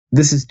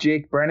This is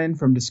Jake Brennan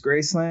from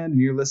Disgraceland, and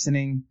you're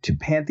listening to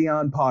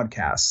Pantheon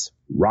Podcasts.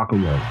 Rock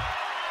and roll.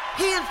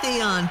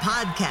 Pantheon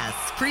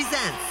Podcasts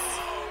presents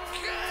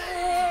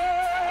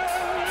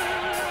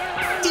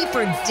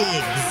Deeper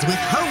Digs with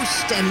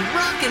host and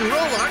rock and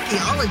roll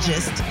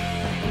archaeologist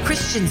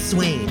Christian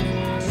Swain.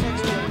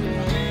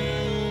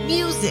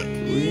 Music,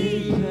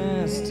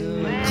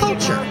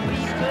 culture,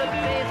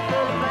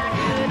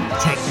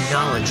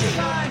 technology,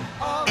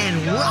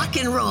 and rock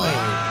and roll.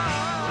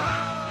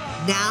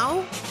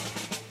 Now,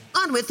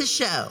 on with the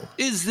show.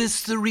 Is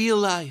this the real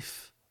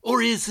life?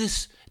 Or is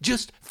this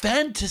just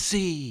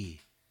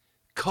fantasy?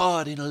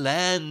 Caught in a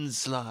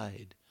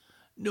landslide.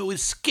 No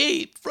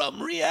escape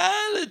from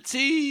reality.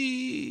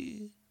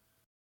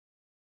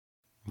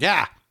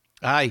 Yeah,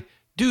 I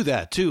do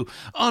that to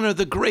honor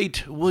the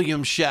great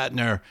William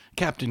Shatner,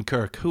 Captain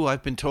Kirk, who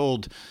I've been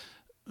told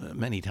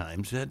many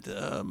times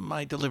that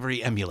my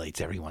delivery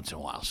emulates every once in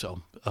a while.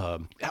 So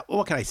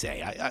what can I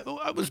say?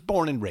 I was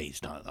born and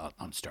raised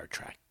on Star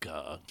Trek.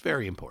 It's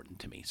very important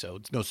to me, so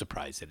it's no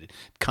surprise that it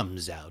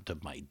comes out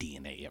of my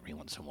DNA every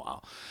once in a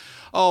while.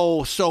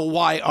 Oh, so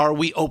why are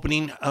we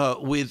opening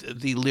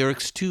with the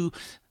lyrics to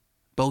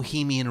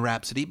Bohemian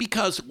Rhapsody?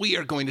 Because we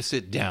are going to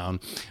sit down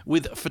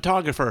with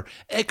photographer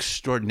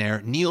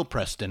extraordinaire Neal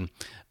Preston,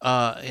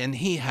 and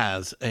he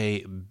has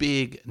a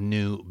big,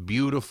 new,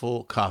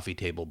 beautiful coffee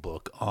table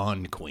book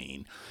on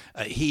Queen.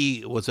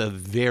 He was a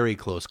very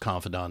close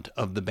confidant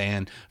of the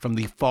band from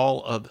the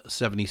fall of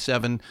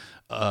 '77,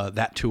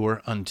 that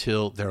tour,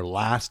 until their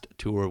last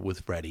tour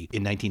with Freddie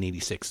in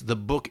 1986. The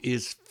book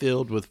is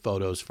filled with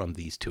photos from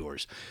these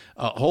tours.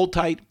 Hold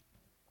tight,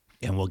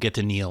 and we'll get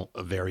to Neal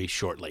very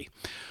shortly.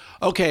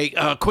 Okay,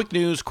 quick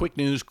news.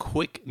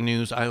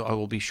 I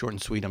will be short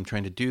and sweet. I'm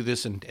trying to do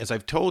this, and as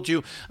I've told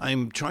you,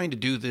 I'm trying to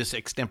do this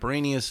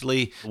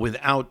extemporaneously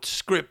without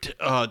script,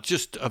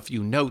 just a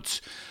few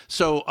notes.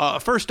 So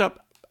first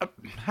up,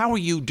 how are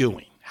you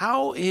doing?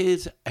 How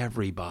is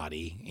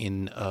everybody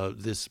in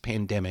this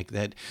pandemic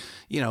that,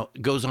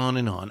 goes on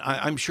and on?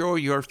 I'm sure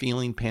you're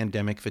feeling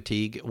pandemic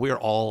fatigue. We're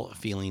all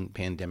feeling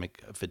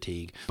pandemic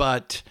fatigue,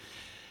 but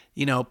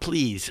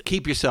please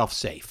keep yourself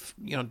safe.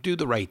 Do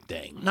the right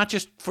thing, not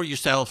just for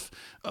yourself,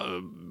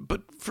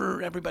 but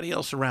for everybody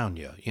else around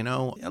you.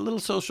 A little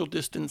social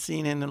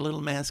distancing and a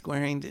little mask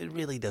wearing, it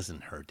really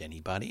doesn't hurt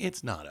anybody.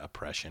 It's not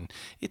oppression.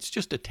 It's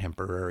just a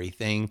temporary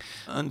thing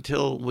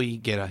until we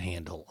get a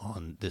handle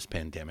on this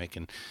pandemic.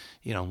 And,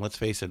 let's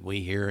face it,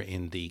 we here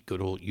in the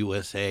good old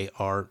USA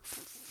are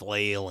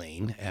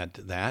flailing at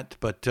that,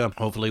 but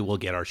hopefully we'll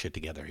get our shit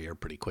together here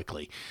pretty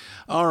quickly.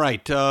 All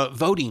right,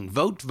 voting.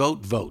 Vote.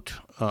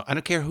 I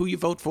don't care who you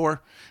vote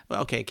for.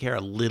 Well, okay, I care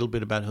a little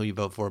bit about who you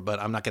vote for, but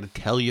I'm not going to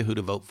tell you who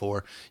to vote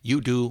for. You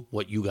do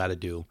what you got to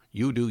do.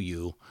 You do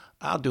you.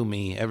 I'll do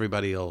me.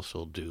 Everybody else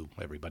will do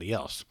everybody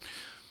else.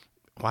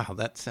 Wow,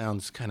 that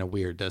sounds kind of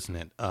weird, doesn't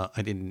it?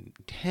 I didn't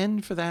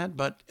intend for that,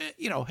 but,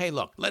 hey,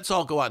 look, let's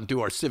all go out and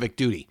do our civic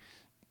duty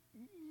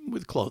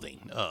with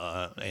clothing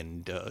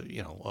and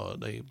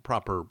the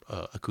proper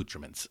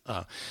accoutrements.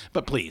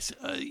 But please,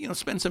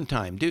 spend some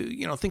time.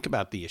 Think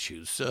about the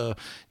issues.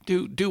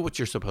 Do what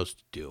you're supposed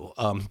to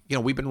do.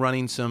 We've been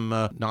running some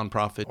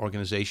nonprofit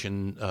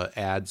organization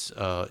ads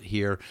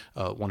here,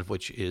 one of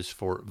which is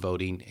for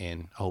voting,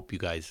 and I hope you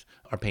guys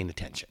are paying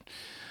attention.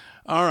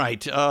 All right.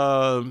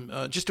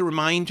 Just a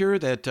reminder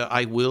that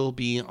I will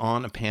be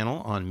on a panel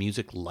on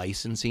music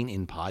licensing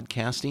in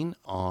podcasting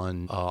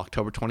on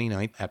October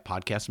 29th at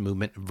Podcast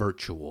Movement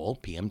Virtual,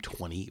 PM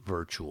 20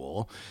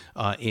 Virtual.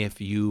 If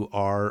you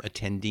are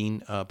attending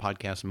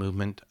Podcast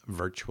Movement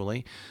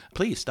virtually,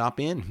 please stop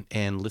in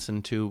and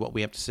listen to what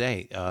we have to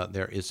say.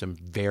 There is some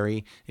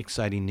very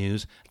exciting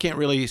news. I can't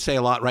really say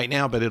a lot right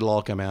now, but it'll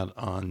all come out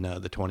on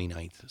the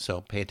 29th.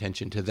 So pay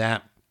attention to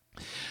that.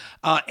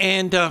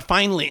 And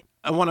finally,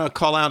 I want to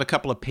call out a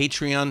couple of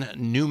Patreon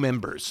new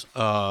members.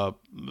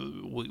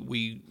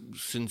 We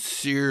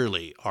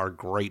sincerely are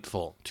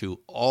grateful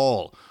to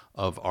all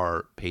of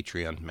our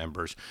Patreon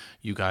members.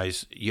 You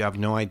guys, you have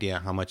no idea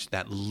how much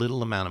that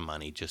little amount of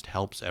money just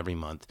helps every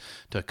month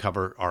to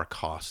cover our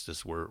costs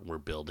as we're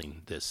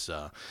building this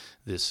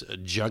this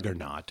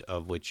juggernaut,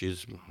 of which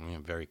is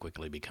very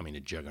quickly becoming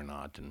a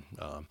juggernaut, and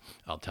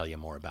I'll tell you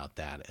more about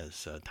that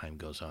as time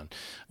goes on.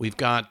 We've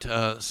got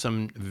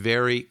some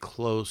very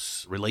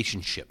close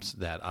relationships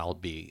that I'll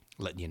be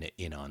letting you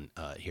in on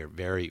here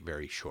very,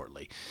 very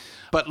shortly.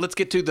 But let's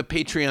get to the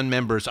Patreon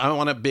members. I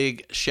want a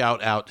big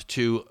shout out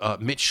to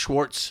Mitch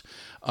Schwartz,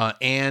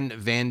 Anne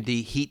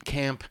Vandy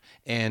Heatcamp,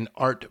 and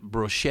Art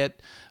Brochette.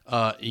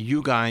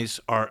 You guys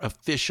are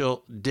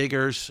official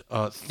diggers.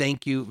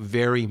 Thank you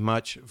very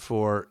much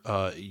for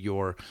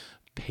your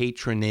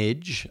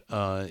patronage,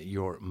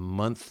 your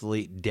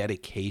monthly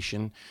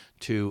dedication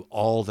to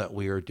all that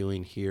we are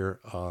doing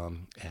here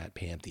at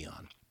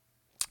Pantheon.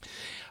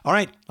 All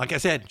right, like I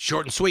said,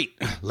 short and sweet.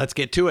 Let's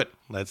get to it.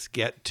 Let's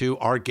get to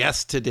our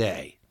guest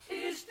today.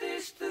 Is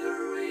this the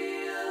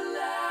real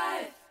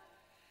life?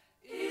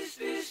 Is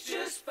this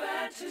just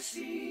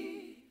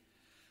fantasy?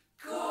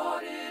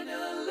 Caught in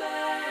a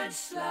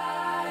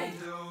landslide,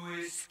 no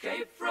escape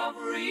from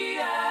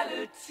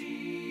reality.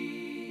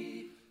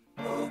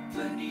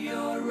 Open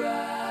your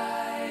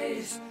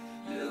eyes,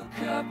 look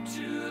up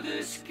to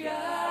the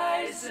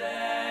skies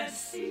and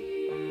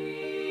see.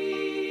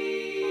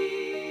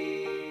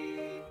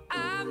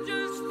 I'm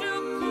just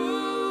a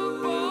poor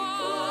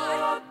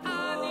boy,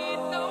 I need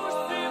no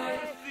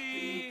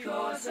sympathy,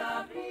 because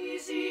I'm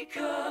easy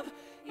come,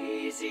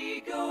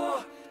 easy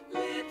go,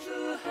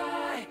 little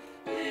high,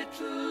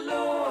 little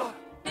low.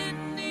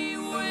 Any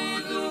way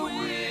the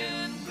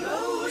wind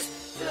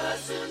blows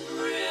doesn't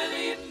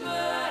really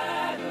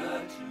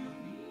matter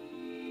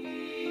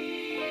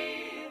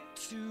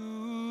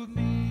to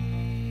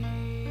me.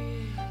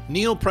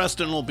 Neal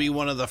Preston will be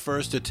one of the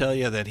first to tell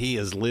you that he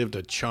has lived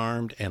a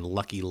charmed and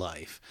lucky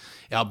life.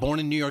 Born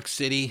in New York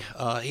City,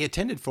 he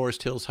attended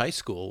Forest Hills High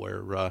School,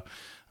 where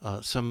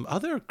some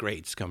other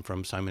greats come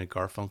from, Simon and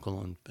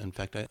Garfunkel. And in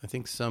fact, I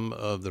think some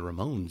of the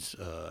Ramones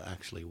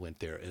actually went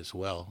there as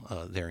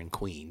well, there in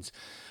Queens.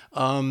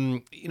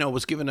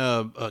 Was given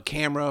a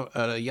camera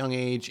at a young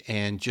age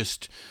and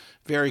just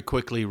very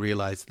quickly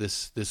realized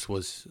this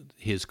was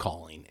his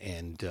calling.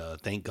 And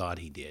thank God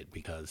he did,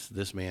 because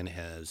this man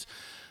has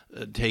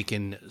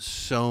taken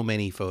so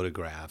many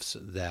photographs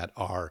that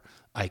are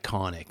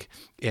iconic.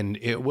 And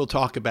we'll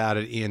talk about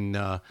it in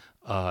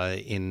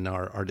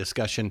our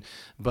discussion,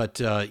 but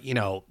the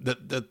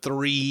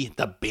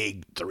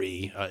big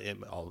three,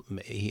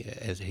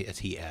 as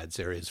he adds,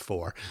 there is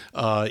four.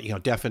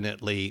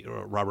 Definitely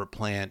Robert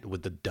Plant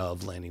with the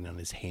dove landing on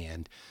his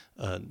hand.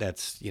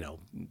 That's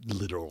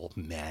literal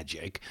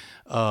magic.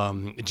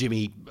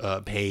 Jimmy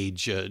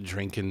Page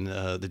drinking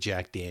the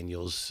Jack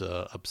Daniels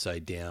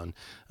upside down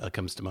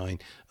comes to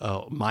mind.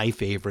 My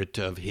favorite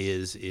of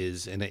his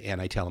is, and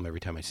I tell him every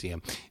time I see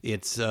him,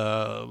 it's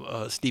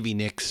Stevie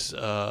Nicks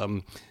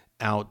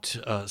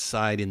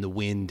outside in the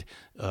wind,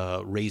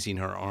 raising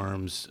her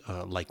arms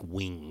like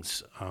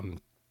wings.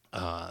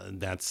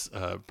 That's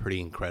pretty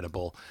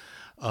incredible.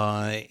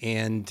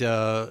 Of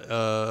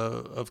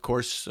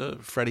course,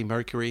 Freddie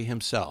Mercury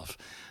himself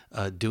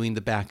doing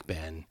the back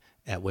bend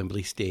at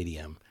Wembley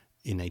Stadium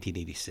in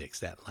 1986,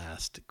 that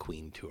last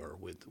Queen tour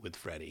with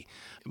Freddie.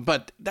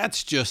 But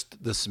that's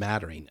just the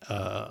smattering.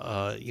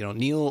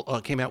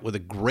 Neal came out with a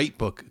great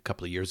book a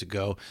couple of years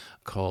ago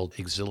called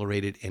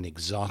Exhilarated and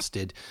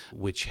Exhausted,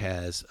 which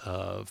has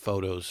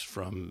photos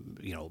from,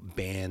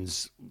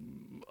 bands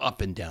up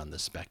and down the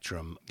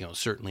spectrum,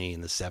 certainly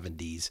in the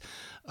 70s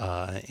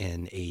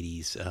and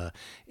 80s.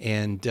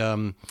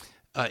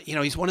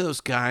 He's one of those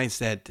guys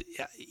that,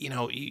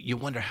 you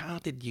wonder, how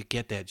did you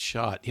get that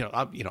shot?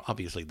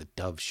 Obviously the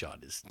dove shot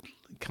is,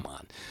 come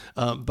on.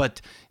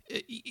 But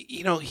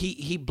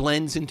he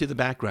blends into the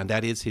background.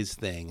 That is his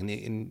thing.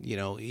 And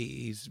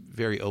he's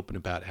very open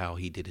about how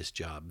he did his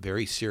job.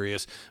 Very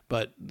serious.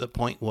 But the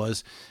point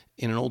was,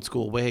 in an old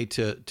school way,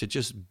 to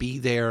just be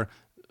there,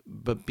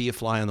 but be a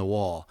fly on the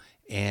wall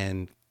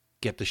and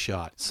get the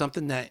shot.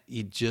 Something that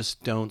you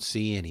just don't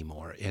see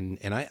anymore. And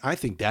I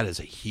think that is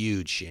a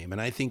huge shame.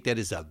 And I think that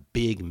is a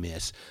big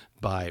miss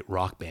by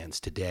rock bands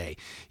today.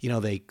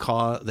 They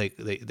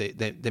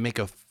make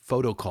a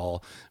photo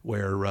call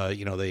where,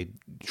 they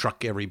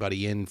truck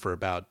everybody in for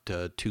about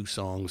 2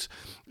 songs,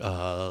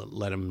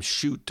 let them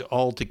shoot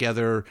all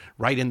together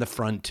right in the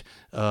front,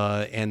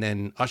 and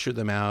then usher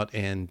them out.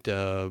 And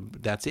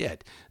that's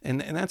it.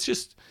 And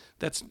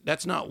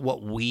that's not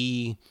what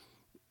we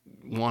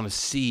want to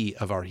see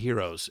of our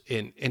heroes.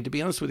 And to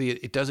be honest with you,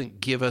 it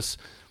doesn't give us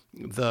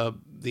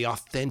the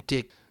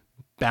authentic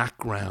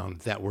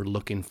background that we're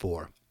looking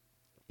for.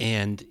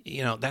 And,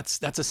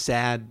 that's a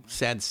sad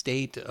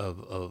state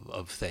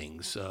of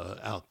things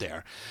out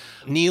there.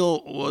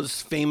 Neal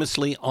was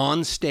famously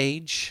on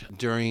stage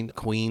during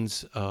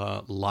Queen's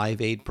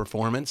Live Aid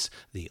performance,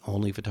 the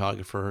only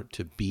photographer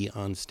to be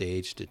on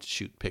stage to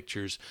shoot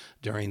pictures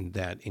during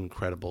that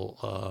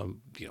incredible,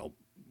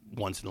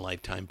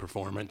 once-in-a-lifetime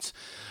performance.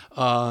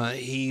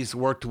 He's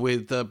worked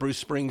with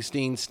Bruce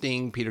Springsteen,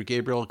 Sting, Peter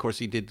Gabriel. Of course,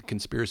 he did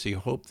Conspiracy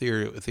Hope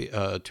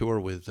tour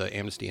with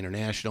Amnesty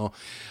International.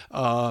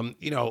 Cut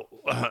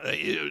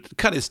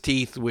his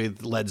teeth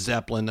with Led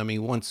Zeppelin. I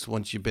mean, once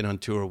you've been on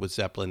tour with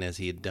Zeppelin, as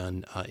he had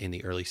done in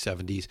the early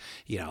 70s,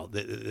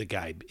 the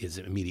guy is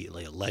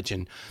immediately a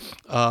legend.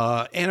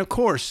 And of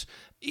course,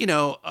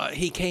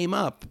 he came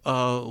up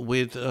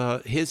with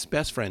his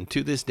best friend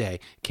to this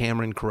day,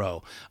 Cameron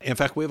Crowe. In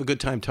fact, we have a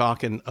good time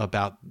talking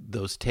about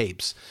those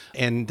tapes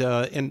and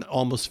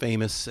Almost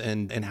Famous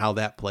and how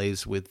that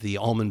plays with the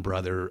Allman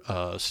Brother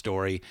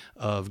story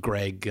of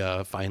Greg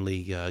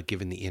finally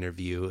giving the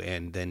interview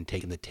and then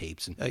taking the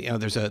tapes. And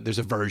there's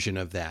a version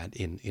of that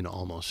in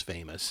Almost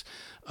Famous.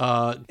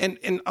 And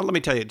let me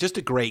tell you, just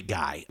a great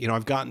guy.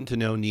 I've gotten to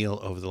know Neal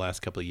over the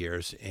last couple of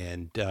years,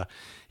 and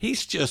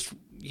he's just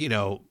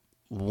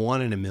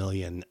one in a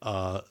million.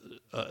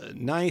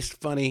 Nice,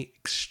 funny,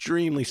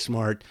 extremely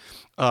smart,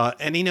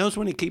 and he knows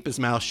when to keep his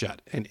mouth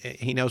shut, and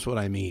he knows what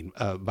I mean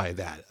by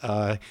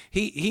that.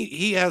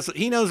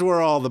 He knows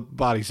where all the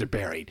bodies are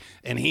buried,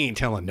 and he ain't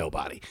telling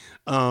nobody.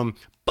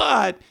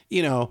 But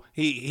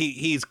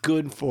he's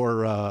good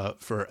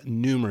for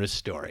numerous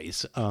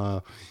stories,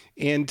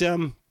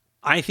 and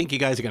I think you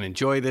guys are going to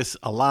enjoy this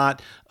a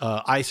lot.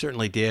 I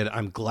certainly did.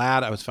 I'm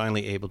glad I was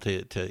finally able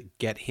to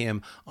get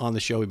him on the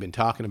show. We've been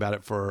talking about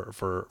it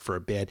for a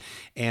bit.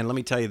 And let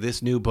me tell you,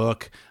 this new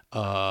book,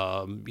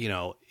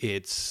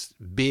 it's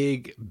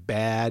big,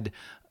 bad,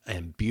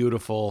 and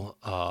beautiful.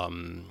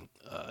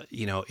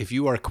 If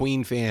you are a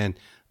Queen fan,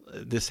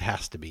 this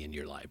has to be in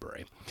your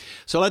library.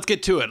 So let's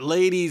get to it.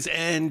 Ladies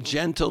and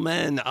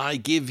gentlemen, I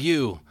give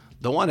you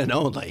the one and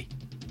only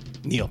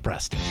Neal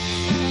Preston.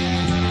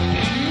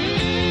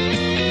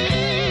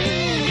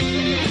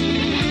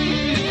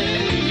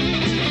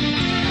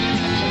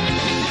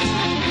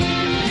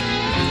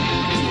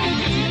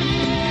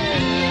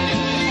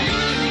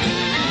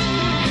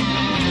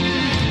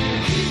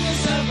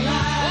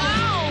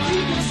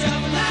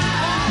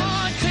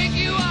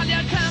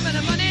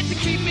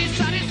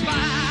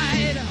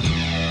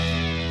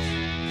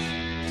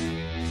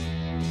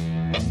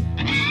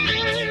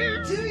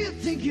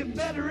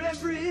 Better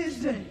every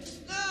day.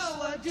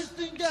 No, I just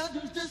think I'll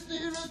do this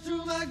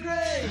through my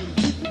grave.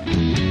 Keep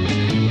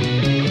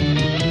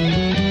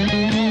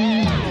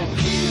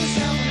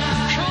yourself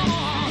alive. Come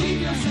on.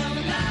 Keep yourself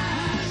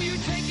alive. You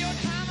take your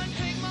time and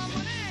take my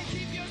money.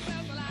 Keep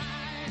yourself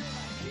alive.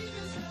 Keep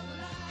yourself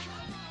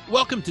alive.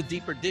 Welcome to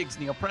Deeper Digs,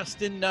 Neal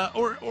Preston,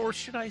 or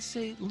should I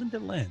say Linda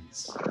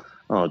Lenz?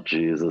 Oh,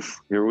 Jesus.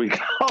 Here we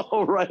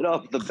go right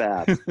off the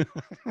bat.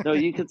 No,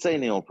 you could say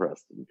Neal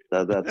Preston.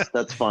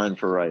 That's fine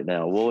for right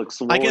now.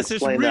 I guess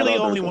there's really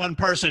only one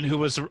person who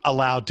was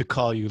allowed to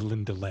call you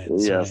Linda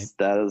Lenz. Yes,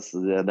 right?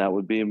 that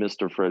would be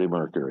Mr. Freddie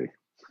Mercury.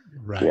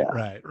 Right, yeah.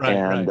 right.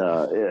 And,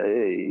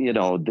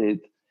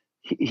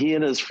 he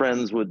and his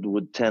friends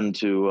would tend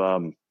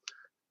to,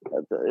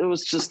 it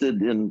was just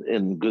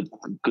in good,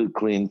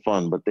 clean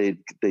fun, but they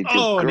give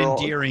an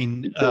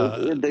endearing they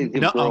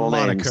give girl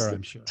names moniker,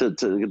 I'm sure.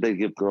 They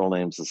give girl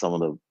names to some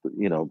of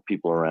the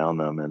people around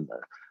them, and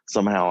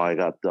somehow I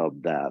got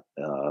dubbed that,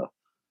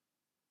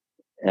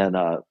 and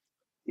I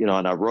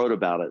wrote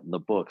about it in the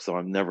book, so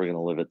I'm never going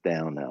to live it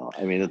down now.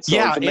 I mean, it's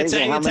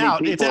amazing it's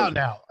out. It's out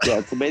now. Yeah,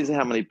 it's amazing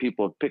how many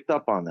people have picked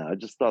up on that. I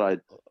just thought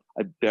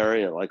I'd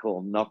bury it like a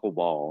little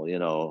knuckleball,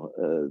 in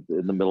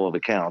the middle of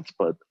accounts,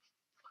 but.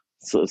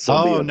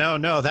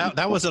 No,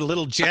 that was a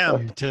little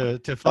gem to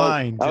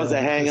find. That was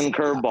a hanging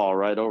curveball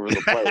right over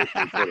the plate.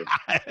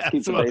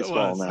 Keep the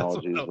baseball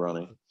analogies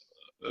running.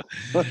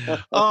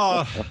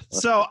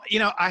 So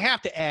I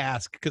have to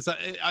ask, because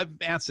I've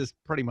asked this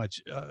pretty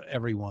much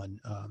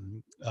everyone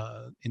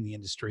in the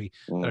industry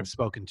that I've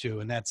spoken to,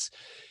 and that's,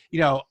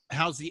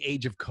 how's the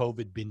age of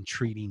COVID been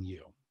treating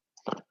you?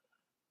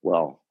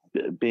 Well,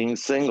 being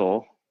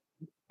single,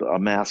 a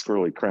mask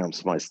really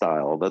cramps my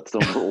style. That's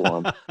number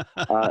one.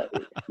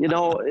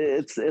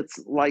 It's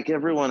like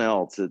everyone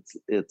else.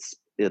 It's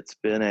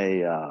been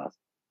a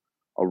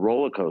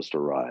roller coaster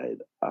ride.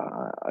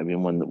 I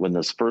mean, when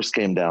this first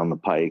came down the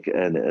pike,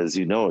 and as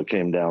you know, it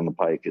came down the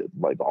pike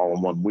like all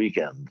in one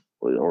weekend,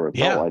 or it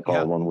felt like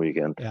all in one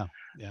weekend.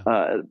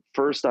 At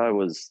first, I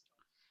was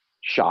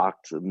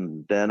shocked,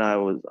 and then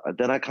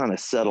I kind of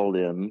settled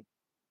in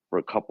for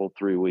a couple,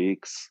 3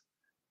 weeks.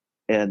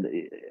 And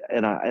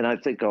I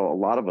think a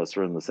lot of us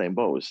are in the same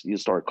boat. You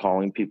start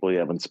calling people you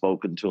haven't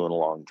spoken to in a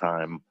long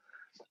time,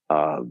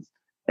 and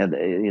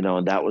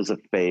that was a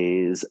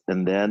phase.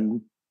 And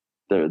then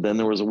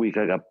there was a week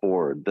I got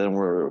bored. Then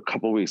a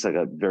couple of weeks I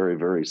got very,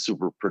 very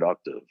super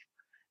productive,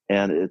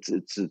 and it's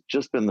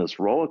just been this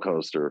roller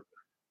coaster.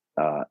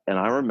 And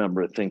I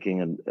remember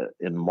thinking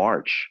in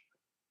March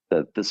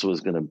that this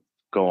was going to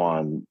go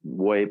on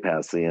way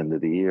past the end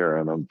of the year,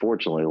 and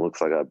unfortunately, it looks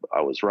like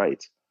I was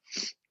right.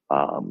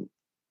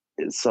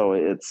 So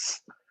it's,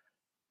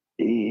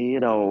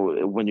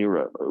 when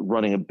you're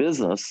running a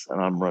business, and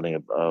I'm running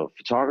a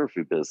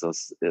photography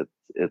business,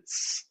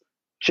 it's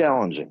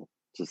challenging,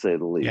 to say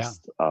the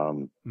least.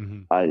 I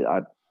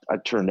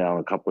turned down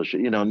a couple of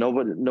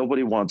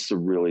nobody wants to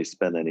really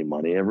spend any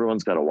money.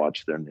 Everyone's got to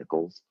watch their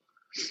nickels,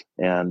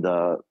 and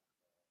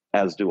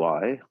as do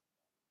I,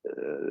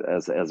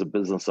 as a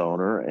business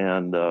owner.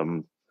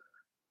 And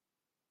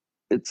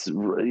it's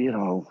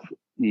you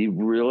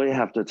really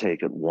have to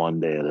take it one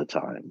day at a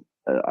time.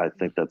 I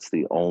think that's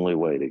the only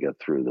way to get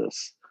through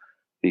this,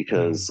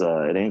 because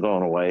it ain't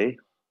going away.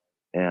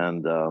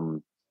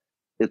 And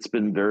it's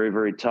been very,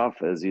 very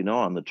tough, as you know,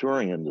 on the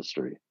touring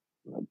industry.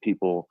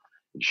 People,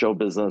 show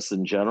business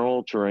in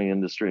general, touring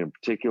industry in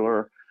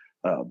particular.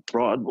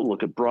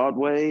 Look at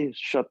Broadway,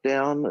 shut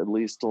down at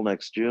least till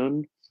next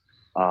June.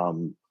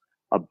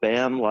 A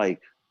band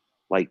like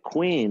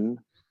Queen,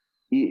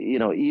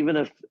 even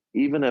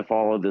if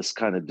all of this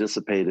kind of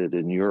dissipated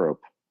in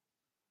Europe,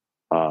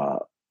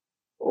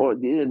 or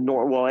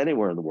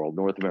anywhere in the world,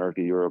 North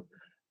America, Europe,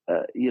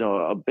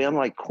 a band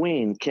like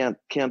Queen can't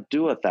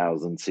do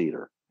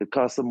 1,000-seater. It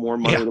costs them more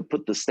money to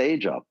put the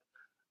stage up.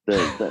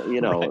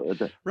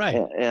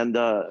 Right. And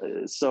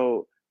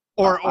so.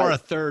 Or a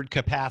third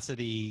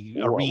capacity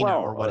arena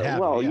or what have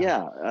you. Well,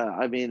 yeah.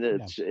 I mean,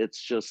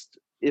 it's just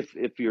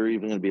if you're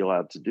even going to be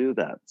allowed to do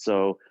that.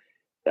 So,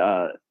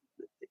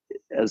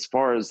 as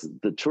far as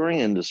the touring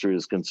industry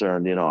is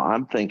concerned,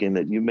 I'm thinking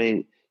that you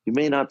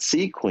may not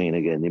see Queen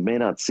again. You may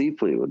not see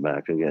Fleetwood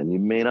Mac again. You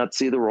may not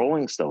see the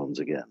Rolling Stones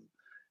again.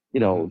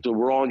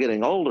 We're all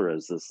getting older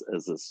as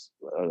this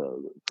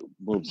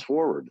moves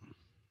forward.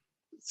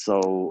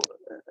 So,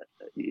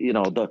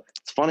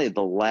 it's funny.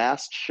 The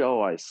last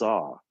show I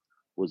saw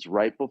was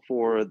right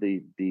before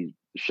the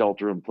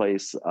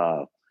shelter-in-place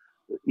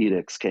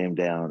edicts came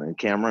down, and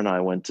Cameron and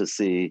I went to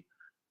see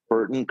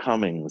Burton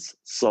Cummings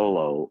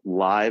solo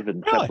live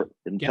in Pepperdine.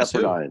 In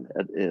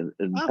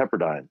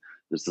Pepperdine,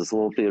 there's this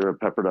little theater at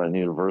Pepperdine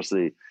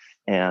University,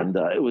 and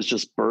it was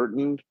just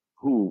Burton,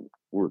 who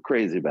we're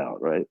crazy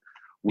about, right?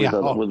 With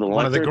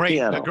one of the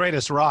piano.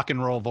 greatest rock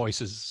and roll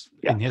voices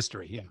in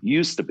history. Yeah,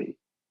 used to be.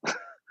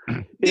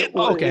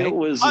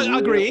 I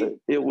agree.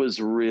 It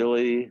was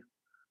really.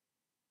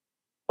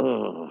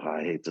 Oh,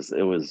 I hate this.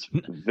 It was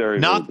very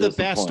not very the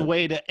best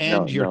way to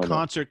end your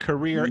concert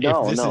career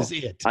if this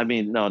is it. I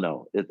mean,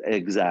 no,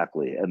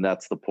 exactly, and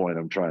that's the point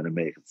I'm trying to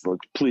make. It's like,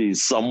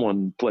 please,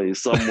 someone play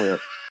somewhere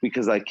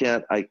because I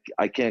can't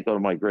go to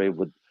my grave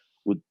with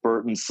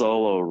Burton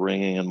solo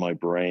ringing in my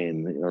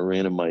brain,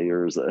 ringing in my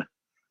ears.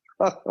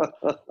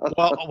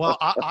 Well,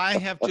 I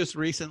have just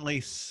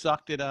recently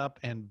sucked it up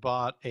and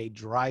bought a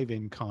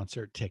drive-in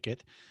concert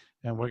ticket.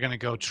 And we're going to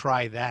go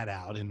try that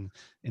out and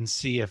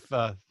see if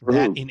that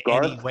in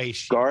any way,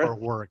 shape, or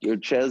work. You're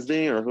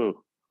Chesney or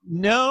who?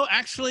 No,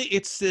 actually,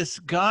 it's this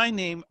guy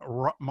named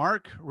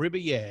Mark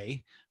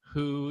Ribier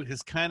who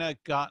has kind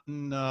of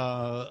gotten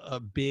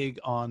big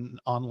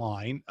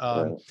online.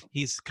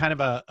 He's kind of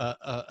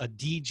a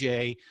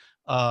DJ,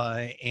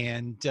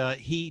 and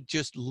he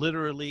just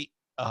literally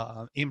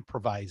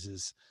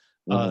improvises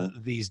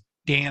these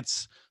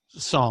dance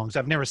songs.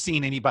 I've never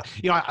seen anybody,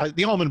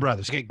 the Allman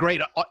Brothers,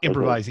 great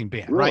improvising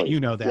band, right? You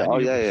know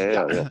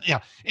that. Yeah.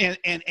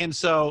 And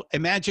so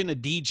imagine a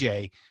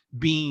DJ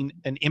being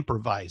an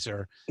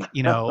improviser.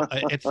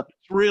 It's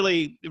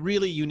really,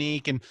 really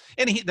unique, and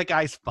the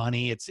guy's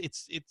funny. It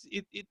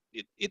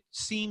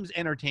seems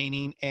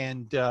entertaining,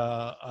 and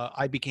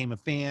I became a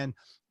fan.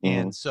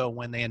 And so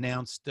when they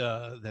announced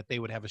that they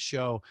would have a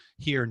show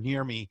here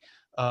near me,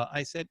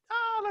 I said,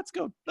 let's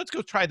go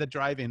try the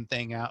drive-in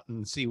thing out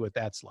and see what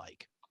that's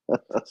like.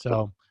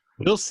 So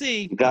we'll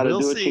see. You got to do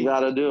what you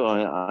got to do.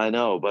 I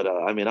know, but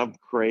I mean, I'm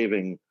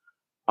craving.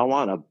 I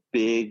want a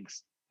big,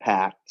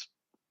 packed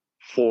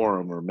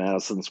Forum or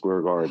Madison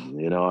Square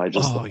Garden.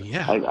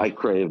 I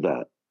crave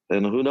that,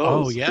 and who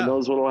knows? Who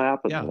knows what'll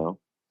happen?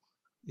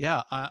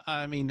 Yeah.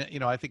 I mean,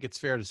 I think it's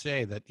fair to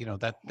say that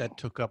that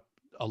took up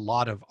a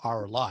lot of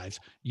our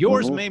lives.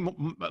 Yours may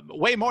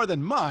way more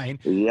than mine.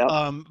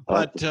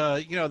 But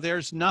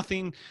there's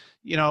nothing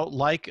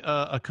like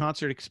a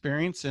concert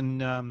experience,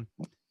 and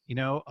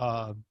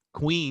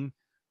Queen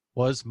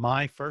was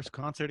my first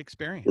concert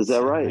experience. Is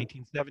that right?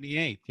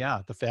 1978.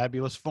 Yeah, the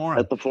Fabulous Forum.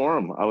 At the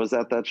Forum, I was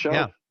at that show.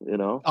 Yeah.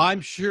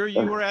 I'm sure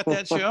you were at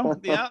that show.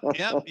 Yeah.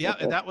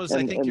 And that was,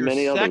 I think, your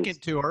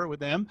second tour with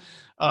them.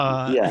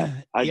 I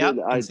did.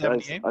 I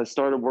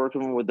started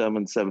working with them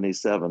in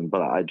 '77,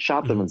 but I'd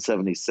shot them in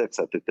 '76.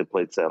 I think they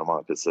played Santa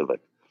Monica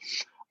Civic.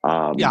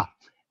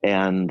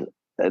 And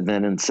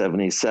then in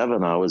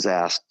 '77, I was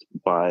asked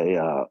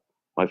by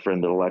my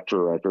friend at Elektra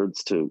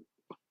Records to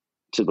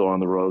go on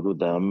the road with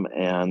them,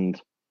 and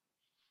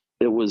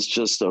it was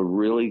just a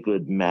really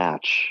good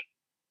match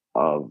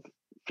of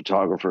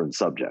photographer and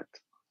subject.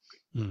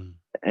 And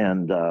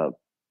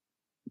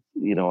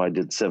I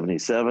did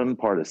 '77,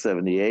 part of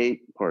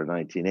 '78, part of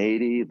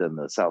 1980, then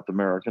the South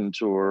American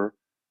tour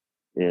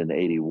in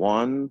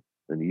 '81,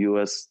 then the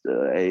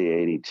USA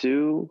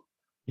 '82,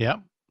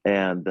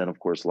 and then of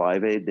course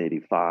Live Aid in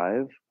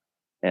 '85.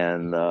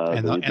 And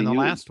the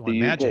last one,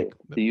 Magic.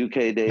 The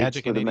UK dates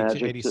Magic for the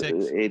Magic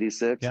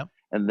 86.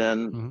 And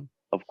then,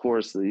 of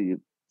course, the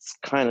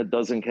kind of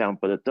doesn't count,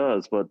 but it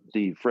does. But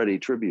the Freddie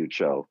tribute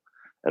show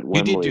at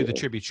Wembley. You did do the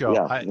tribute show.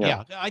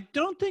 I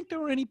don't think there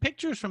were any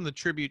pictures from the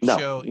tribute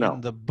show in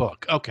the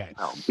book. Okay.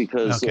 No,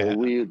 because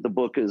the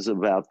book is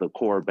about the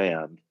core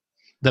band.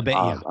 The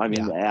band.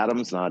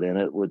 Adam's not in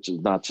it, which is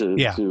not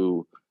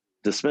to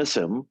dismiss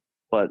him,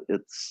 but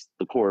it's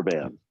the core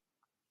band.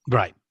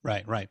 Right.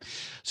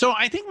 So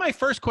I think my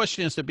first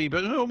question is to be,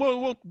 but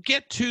we'll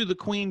get to the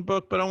Queen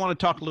book, but I want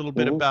to talk a little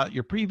bit about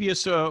your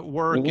previous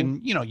work and,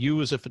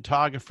 you as a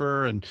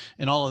photographer and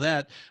all of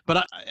that.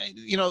 But,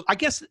 I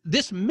guess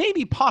this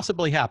maybe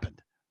possibly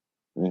happened.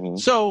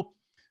 So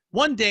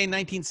one day,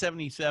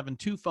 1977,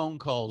 2 phone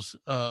calls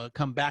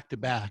come back to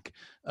back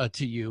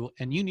to you,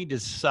 and you need to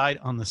decide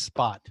on the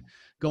spot,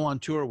 go on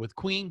tour with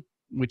Queen,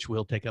 which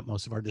will take up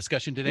most of our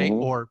discussion today,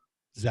 or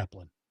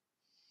Zeppelin.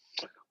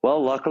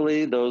 Well,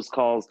 luckily, those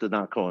calls did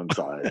not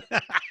coincide.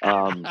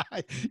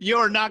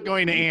 You're not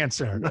going to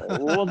answer.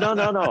 Well, no.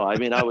 I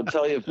mean, I would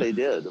tell you if they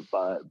did,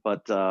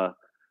 but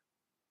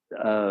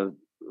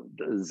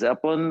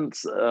Zeppelin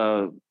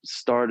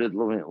started.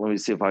 Let me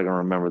see if I can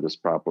remember this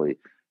properly.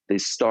 They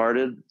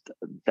started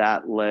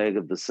that leg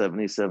of the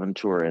 '77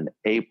 tour in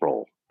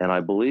April, and I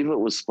believe it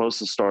was supposed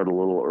to start a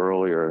little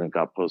earlier, and it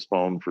got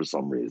postponed for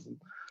some reason.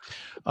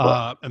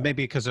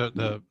 Maybe because of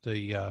the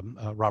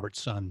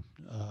Robert's son.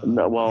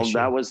 No, well, issue.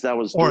 that was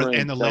Or during,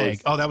 and the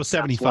leg. That was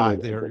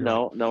 75.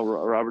 No,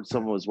 Robert's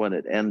son was when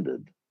it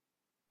ended.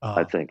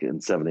 I think in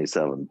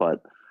 '77,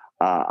 but.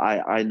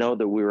 I know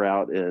that we were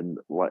out in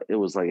it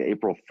was like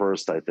April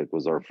 1st, I think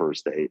was our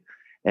first date,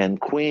 and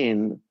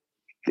Queen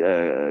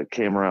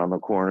came around the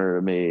corner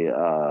to me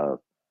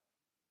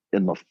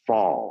in the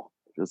fall,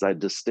 because I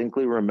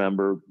distinctly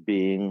remember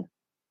being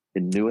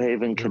in New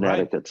Haven,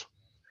 Connecticut,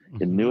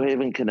 right. in New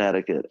Haven,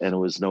 Connecticut, and it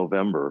was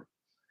November,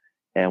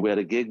 and we had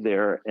a gig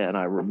there, and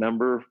I can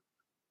remember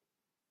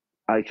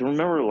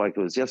like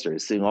it was yesterday,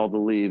 seeing all the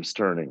leaves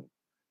turning.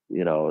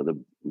 The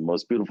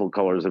most beautiful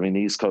colors. I mean, the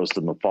East Coast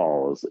in the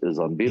fall is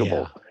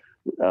unbeatable.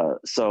 Yeah.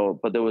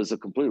 But there was a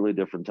completely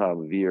different time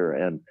of year.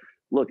 And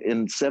look,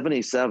 in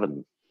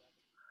 '77,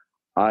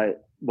 I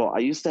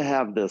used to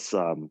have this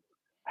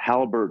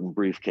Halliburton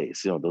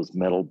briefcase, those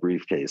metal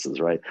briefcases,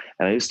 right?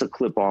 And I used to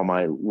clip all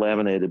my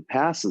laminated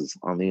passes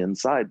on the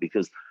inside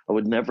because I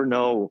would never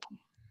know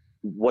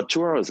what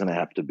tour I was going to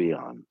have to be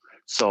on.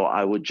 So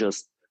I would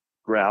just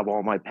grab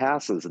all my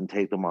passes and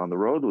take them on the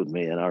road with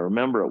me. And I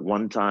remember at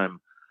one time,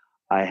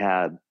 I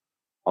had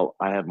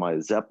my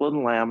Zeppelin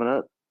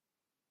laminate,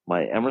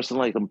 my Emerson,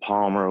 Lake and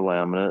Palmer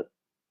laminate,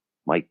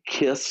 my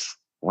Kiss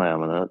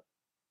laminate,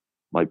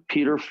 my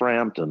Peter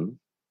Frampton,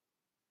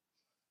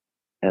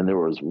 and there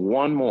was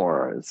one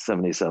more in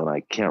 '77.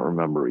 I can't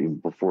remember, even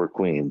before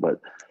Queen,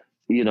 but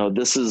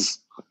this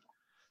is.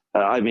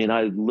 I mean,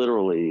 I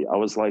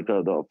was like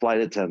the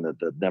flight attendant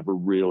that never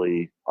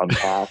really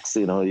unpacks.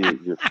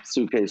 Your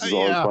suitcase is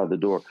always by the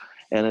door.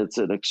 And it's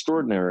an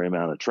extraordinary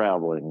amount of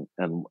traveling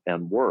and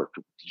work,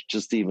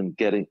 just even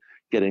getting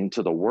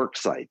to the work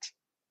site,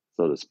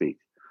 so to speak.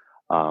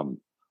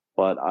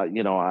 But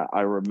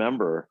I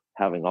remember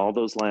having all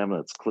those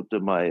laminates clipped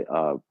in my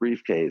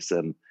briefcase,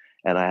 and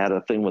I had a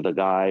thing with a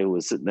guy who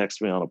was sitting next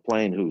to me on a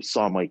plane who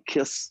saw my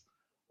Kiss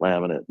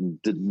laminate and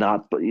did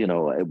not,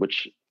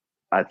 which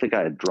I think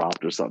I had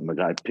dropped or something. The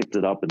guy picked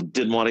it up and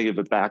didn't want to give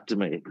it back to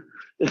me.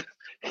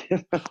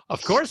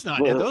 Of course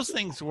not. And those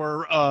things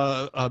were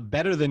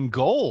better than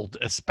gold,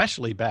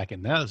 especially back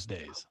in those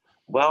days.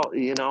 Well,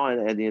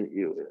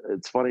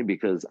 it's funny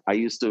because I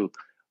used to,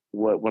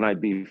 when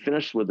I'd be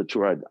finished with the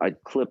tour,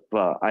 I'd clip.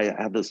 I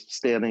had this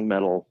standing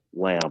metal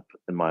lamp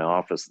in my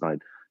office, and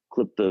I'd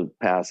clip the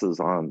passes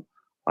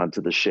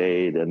onto the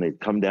shade, and they'd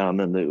come down,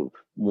 and the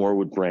more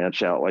would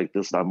branch out like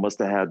this. And I must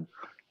have had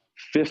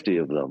 50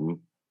 of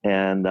them,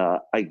 and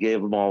I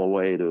gave them all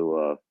away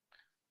to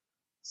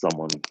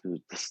someone who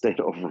stayed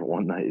over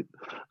one night.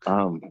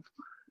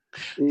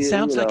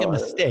 Sounds like a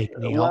mistake,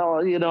 Neal.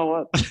 Well, you know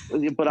what?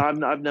 But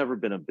I've never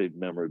been a big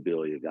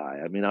memorabilia guy.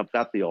 I mean, I've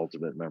got the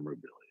ultimate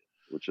memorabilia,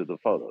 which are the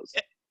photos.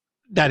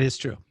 That is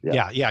true.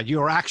 Yeah.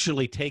 You're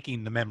actually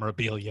taking the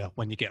memorabilia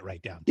when you get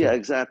right down to it. it.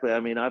 Exactly. I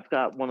mean, I've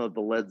got one of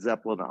the Led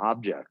Zeppelin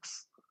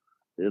objects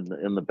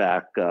in the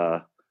back.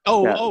 From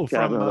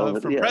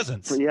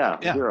Presents.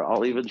 Here,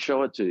 I'll even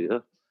show it to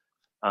you.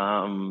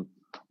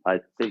 I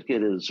think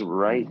it is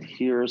right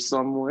here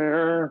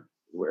somewhere.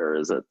 Where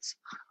is it?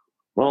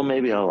 Well,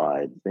 maybe I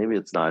lied. Maybe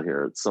it's not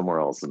here. It's somewhere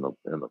else in the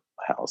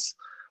house.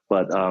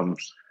 But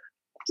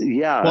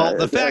yeah. Well,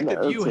 the fact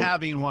that you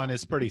having one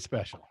is pretty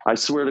special. I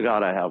swear to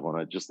God, I have one.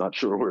 I'm just not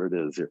sure where it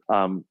is here.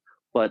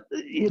 But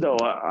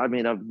I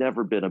mean, I've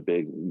never been a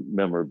big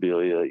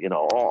memorabilia.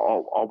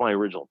 All my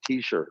original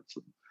T-shirts.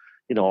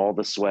 All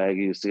the swag I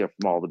used to get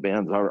from all the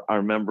bands. I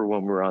remember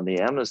when we were on the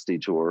Amnesty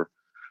tour,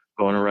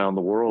 going around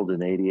the world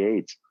in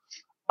 '88.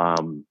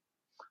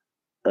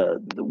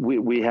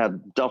 We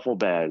had duffel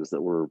bags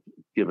that were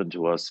given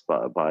to us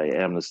by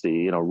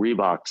Amnesty.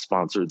 Reebok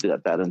sponsored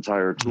that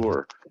entire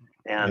tour,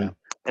 and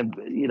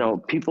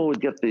people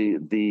would get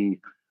the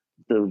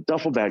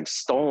duffel bags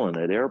stolen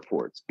at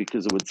airports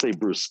because it would say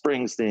Bruce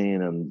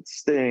Springsteen and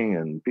Sting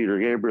and Peter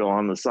Gabriel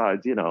on the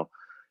sides.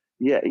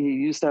 You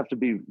used to have to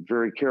be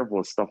very careful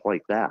with stuff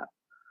like that.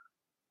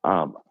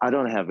 I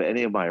don't have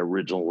any of my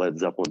original Led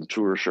Zeppelin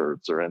tour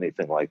shirts or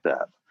anything like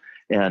that.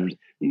 And,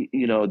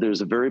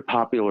 there's a very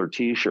popular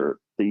T-shirt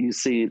that you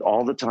see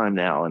all the time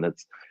now. And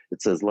it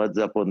says Led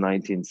Zeppelin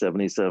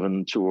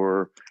 1977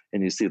 tour.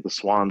 And you see the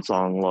Swan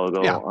Song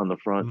logo on the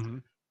front. Mm-hmm.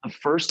 The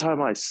first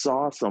time I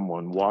saw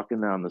someone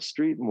walking down the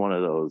street in one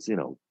of those,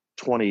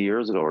 20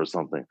 years ago or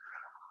something,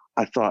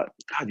 I thought,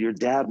 God, your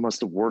dad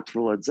must have worked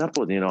for Led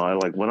Zeppelin. I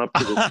went up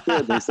to this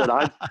kid and he said,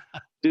 I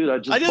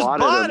just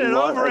bought it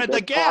over at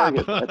the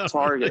Gap. At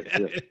Target.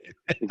 Yeah.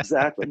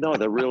 Exactly. No,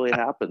 that really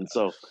happened.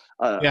 So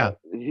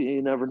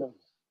you never know.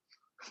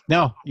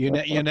 No, you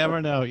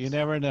never know. You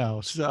never know.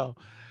 So,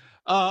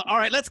 All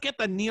right, let's get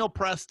the Neal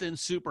Preston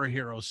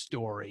superhero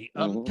story.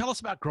 Mhm. Tell us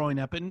about growing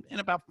up and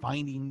about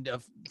finding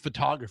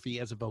photography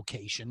as a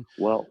vocation.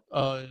 Well,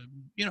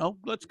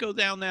 Let's go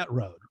down that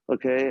road.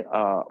 okay.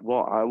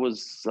 Well, I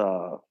was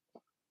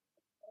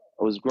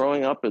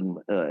growing up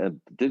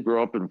and did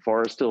grow up in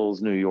Forest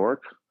Hills, New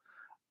York.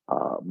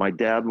 My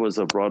dad was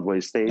a Broadway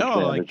stage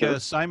Like manager.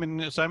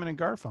 Simon and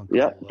Garfunkel.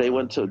 Yeah, they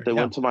went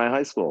to my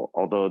high school,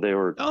 although they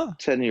were Oh,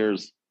 10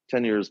 years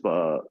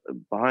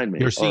behind me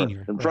your or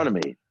senior, in right. front of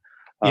me.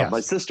 Yes.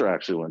 My sister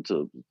actually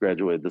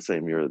graduated the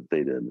same year that they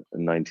did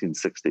in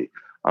 1960.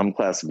 I'm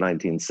class of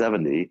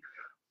 1970,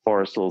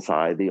 Forest Hills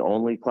High, the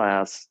only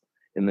class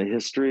in the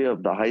history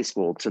of the high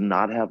school to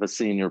not have a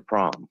senior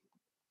prom.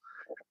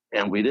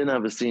 And we didn't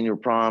have a senior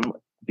prom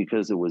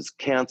because it was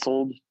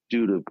canceled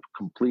due to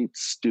complete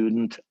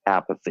student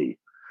apathy.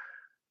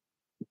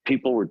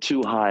 People were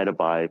too high to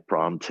buy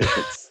prom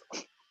tickets.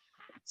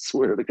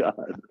 Swear to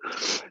God.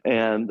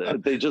 And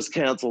they just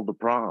canceled the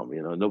prom,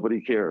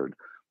 nobody cared.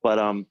 But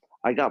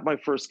I got my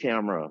first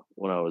camera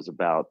when I was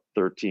about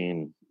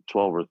 13,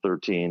 12 or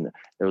 13.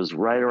 It was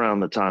right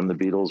around the time the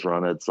Beatles were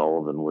on Ed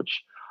Sullivan,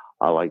 which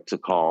I like to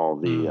call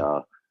the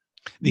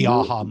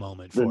aha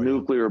moment the for you.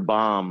 nuclear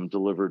bomb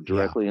delivered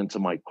directly into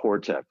my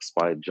cortex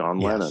by John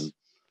Lennon.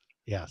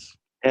 Yes.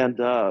 And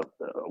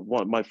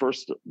my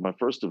first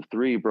of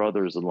three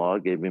brothers-in-law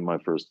gave me my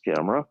first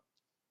camera.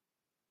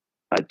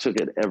 I took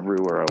it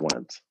everywhere I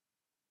went.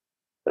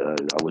 I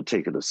would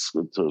take it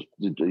to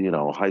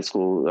high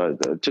school. I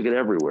took it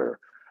everywhere,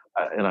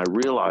 and I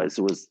realized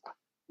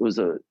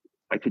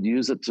I could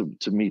use it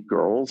to meet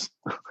girls,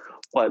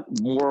 but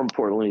more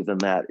importantly than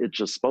that, it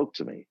just spoke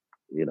to me.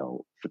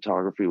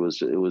 Photography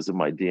was in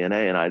my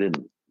DNA, and I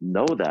didn't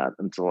know that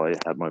until I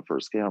had my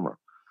first camera.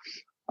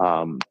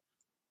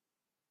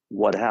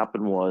 What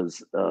happened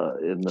was So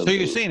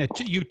you're saying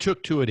you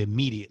took to it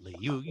immediately.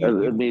 You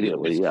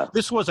immediately, yeah.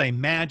 This was a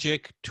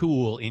magic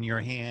tool in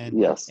your hand,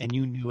 yes, and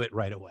you knew it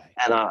right away.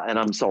 And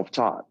I'm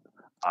self-taught.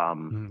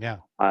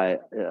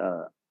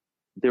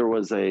 There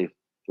was it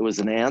was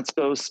an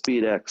Ansco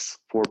SpeedX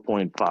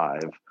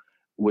 4.5,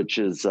 which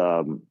is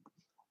a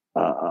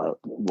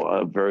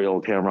very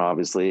old camera,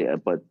 obviously.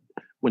 But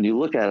when you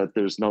look at it,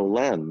 there's no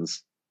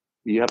lens.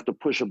 You have to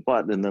push a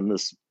button, and then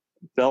this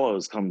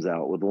bellows comes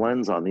out with a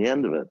lens on the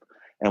end of it.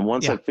 And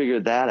once I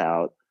figured that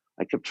out,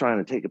 I kept trying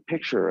to take a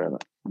picture,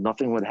 and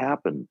nothing would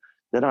happen.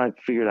 Then I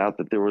figured out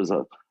that there was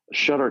a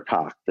shutter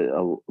cock, a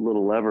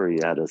little lever you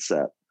had to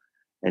set.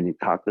 And you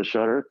cock the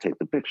shutter, take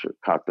the picture,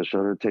 cock the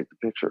shutter, take the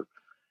picture.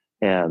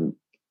 And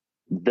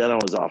then I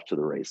was off to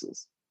the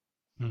races.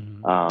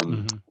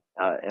 Mm-hmm.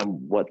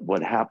 And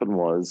what happened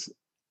was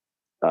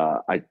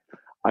I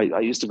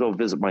used to go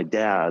visit my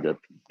dad at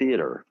the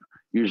theater,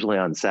 usually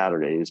on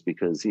Saturdays,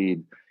 because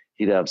he'd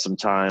have some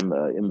time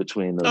in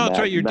between the that's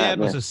right. Your dad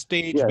was a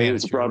stage manager. He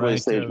was a Broadway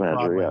stage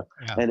manager, Broadway.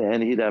 Yeah.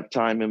 And he'd have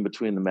time in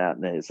between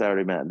the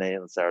Saturday matinee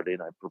and the Saturday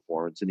night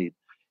performance, and he'd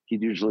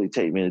usually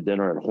take me to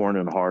dinner at Horn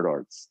and Hard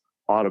Arts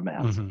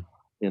Automat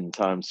in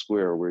Times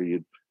Square, where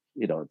it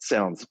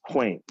sounds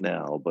quaint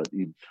now, but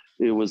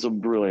it was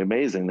really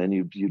amazing. Then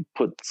you'd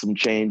put some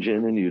change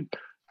in, and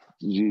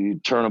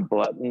you'd turn a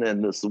button,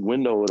 and this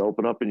window would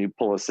open up, and you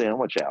pull a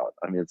sandwich out.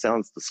 I mean, it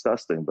sounds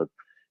disgusting, but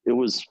it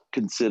was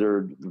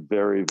considered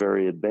very,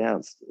 very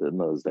advanced in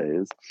those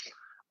days.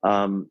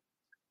 I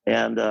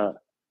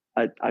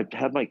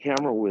had my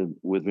camera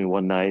with me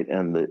one night,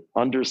 and the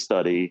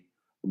understudy,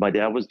 my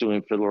dad was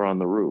doing Fiddler on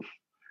the Roof,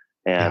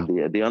 and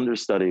the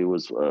understudy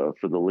was for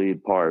the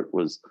lead part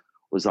was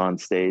on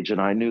stage, and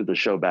I knew the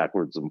show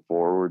backwards and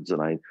forwards,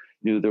 and I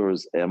knew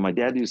and my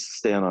dad used to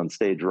stand on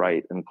stage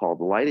right and call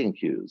the lighting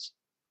cues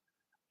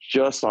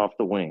just off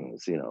the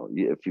wings.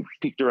 If you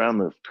peeked around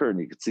the curtain,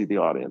 you could see the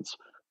audience.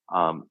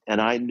 And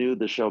I knew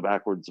the show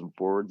backwards and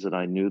forwards, and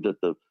I knew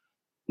that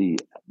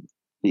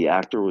the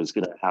actor was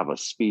going to have a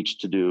speech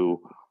to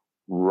do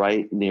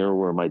right near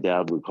where my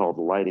dad would call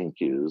the lighting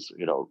cues,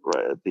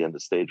 right at the end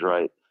of stage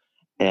right.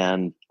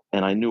 And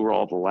I knew where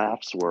all the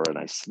laughs were, and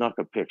I snuck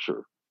a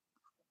picture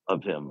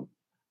of him,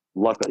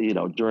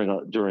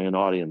 during an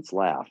audience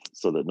laugh,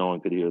 so that no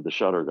one could hear the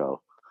shutter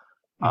go.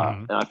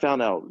 And I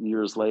found out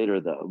years later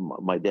that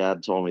my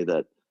dad told me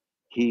that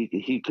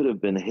he could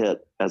have been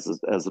hit as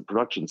a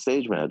production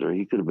stage manager.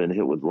 He could have been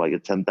hit with like a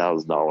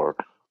 $10,000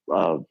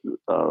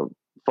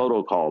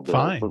 photo call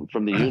bill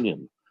from the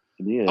union.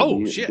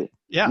 Shit!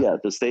 Yeah,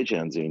 the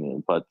stagehands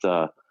union. But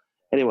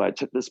anyway, I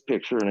took this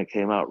picture, and it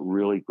came out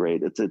really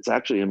great. It's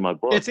actually in my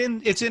book. It's in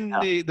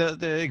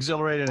the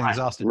Exhilarated and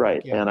Exhausted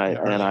right. book.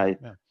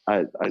 Yeah,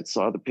 I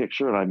saw the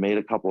picture, and I made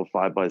a couple of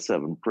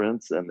 5x7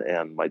 prints,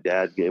 and my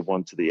dad gave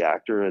one to the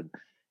actor,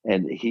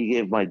 and he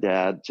gave my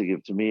dad to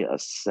give to me a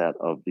set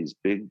of these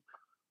 4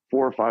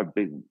 or 5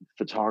 big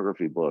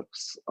photography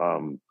books.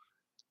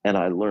 And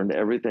I learned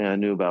everything I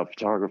knew about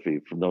photography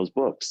from those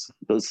books.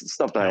 Those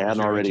stuff that I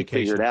hadn't already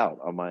figured out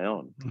on my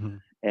own.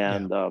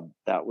 And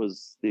that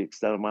was the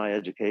extent of my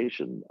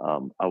education.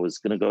 I was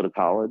going to go to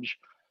college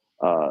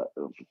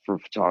for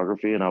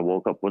photography, and I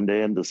woke up one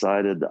day and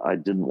decided I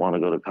didn't want to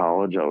go to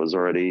college. I was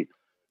already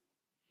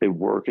a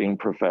working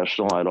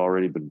professional. I'd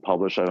already been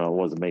published. I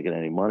wasn't making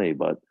any money,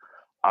 but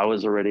I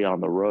was already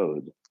on the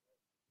road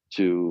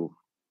to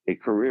a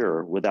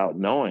career without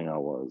knowing I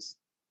was.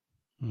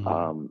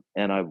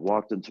 And I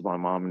walked into my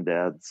mom and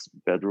dad's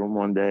bedroom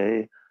one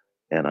day,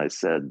 and I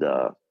said,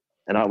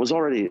 and I was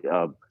already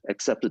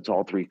accepted to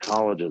all 3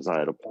 colleges I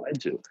had applied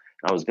to.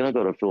 I was going to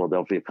go to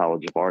Philadelphia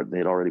College of Art, and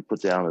they'd already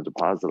put down a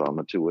deposit on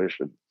the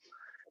tuition.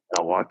 And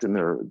I walked in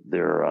their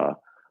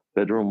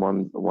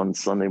bedroom one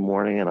Sunday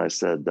morning, and I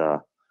said,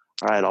 all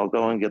right, I'll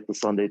go and get the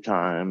Sunday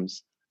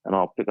Times, and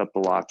I'll pick up the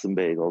lox and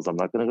bagels. I'm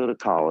not going to go to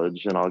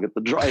college, and I'll get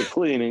the dry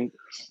cleaning.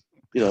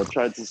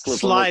 Tried to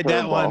slide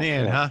that one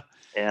in, huh?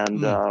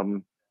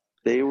 And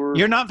they were.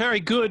 You're not very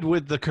good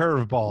with the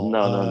curveball.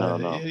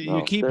 No.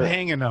 You keep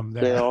hanging them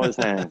there. They always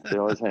hang. They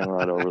always hang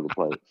right over the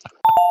plate.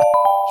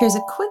 Here's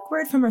a quick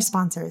word from our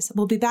sponsors.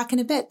 We'll be back in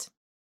a bit.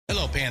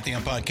 Hello,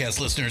 Pantheon podcast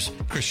listeners.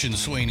 Christian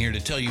Swain here to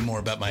tell you more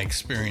about my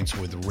experience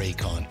with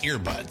Raycon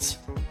earbuds.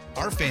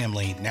 Our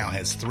family now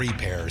has 3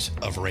 pairs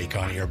of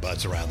Raycon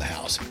earbuds around the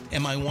house,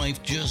 and my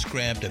wife just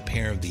grabbed a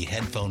pair of the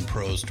Headphone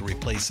Pros to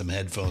replace some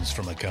headphones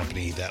from a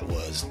company that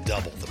was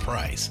double the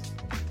price.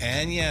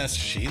 And yes,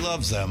 she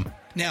loves them.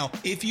 Now,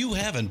 if you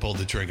haven't pulled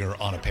the trigger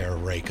on a pair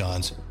of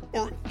Raycons,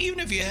 or even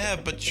if you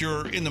have, but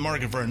you're in the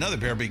market for another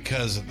pair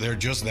because they're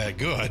just that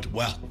good,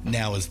 well,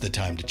 now is the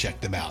time to check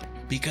them out,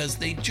 because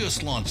they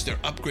just launched their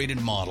upgraded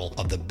model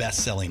of the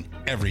best-selling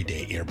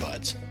everyday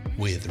earbuds.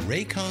 With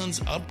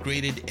Raycon's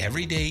upgraded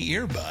everyday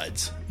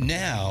earbuds,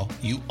 now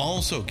you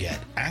also get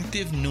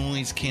active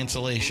noise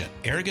cancellation,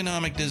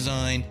 ergonomic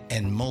design,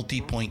 and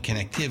multi-point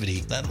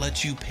connectivity that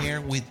lets you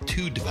pair with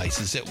 2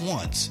 devices at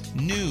once.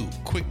 New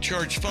quick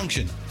charge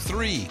function,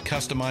 3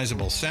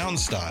 customizable sound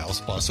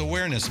styles, plus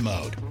awareness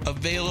mode.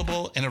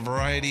 Available in a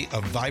variety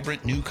of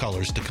vibrant new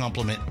colors to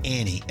complement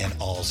any and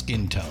all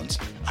skin tones.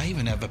 I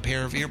even have a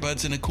pair of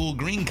earbuds in a cool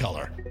green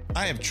color.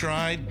 I have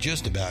tried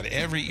just about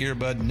every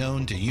earbud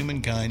known to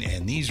humankind,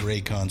 and these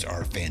Raycons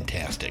are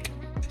fantastic.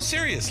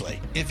 Seriously,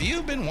 if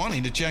you've been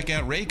wanting to check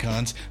out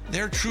Raycons,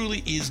 there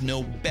truly is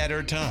no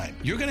better time.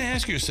 You're going to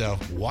ask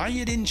yourself why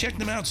you didn't check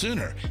them out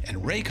sooner, and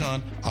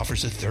Raycon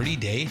offers a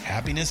 30-day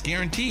happiness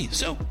guarantee.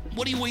 So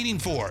what are you waiting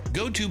for?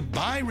 Go to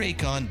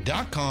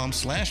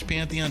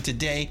buyraycon.com/Pantheon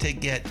today to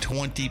get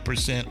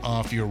 20%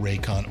 off your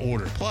Raycon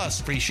order,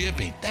 plus free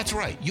shipping. That's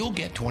right, you'll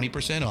get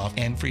 20% off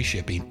and free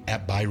shipping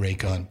at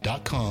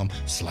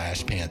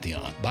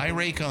buyraycon.com/Pantheon.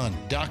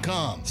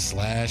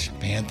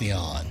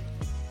 buyraycon.com/Pantheon.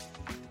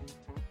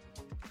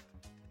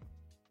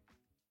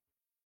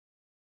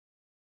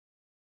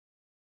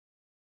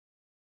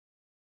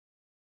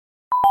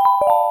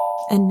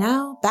 And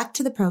now back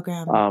to the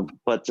program.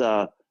 But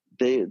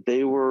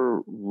they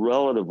were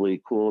relatively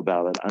cool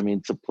about it. I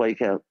mean, to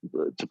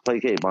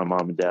placate my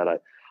mom and dad,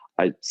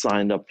 I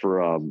signed up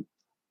for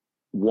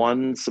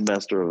 1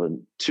 semester of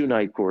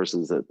 2-night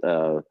courses at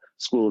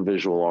School of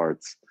Visual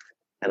Arts,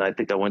 and I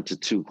think I went to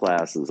 2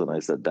 classes, and I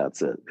said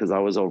that's it, because I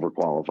was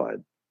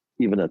overqualified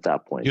even at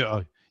that point.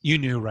 Yeah, you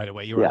knew right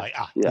away. You were like,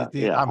 yeah.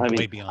 I'm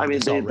way beyond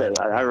this already.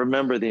 I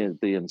remember the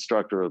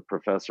instructor, or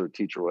professor,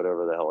 teacher,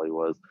 whatever the hell he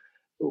was.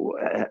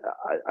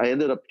 I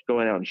ended up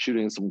going out and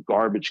shooting some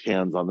garbage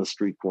cans on the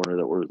street corner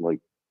that were like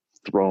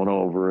thrown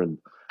over, and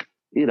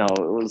it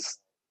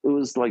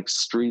was like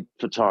street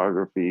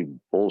photography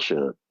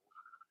bullshit.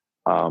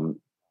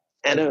 And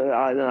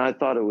I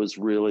thought it was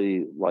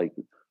really like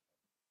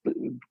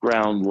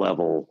ground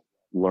level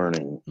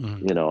learning,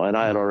 and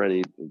I had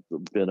already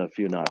been a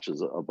few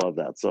notches above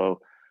that.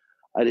 So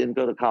I didn't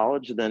go to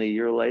college. And then a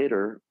year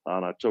later,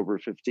 on October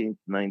 15th,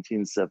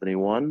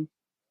 1971,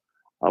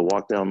 I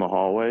walked down the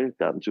hallway,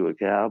 got into a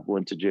cab,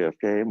 went to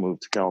JFK,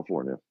 moved to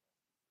California.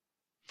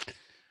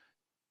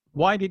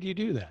 Why did you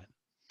do that?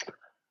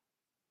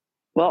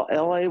 Well,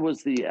 LA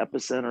was the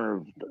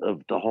epicenter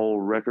of the whole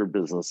record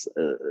business,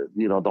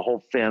 the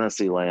whole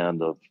fantasy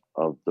land of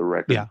the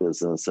record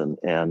business. I'd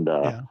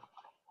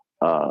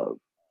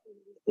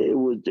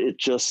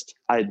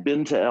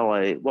been to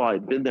LA. Well,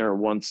 I'd been there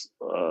once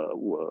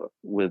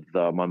with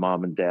my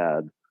mom and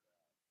dad,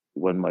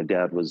 when my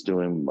dad was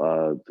doing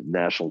the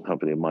national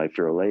company of My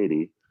Fair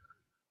Lady.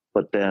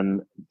 But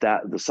then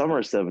the summer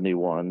of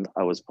 71,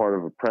 I was part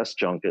of a press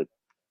junket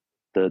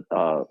that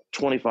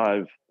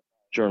 25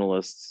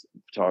 journalists,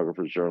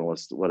 photographers,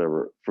 journalists,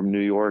 whatever, from New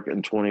York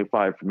and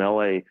 25 from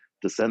LA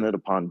descended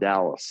upon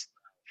Dallas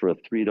for a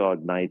 3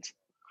 Dog Night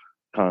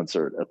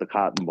concert at the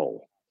Cotton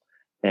Bowl.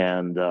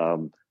 And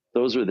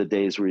those were the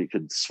days where you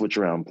could switch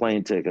around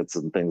plane tickets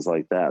and things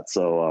like that.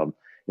 So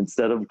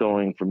instead of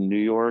going from New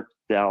York,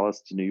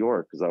 Dallas to New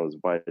York, because I was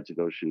invited to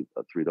go shoot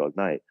a 3 Dog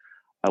Night,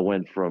 I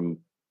went from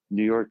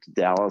New York to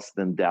Dallas,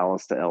 then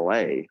Dallas to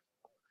LA.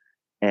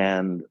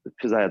 And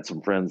because I had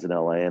some friends in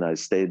LA, and I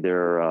stayed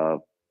there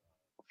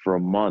for a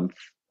month.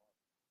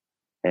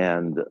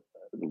 And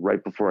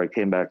right before I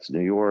came back to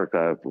New York,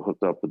 I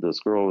hooked up with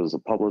this girl who was a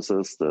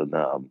publicist,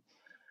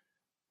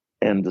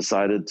 and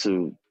decided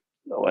to.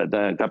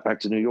 Then I got back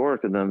to New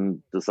York, and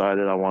then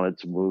decided I wanted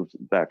to move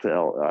back to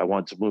I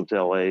wanted to move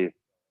to LA,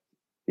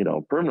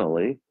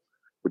 permanently.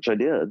 which I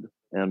did,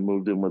 and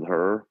moved in with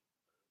her.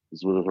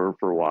 Was with her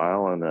for a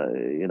while, and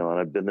and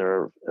I've been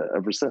there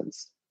ever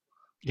since.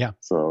 Yeah.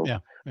 So, Yeah.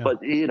 but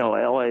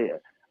LA,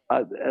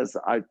 as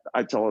I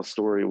tell a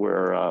story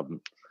where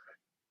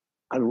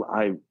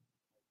I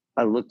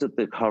I looked at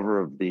the cover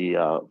of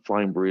the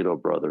Flying Burrito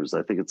Brothers.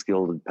 I think it's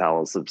Gilded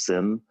Palace of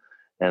Sin,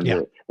 and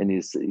Yeah. and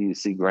you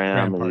see Graham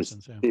Graham and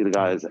Parsons, you yeah. see the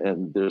guys,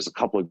 and there's a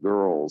couple of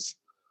girls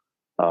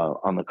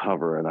on the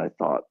cover, and I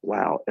thought,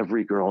 wow,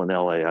 every girl in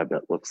LA, I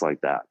bet looks like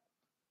that,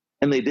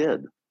 and they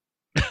did.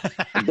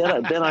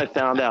 Then I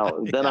found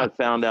out. Then I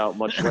found out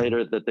much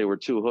later that they were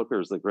two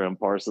hookers that Graham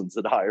Parsons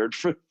had hired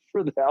for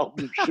the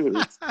album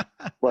shoots.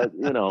 But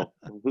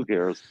who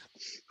cares?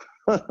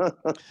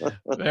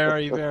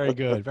 Very, very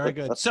good. Very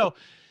good. So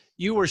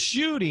you were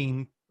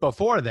shooting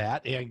before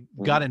that and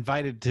got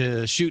invited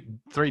to shoot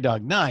Three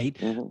Dog Night.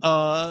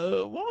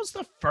 Mm-hmm. What was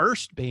the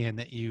first band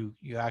that you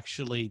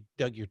actually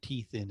dug your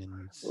teeth in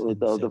and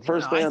The said,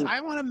 first band,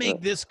 I want to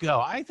make this go.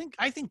 I think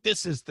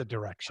this is the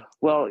direction.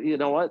 Well, you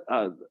know what?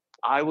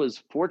 I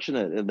was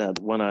fortunate in that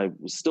when I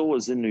still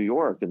was in New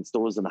York and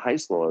still was in high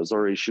school, I was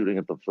already shooting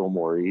at the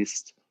Fillmore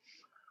East.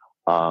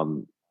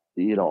 All the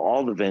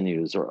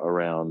venues are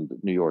around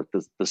New York.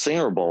 The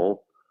Singer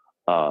Bowl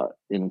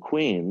in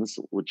Queens,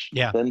 which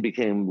then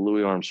became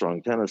Louis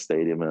Armstrong Tennis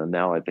Stadium, and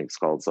now I think it's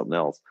called something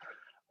else.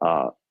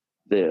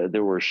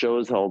 There were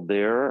shows held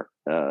there.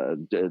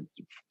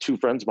 Two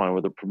friends of mine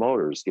were the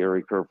promoters,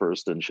 Gary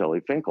Kurfürst and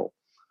Shelley Finkel.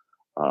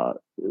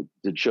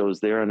 Did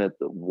shows there, and at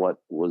what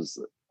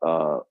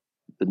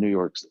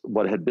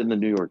had been the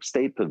New York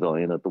State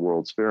Pavilion at the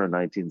World's Fair in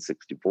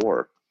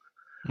 1964.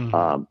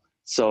 Mm-hmm.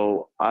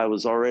 So I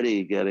was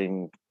already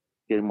getting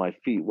my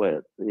feet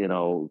wet,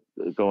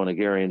 going to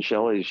Gary and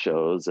Shelley's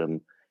shows,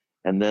 and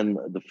then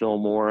the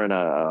Fillmore, and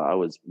I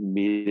was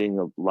meeting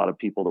a lot of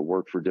people that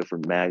worked for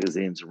different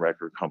magazines and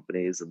record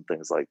companies and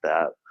things like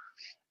that.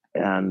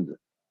 And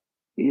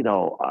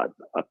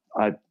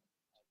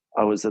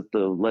I was at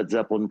the Led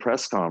Zeppelin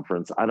press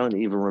conference. I don't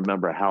even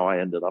remember how I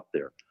ended up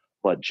there,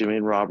 but Jimmy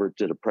and Robert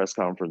did a press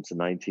conference in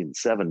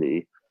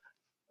 1970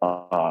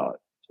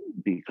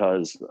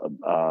 because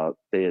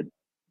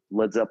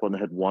Led Zeppelin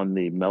had won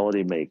the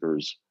Melody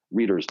Makers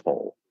Readers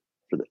Poll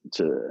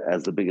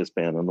as the biggest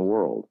band in the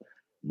world.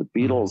 The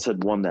Beatles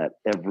had won that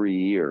every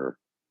year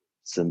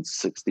since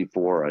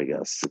 64, I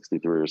guess,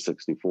 63 or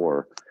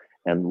 64.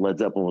 And Led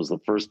Zeppelin was the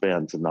first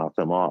band to knock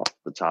them off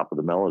the top of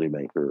the Melody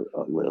Maker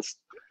list.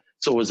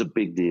 So it was a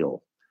big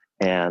deal.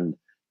 And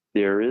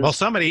there is... Well,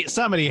 somebody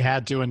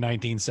had to in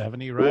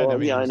 1970, right?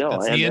 Well, I know.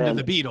 That's the end of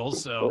the Beatles.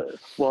 So,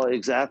 well,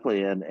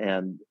 exactly.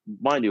 And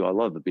mind you, I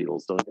love the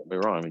Beatles. Don't get me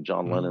wrong. I mean,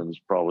 John Lennon is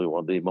probably one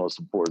of the most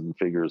important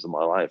figures in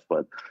my life.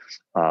 But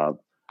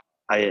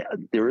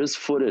there is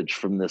footage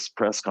from this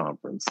press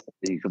conference.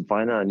 You can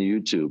find it on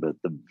YouTube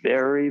at the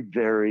very,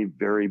 very,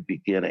 very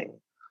beginning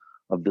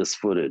of this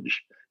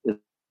footage.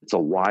 It's a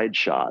wide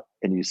shot,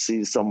 and you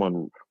see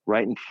someone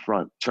right in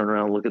front turn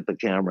around, look at the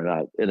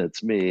camera, and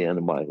it's me,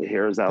 and my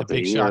hair's out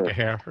the big shock of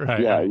hair, right?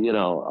 Yeah, right.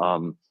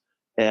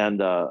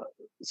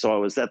 So I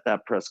was at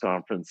that press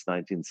conference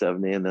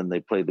 1970, and then they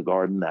played the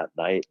Garden that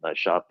night, and I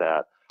shot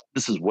that.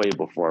 This is way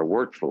before I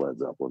worked for Led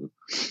Zeppelin.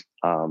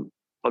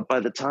 But by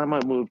the time I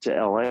moved to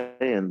LA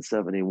in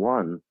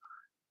 71,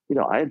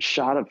 I had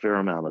shot a fair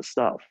amount of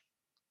stuff,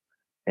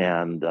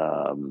 and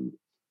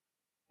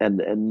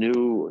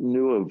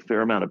knew a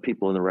fair amount of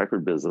people in the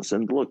record business.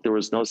 And look, there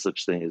was no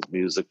such thing as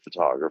music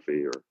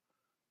photography, or,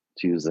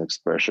 to use an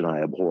expression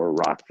I abhor,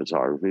 rock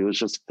photography. It was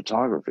just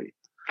photography.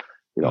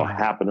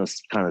 Happened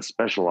to kind of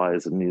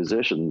specialize in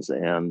musicians.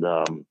 And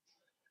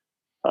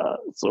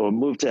so I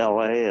moved to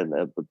LA, and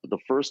the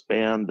first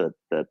band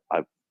that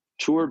I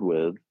toured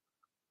with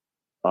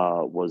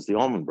was the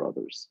Allman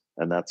Brothers.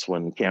 And that's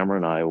when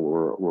Cameron and I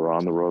were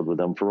on the road with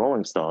them for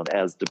Rolling Stone,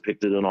 as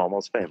depicted in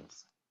Almost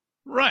Famous.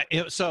 Right.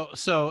 So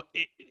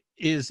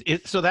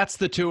that's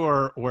the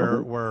tour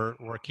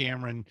where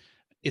Cameron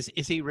is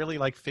he really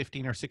like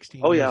 15 or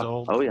 16 years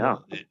old? Oh yeah.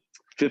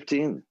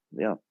 15.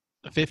 Yeah.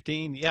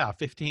 15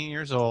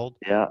 years old.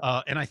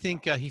 Yeah. And I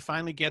think he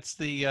finally gets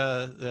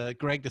the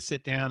Greg to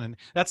sit down, and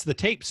that's the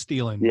tape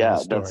stealing. Yeah,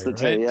 story, that's the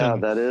right? Yeah,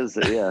 that is.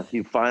 Yeah,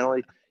 he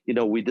finally.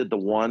 We did the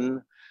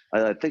one.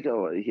 I think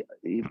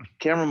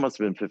Cameron must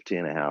have been 15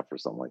 and a half or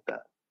something like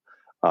that.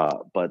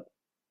 But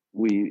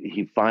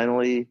he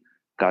finally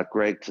got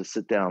Greg to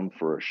sit down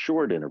for a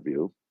short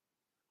interview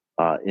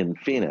in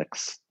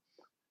Phoenix.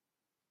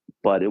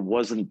 But it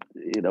wasn't,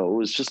 it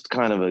was just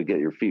kind of a get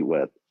your feet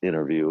wet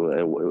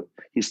interview.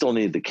 He still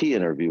needed the key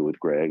interview with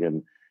Greg,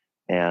 and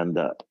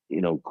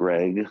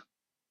Greg,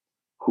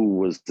 who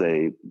was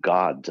a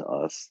god to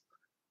us,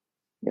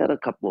 he had a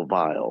couple of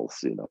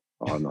vials,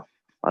 on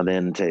the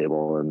end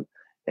table,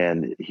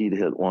 and he'd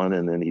hit one,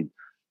 and then he'd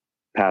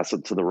pass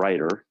it to the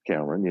writer,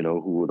 Cameron,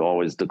 who would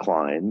always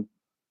decline,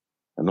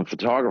 and the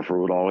photographer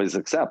would always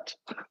accept.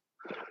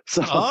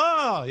 So,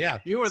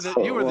 you were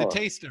the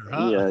taster,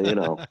 huh?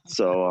 Yeah,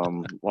 so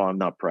well, I'm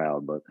not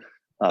proud, but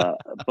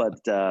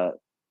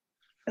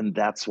and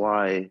that's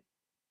why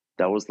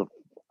that was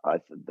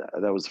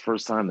that was the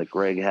first time that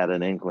Greg had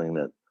an inkling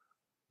that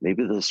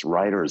maybe this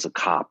writer is a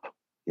cop.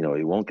 You know,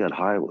 he won't get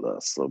high with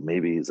us, so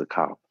maybe he's a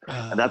cop.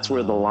 And that's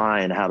where the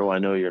line, "How do I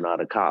know you're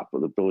not a cop?"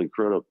 that Billy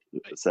Crudup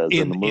says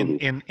in the movie.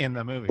 In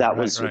the movie. That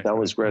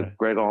was Greg.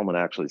 Greg Allman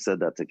actually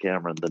said that to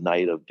Cameron the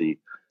night of the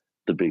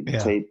big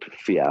tape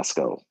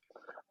fiasco.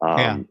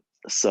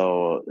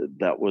 So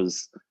that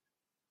was,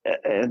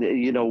 and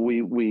you know,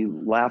 we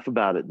laugh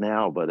about it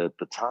now, but at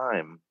the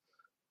time,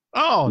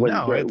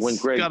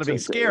 it's got to be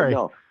scary.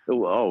 We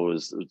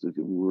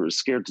were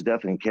scared to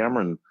death. And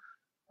Cameron,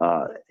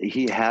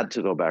 he had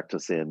to go back to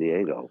San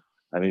Diego.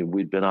 I mean,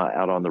 we'd been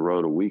out on the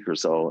road a week or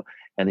so,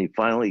 and he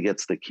finally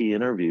gets the key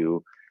interview,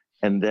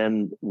 and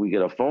then we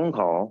get a phone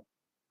call.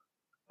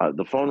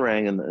 The phone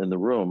rang in the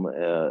room.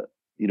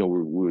 You know,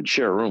 we would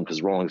share a room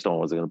because Rolling Stone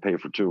wasn't going to pay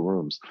for 2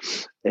 rooms.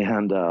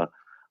 And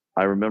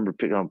I remember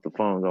picking up the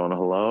phone going,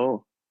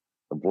 "Hello?"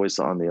 The voice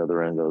on the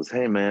other end goes,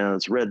 "Hey, man,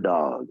 it's Red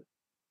Dog."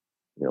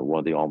 You know, one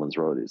of the Allman's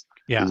roadies.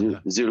 Yeah.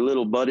 Is your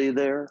little buddy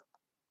there?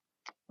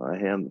 I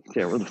hand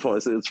Cameron the phone. I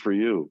say, "It's for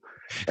you."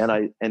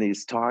 And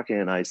he's talking,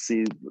 and I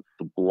see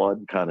the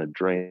blood kind of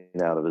drain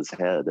out of his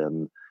head.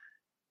 And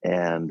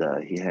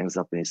he hangs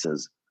up and he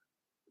says,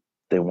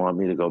 "They want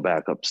me to go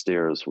back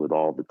upstairs with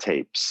all the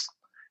tapes."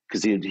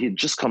 Because he'd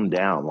just come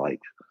down like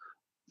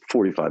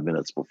 45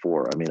 minutes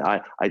before. I mean,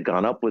 I'd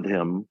gone up with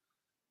him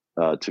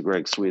to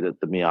Greg's suite at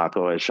the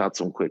Miyako. I shot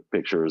some quick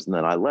pictures, and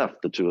then I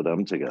left the two of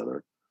them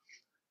together.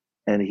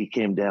 And he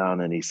came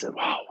down and he said,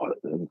 "Wow, what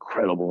an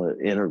incredible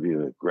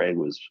interview." Greg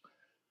was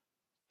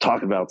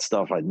talking about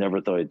stuff I never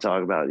thought he'd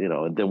talk about, you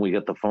know. And then we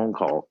get the phone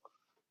call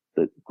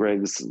that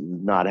Greg's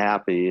not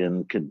happy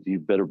and you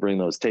better bring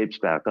those tapes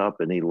back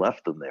up. And he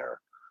left them there.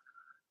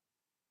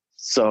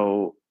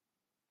 So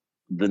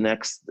the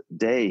next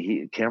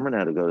day, Cameron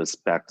had to go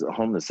back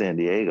home to San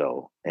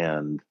Diego,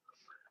 and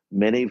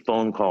many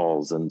phone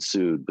calls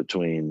ensued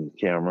between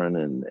Cameron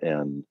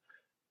and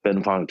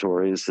Ben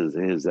Fontores,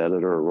 his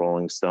editor at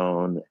Rolling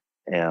Stone,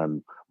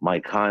 and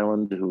Mike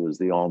Hyland, who was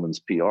the Allman's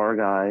PR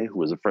guy, who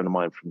was a friend of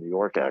mine from New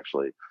York,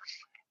 actually.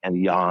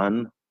 And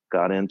Jan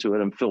got into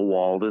it, and Phil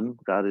Walden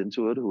got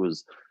into it, who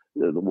was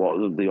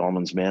the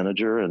Allman's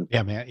manager. And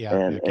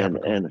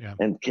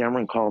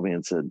Cameron called me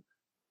and said,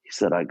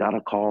 "I got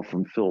a call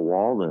from Phil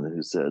Walden,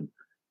 who said,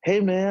 'Hey,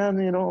 man,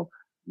 you know,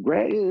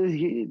 Greg,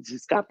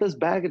 he's got this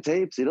bag of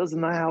tapes. He doesn't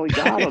know how he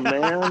got them,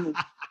 man.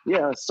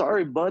 Yeah,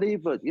 sorry, buddy,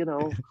 but, you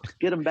know,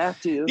 get him back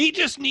to you.'" He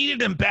just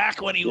needed him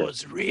back when he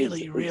was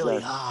really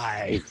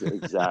high.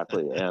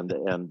 Exactly.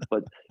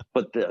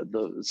 But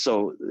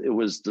so it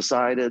was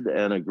decided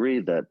and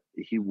agreed that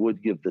he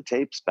would give the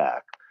tapes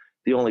back.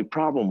 The only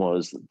problem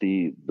was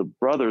the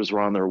brothers were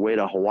on their way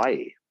to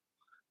Hawaii.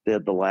 They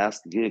had the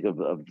last gig of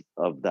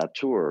that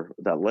tour,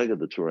 that leg of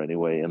the tour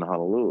anyway, in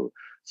Honolulu.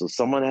 So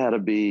someone had to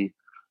be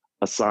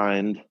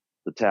assigned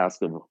the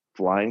task of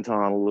flying to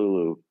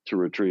Honolulu to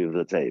retrieve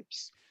the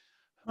tapes.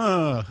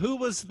 Who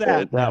was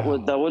that? That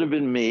would have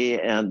been me,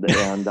 and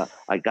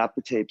I got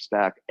the tapes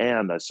back,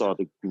 and I saw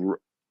it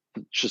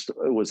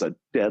was a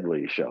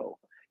deadly show.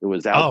 It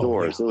was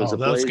outdoors. It was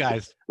those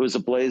guys. It was a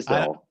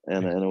Blaisdell,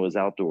 and it was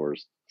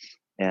outdoors.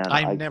 And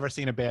I've never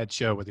seen a bad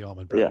show with the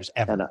Allman Brothers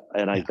ever.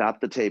 And I got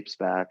the tapes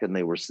back, and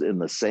they were in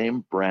the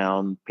same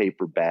brown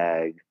paper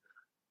bag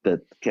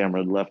that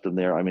Cameron left them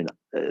there. I mean,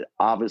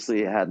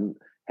 obviously it hadn't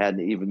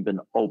even been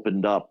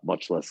opened up,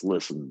 much less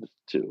listened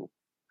to.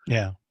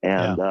 Yeah.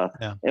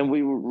 And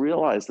we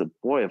realized that,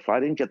 boy, if I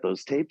didn't get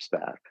those tapes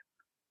back,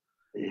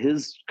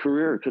 his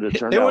career could have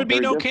turned out. There would be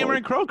no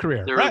Cameron Crowe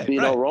career. There would be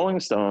no Rolling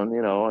Stone,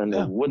 you know, and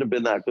it wouldn't have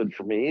been that good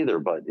for me either.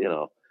 But, you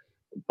know,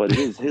 but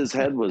his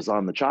head was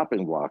on the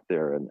chopping block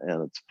there. And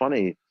it's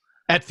funny.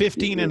 At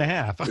 15 and a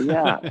half.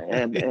 Yeah.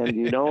 And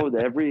you know,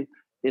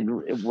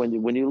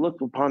 when you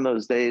look upon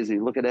those days,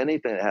 you look at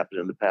anything that happened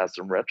in the past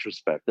in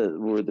retrospect,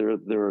 where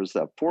there was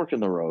that fork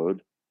in the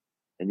road,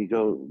 and you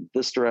go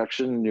this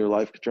direction, your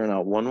life could turn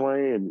out one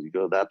way, and you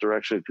go that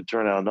direction, it could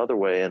turn out another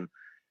way. And,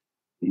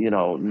 you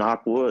know,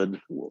 knock wood,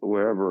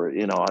 wherever,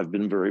 you know, I've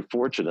been very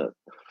fortunate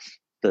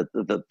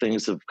that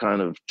things have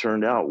kind of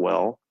turned out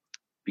well,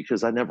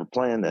 because I never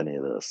planned any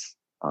of this.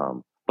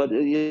 But,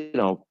 you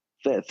know,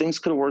 things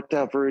could have worked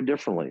out very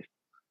differently.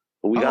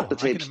 But we got the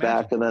tapes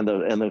back, and then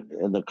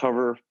the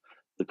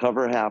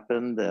cover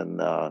happened,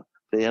 and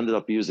they ended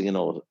up using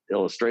an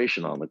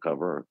illustration on the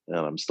cover, and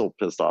I'm still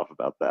pissed off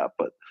about that.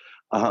 But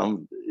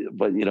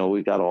you know,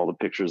 we got all the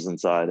pictures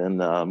inside,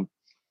 and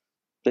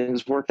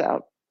things worked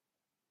out.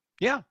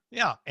 Yeah.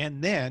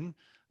 And then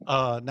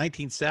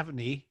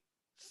 1970,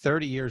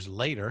 30 years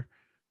later,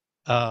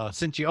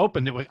 since you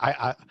opened it,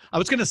 I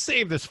was going to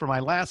save this for my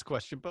last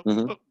question, but,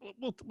 but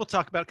we'll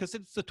talk about it because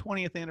it's the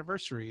 20th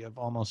anniversary of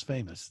Almost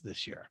Famous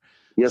this year.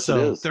 Yes, so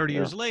it is. 30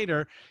 years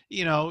later,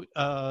 you know,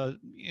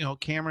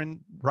 Cameron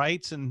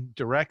writes and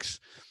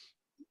directs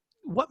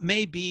what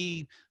may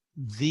be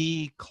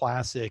the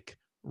classic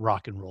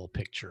rock and roll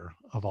picture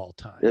of all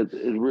time. It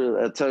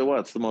really, I tell you what,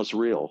 it's the most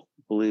real,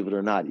 believe it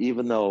or not,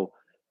 even though,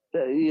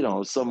 you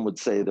know, some would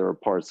say there are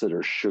parts that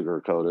are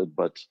sugar coated,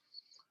 but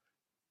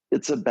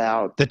it's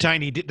about the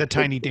tiny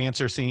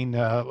dancer scene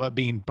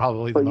being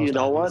probably the but most you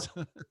know obvious.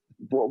 what?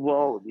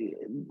 Well,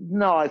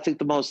 no, I think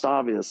the most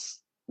obvious.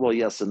 Well,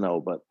 yes and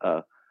no, but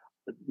a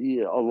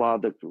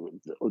lot of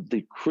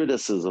the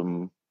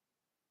criticism,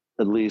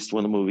 at least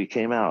when the movie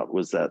came out,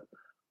 was that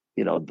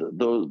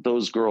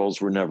those girls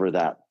were never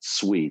that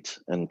sweet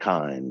and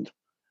kind,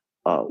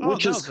 Oh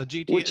which no, is the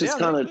GT. which is Yeah,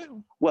 kind of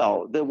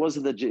well, there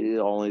wasn't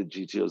only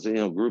GTOs,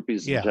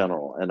 groupies in yeah.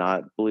 general, and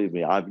I believe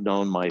me, I've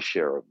known my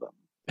share of them,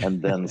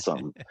 and then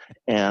some,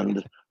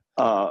 and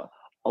a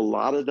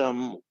lot of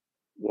them,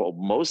 well,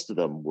 most of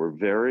them were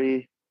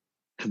very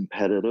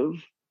competitive,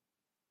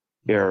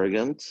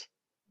 arrogant,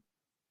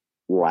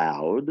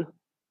 loud,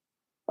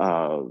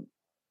 uh,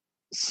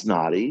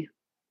 snotty.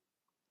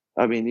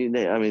 I mean,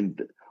 a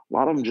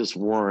lot of them just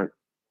weren't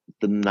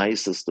the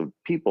nicest of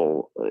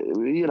people.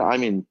 You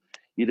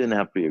didn't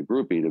have to be a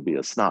groupie to be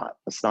a snot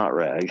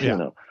rag,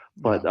 Yeah.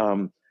 But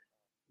Yeah.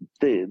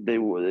 they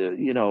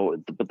were,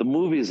 but the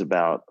movie is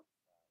about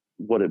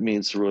what it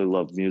means to really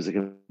love music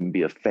and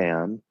be a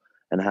fan,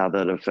 and how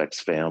that affects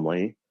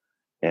family.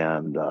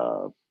 And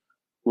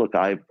look,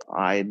 I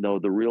know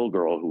the real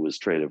girl who was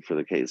traded for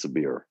the case of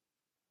beer.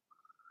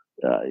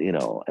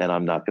 And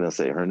I'm not going to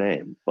say her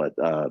name, but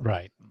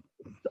Right.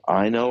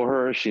 I know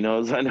her. She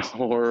knows I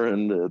know her,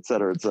 and et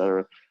cetera, et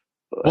cetera.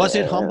 Was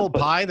it Humble But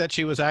Pie that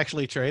she was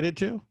actually traded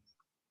to?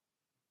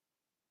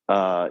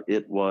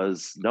 it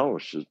was no,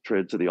 she was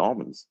traded to the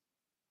Almonds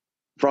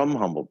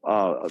from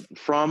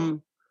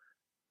from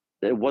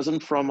it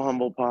wasn't from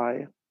Humble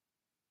Pie,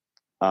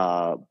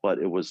 but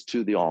it was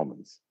to the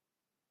Almonds.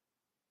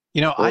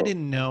 I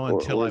didn't know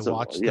until I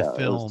watched the it was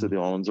to film. the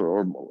Almonds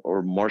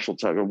or Marshall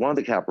Tucker, one of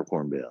the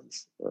Capricorn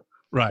bands.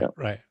 Right,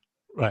 Yeah.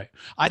 right.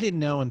 I didn't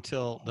know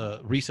until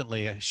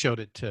recently I showed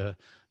it to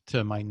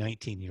my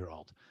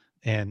 19-year-old,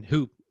 and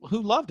who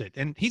loved it.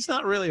 And he's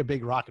not really a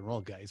big rock and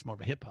roll guy; he's more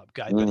of a hip hop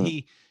guy. But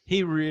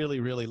he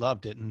really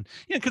loved it, and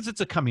because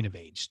it's a coming of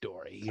age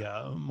story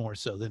more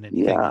so than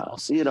anything Yeah,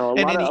 else. a And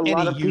lot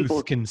any of youth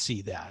people can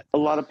see that. a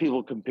lot of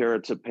people compare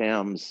it to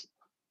Pam's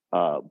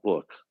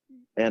book,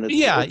 and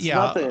Yeah, it's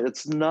yeah.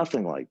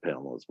 nothing like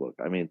Pamela's book.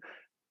 I mean,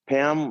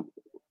 Pam,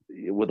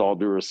 with all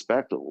due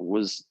respect,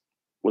 was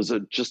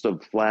just a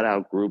flat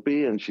out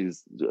groupie, and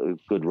she's a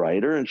good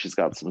writer, and she's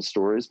got some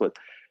stories, but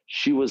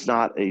she was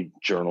not a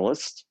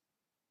journalist.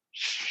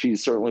 She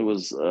certainly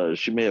was.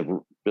 She may have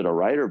been a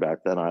writer back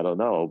then. I don't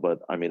know, but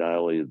I mean, I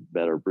only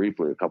met her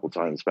briefly a couple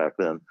times back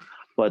then.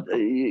 But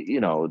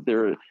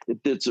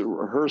it's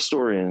her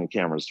story and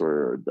Cameron's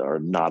story are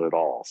not at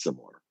all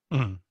similar.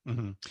 Mm-hmm.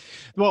 Mm-hmm.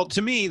 Well,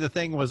 to me, the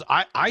thing was,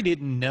 I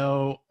didn't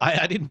know,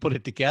 I didn't put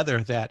it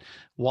together that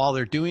while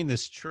they're doing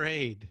this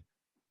trade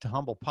to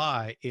Humble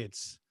Pie,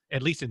 it's,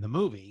 at least in the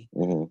movie,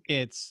 Mm-hmm.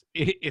 it's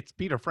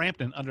Peter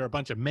Frampton under a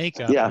bunch of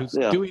makeup who's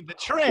Yeah. doing the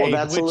trade. Well,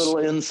 that's a little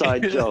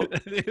inside joke.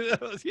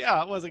 It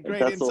was a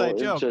great inside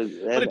joke.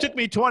 But it took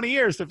me 20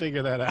 years to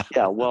figure that out.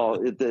 Yeah, well,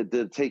 it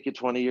did take you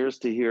 20 years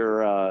to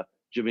hear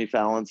Jimmy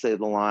Fallon say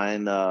the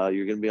line,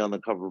 "You're going to be on the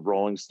cover of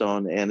Rolling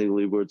Stone. Andy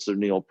Leibovitz or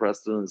Neal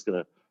Preston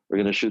we're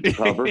going to shoot the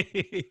cover."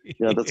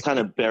 That's kind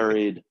of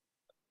buried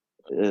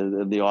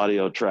in the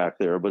audio track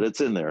there, but it's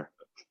in there.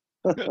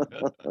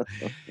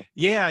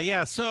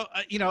 Yeah. So,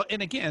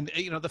 and again,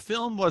 the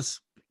film was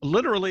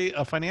literally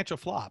a financial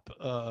flop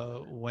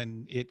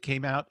when it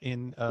came out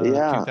in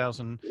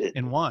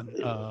 2001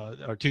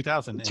 or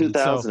 2000.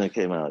 2000 it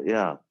came out,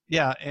 yeah.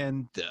 Yeah,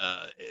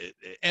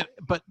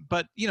 but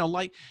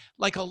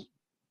like a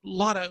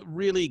lot of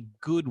really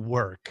good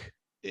work.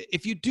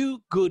 If you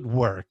do good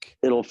work,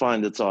 it'll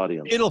find its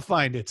audience. Yeah,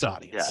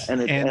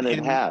 and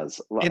it has,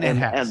 and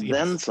yes.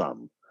 then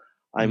some.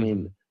 I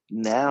mean,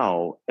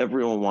 now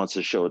everyone wants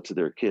to show it to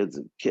their kids.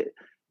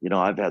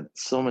 I've had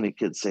so many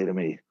kids say to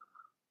me,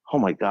 "Oh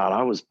my God,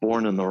 I was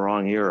born in the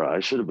wrong era.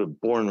 I should have been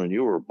born when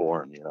you were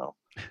born."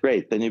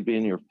 Great, then you'd be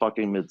in your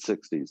fucking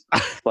mid-60s.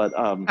 But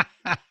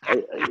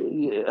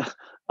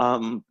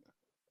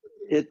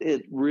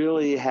it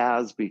really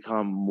has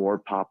become more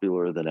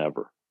popular than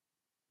ever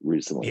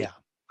recently. Yeah.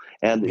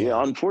 And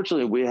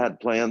unfortunately, we had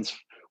plans.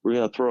 We're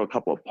going to throw a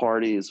couple of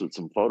parties with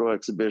some photo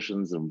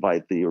exhibitions,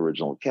 invite the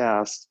original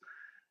cast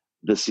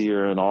this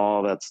year, and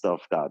all that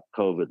stuff got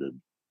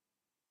coveted.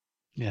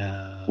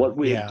 Yeah. What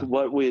we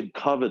had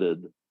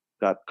coveted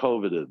got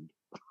coveted.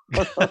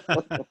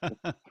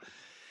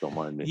 Don't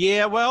mind me.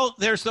 Yeah, well,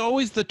 there's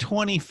always the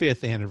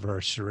 25th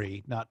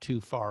anniversary, not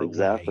too far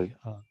away.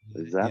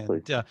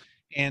 Exactly.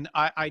 And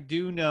I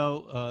do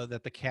know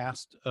that the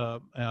cast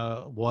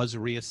was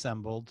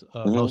reassembled.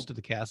 Most of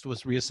the cast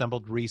was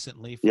reassembled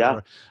recently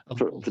for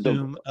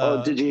Zoom.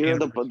 Did you hear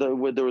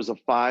there was a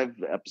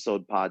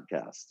 5-episode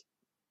podcast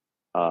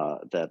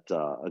that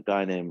a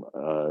guy named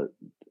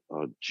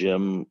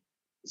Jim,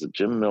 is it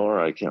Jim Miller?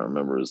 I can't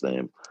remember his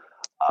name.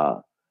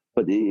 But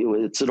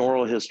it's an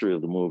oral history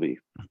of the movie.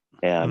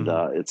 and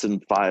it's in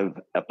 5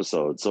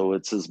 episodes, so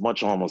it's as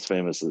much Almost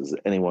Famous as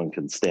anyone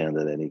can stand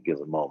at any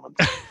given moment.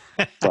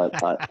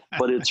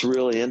 But it's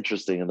really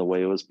interesting in the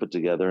way it was put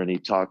together, and he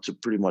talked to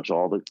pretty much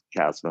all the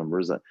cast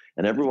members,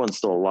 and everyone's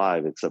still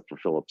alive except for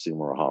Philip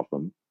Seymour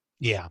Hoffman.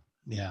 Yeah.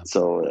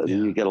 So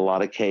you get a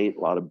lot of Kate, a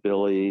lot of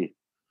Billy,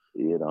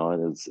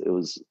 and it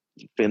was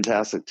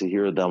fantastic to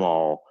hear them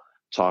all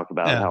talk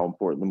about how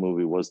important the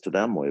movie was to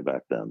them way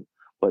back then.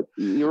 But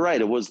you're right,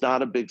 it was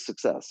not a big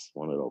success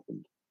when it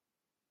opened.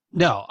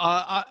 No,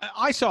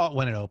 I saw it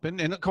when it opened,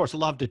 and of course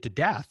loved it to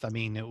death. I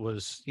mean, it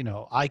was,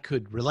 I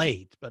could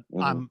relate, but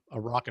I'm a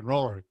rock and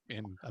roller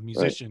and a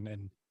musician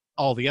and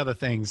all the other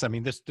things. I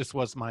mean, this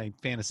was my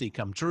fantasy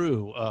come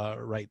true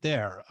right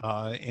there.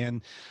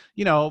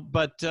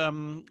 But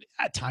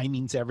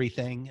timing's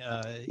everything.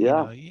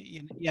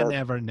 You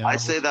never know. I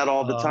say that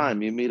all the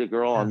time. You meet a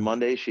girl on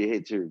Monday, she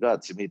hates your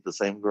guts. You meet the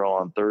same girl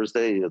on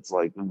Thursday, it's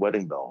like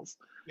wedding bells.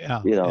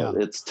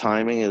 It's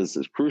timing is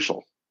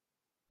crucial.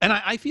 And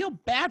I feel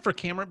bad for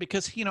Cameron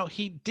because,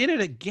 he did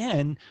it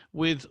again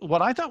with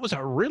what I thought was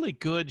a really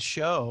good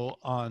show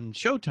on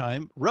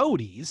Showtime,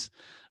 Roadies,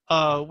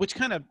 which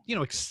kind of,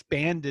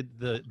 expanded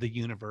the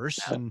universe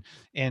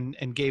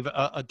and gave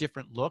a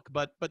different look,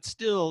 but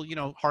still,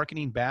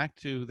 hearkening back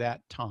to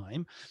that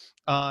time.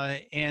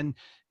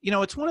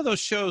 It's one of those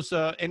shows,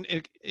 and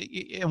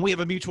we have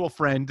a mutual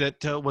friend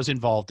that was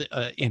involved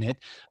in it.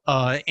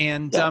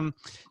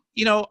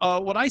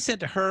 What I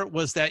said to her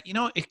was that,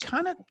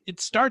 it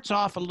starts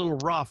off a little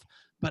rough,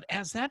 but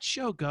as that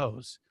show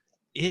goes,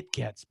 it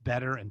gets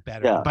better and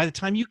better. Yeah. And by the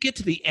time you get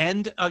to the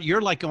end,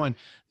 you're like going,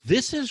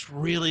 this is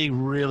really,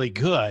 really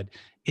good.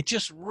 It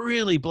just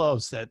really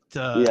blows that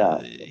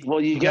well,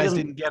 you guys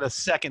didn't get a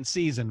second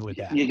season with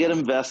that. You get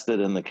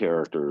invested in the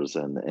characters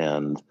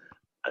and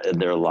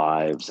their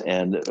lives.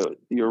 And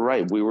you're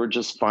right, we were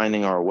just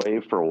finding our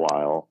way for a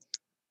while.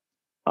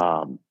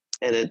 And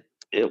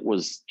it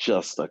was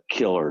just a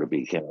killer to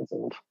be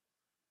canceled.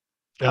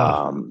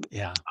 I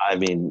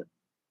mean,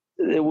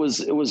 it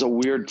was a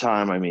weird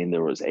time. I mean,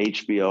 there was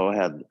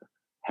HBO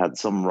had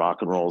some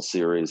rock and roll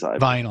series.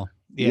 Vinyl.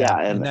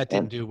 And that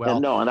didn't do well.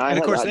 And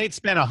of course, they'd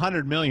spent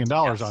 $100 million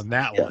on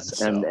that one.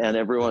 So. And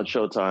everyone at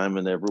Showtime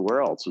and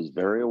everywhere else was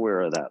very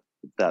aware of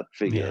that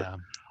figure.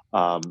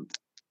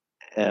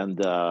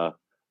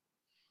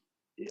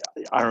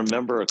 I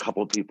remember a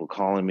couple of people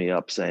calling me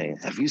up saying,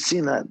 have you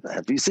seen that?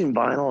 Have you seen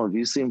Vinyl? Have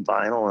you seen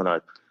Vinyl?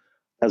 And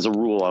as a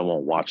rule, I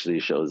won't watch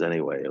these shows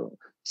anyway.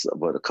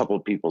 But a couple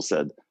of people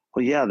said,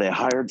 well, yeah, they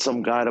hired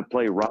some guy to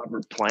play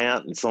Robert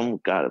Plant and some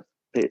guy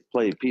to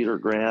play Peter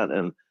Grant.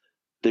 And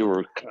they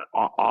were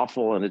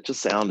awful. And it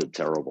just sounded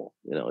terrible.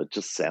 It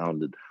just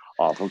sounded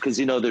awful. Because,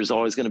 there's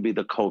always going to be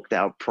the coked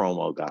out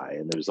promo guy.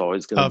 And there's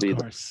always going to be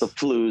the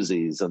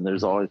floozies. And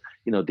there's always,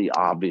 the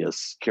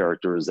obvious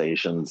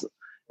characterizations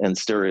and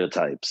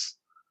stereotypes,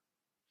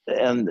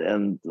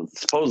 and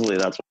supposedly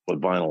that's what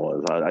Vinyl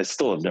was. I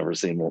still have never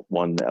seen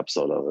one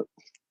episode of it.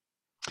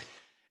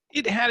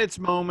 It had its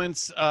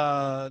moments.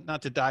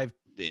 Not to dive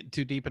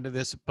too deep into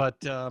this, but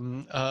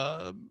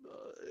it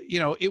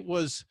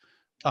was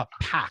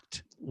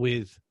packed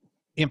with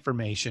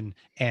information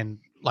and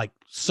like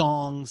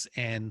songs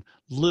and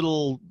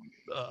little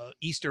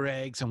Easter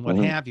eggs and what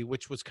have you,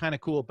 which was kind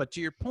of cool. But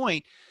to your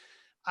point.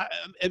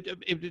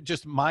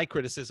 Just my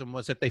criticism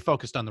was that they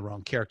focused on the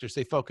wrong characters.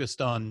 They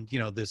focused on,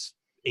 this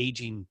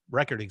aging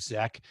record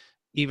exec,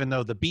 even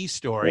though the B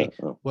story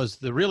was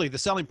the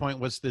selling point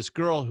was this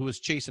girl who was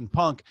chasing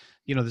Punk,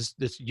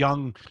 this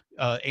young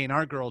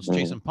A&R girl is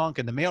chasing Punk,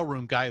 and the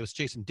mailroom guy was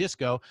chasing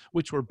Disco,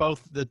 which were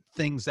both the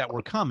things that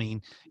were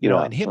coming,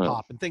 in hip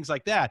hop and things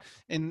like that.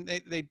 And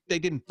they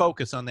didn't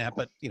focus on that,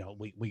 but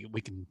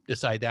we can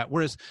decide that.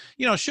 Whereas,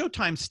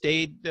 Showtime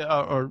stayed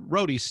or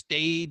Roadies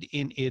stayed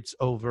in its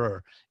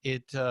over.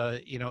 It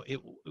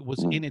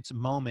was in its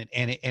moment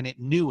and it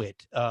knew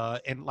it.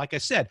 And like I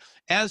said,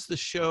 as the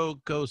show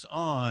goes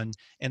on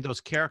and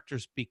those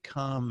characters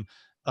become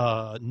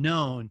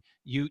known,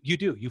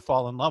 you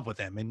fall in love with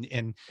them,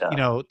 and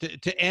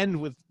to end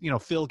with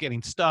Phil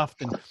getting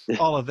stuffed and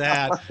all of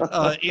that,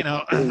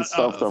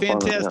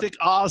 fantastic,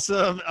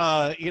 awesome,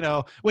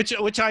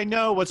 which I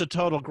know was a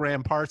total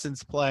Graham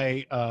Parsons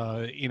play,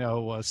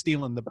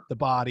 stealing the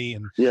body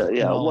and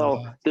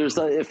well, there's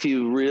if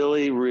you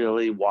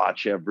really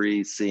watch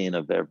every scene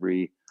of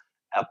every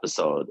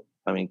episode.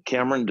 I mean,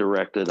 Cameron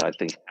directed, I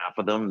think, half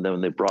of them. Then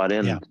they brought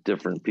in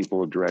different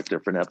people to direct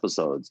different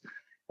episodes.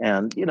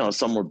 And,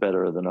 some were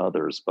better than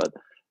others. But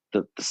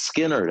the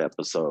Skinnerd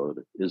episode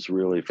is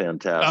really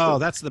fantastic. Oh,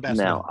 that's the best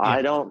now, one. Yeah.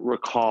 I don't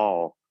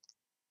recall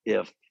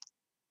if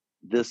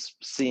this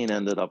scene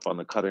ended up on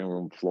the cutting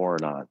room floor or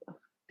not.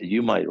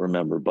 You might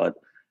remember. But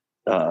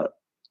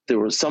there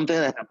was something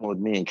that happened with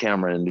me and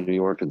Cameron in New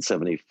York in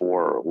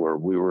 74 where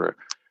we were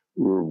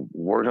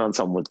working on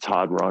something with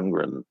Todd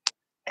Rundgren.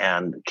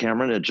 And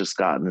Cameron had just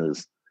gotten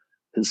his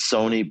new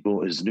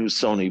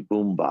Sony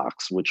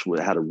boombox, which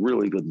had a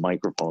really good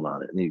microphone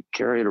on it, and he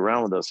carried it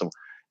around with us.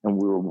 And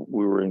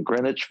we were in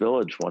Greenwich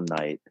Village one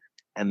night,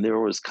 and there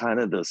was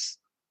kind of this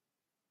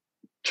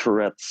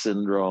Tourette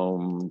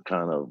syndrome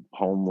kind of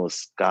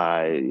homeless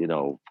guy, you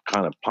know,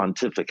 kind of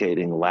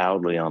pontificating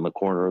loudly on the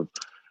corner of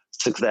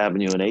 6th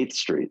Avenue and 8th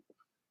Street.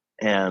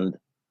 And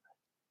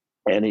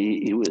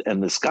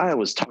and this guy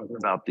was talking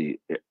about the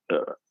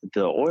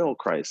oil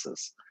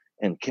crisis,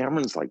 and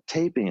Cameron's like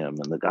taping him,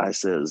 and the guy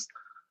says,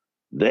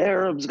 "The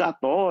Arabs got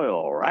the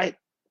oil, right?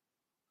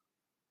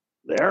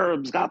 The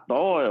Arabs got the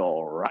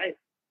oil, right?"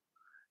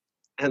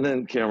 And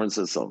then Cameron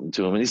says something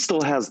to him, and he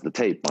still has the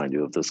tape, mind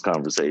you, of this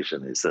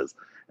conversation. He says,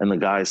 and the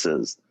guy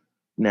says,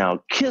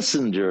 "Now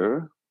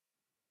Kissinger,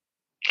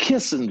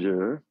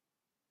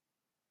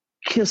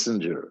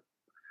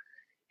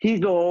 he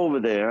go over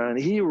there and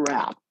he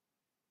rap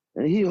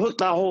and he hooked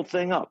that whole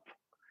thing up."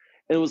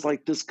 It was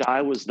like this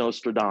guy was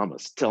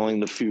Nostradamus telling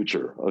the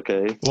future.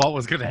 Okay, what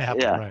was going to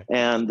happen? yeah, Right.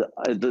 and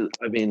I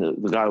mean,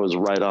 the guy was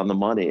right on the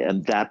money,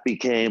 and that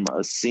became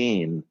a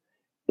scene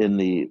in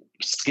the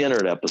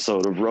Skinnerd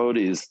episode of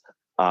Roadies.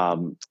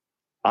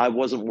 I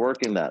wasn't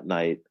working that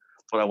night,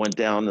 but I went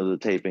down to the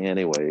taping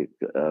anyway.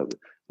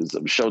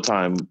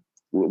 Showtime,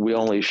 we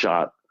only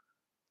shot.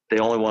 They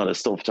only wanted a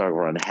still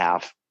photographer on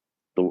half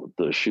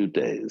the shoot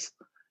days,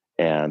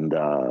 and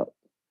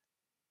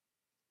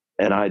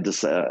I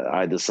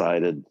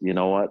decided, you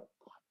know what?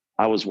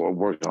 I was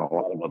working on a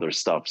lot of other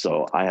stuff,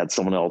 so I had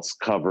someone else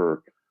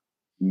cover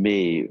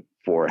me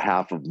for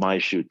half of my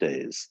shoot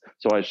days.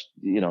 So I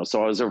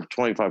was there for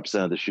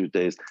 25% of the shoot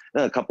days,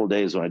 and a couple of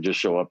days when I just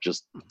show up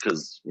just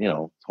because, you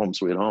know, home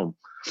sweet home.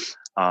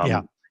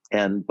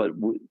 But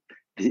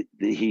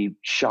he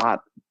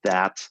shot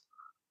that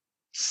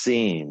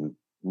scene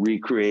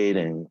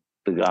recreating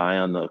the guy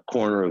on the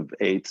corner of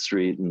 8th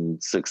Street and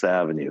 6th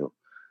Avenue.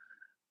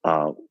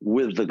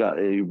 With the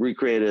guy, he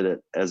recreated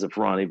it as if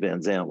Ronnie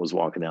Van Zant was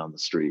walking down the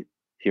street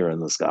hearing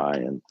this guy.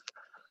 And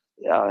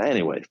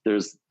anyway,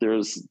 there's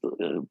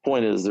the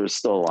point is there's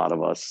still a lot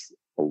of us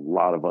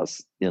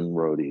in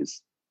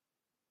Roadies.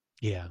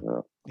 Yeah.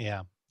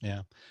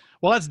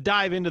 Well, let's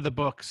dive into the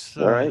books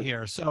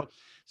here. So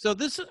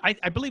this,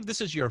 I believe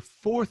this is your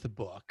 4th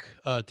book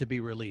to be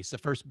released. The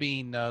first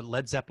being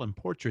Led Zeppelin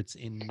Portraits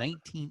in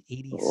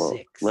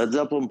 1986. Led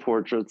Zeppelin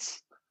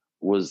Portraits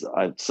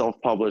I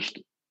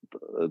self-published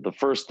the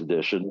first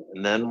edition,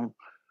 and then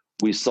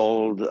we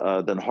sold.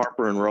 Then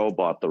Harper and Row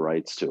bought the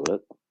rights to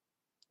it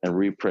and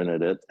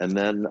reprinted it, and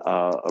then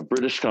a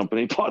British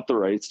company bought the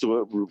rights to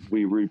it.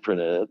 We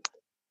reprinted it.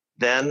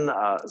 Then,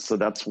 so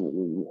that's,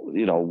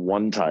 you know,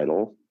 one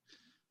title.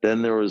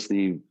 Then there was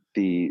the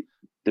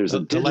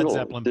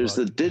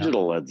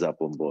digital Led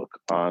Zeppelin book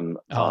on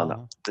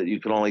that you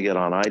can only get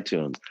on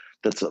iTunes.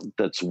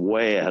 That's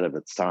way ahead of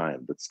its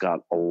time. That's got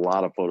a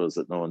lot of photos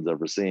that no one's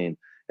ever seen,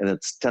 and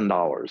it's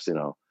 $10. You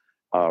know,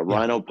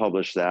 Rhino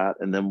published that,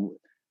 and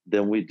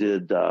then we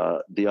did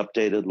the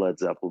updated Led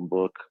Zeppelin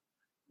book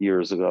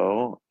years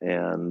ago,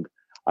 and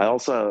I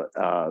also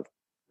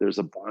there's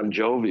a Bon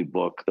Jovi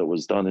book that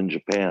was done in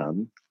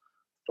Japan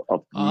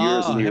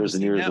years and years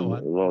and years.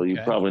 Well, you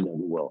probably never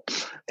will.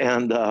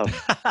 And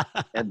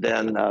and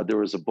then there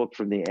was a book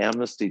from the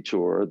Amnesty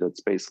Tour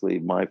that's basically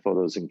my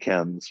photos and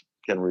Ken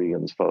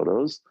Regan's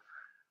photos.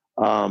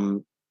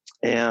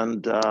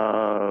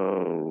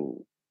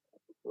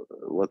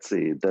 Let's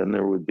see. Then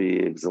there would be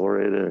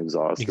Exhilarated and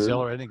Exhausted.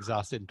 Exhilarated and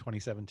Exhausted in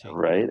 2017.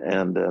 Right.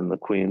 And then the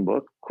Queen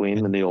book, the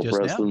Neal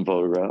Preston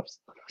photographs.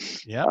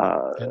 Yeah.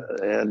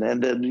 And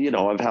then, you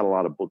know, I've had a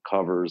lot of book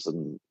covers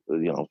and,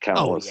 you know,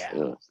 countless,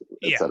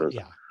 et cetera.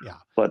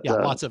 But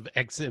lots of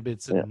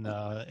exhibits and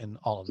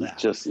all of that.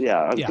 Just,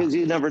 because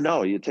you never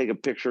know. You take a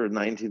picture in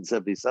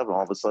 1977,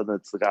 all of a sudden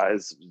it's the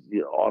guy's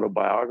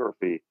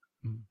autobiography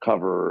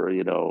cover,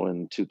 you know,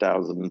 in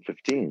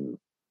 2015.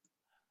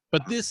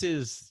 But this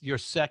is your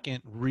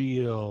second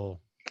real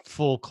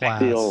full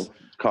class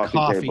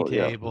coffee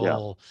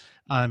table.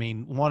 Yeah. I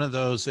mean, one of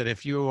those that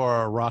if you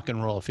are a rock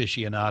and roll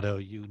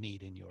aficionado, you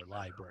need in your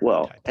library.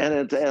 Well, and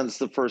it's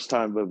the first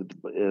time of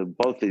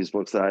both these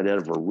books that I'd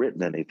ever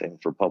written anything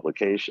for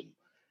publication.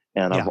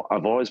 And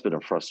I've always been a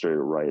frustrated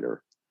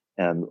writer.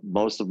 And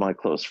most of my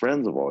close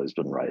friends have always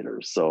been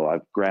writers. So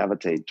I've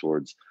gravitated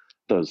towards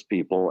those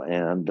people.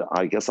 And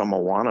I guess I'm a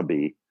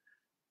wannabe.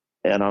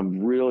 And I'm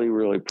really,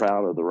 really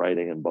proud of the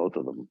writing in both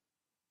of them,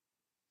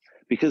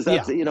 because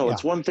that's,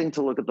 it's one thing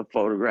to look at the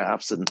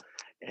photographs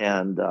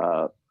and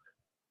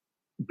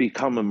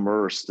become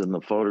immersed in the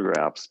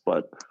photographs,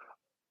 but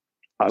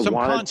some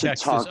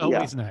context is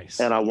always nice.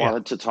 And I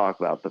wanted to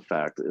talk about the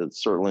fact that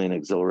it's certainly an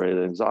Exhilarated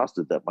and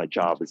Exhausted, that my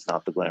job is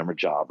not the glamour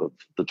job of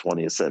the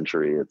 20th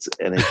century. It's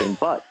anything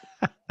but.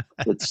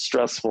 It's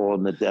stressful,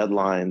 and the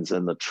deadlines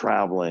and the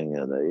traveling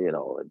and,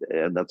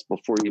 and that's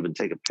before you even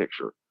take a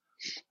picture.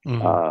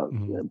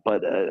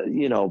 But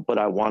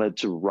I wanted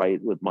to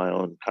write with my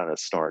own kind of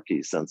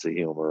snarky sense of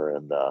humor,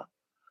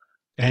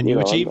 and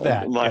you achieved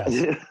that.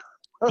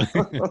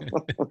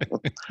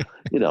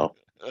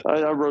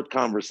 I wrote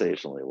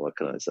conversationally. What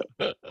can I say?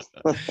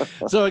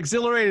 So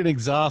Exhilarated,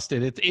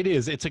 Exhausted.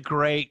 It's a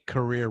great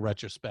career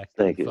retrospective.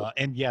 Thank you.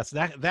 And yes,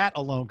 that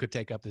alone could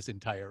take up this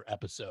entire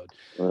episode.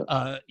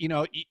 Uh,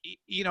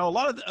 A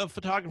lot of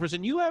photographers,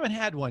 and you haven't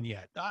had one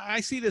yet.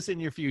 I see this in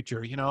your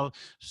future.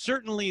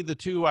 Certainly the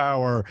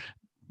 2-hour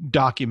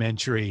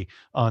documentary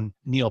on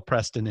Neal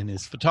Preston and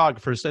his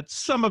photographers that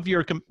some of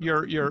your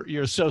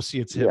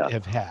associates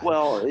have had.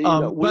 Well,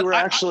 we were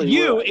actually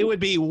it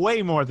would be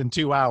way more than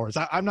 2 hours.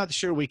 I'm not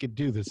sure we could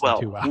do this in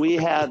 2 hours. We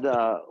had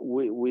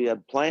we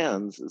had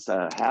plans,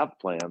 have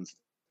plans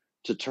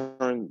to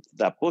turn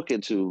that book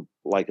into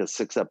like a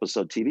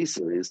 6-episode TV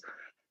series.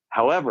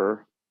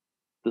 However,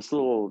 this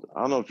little,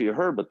 I don't know if you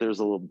heard, but there's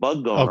a little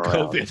bug going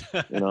around,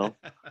 COVID.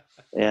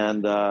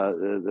 And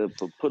it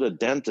put a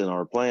dent in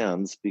our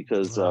plans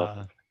because,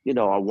 I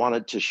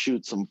wanted to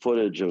shoot some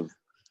footage of,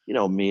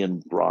 me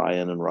and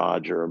Brian and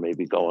Roger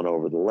maybe going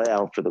over the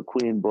layout for the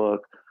Queen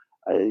book,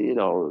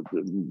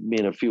 me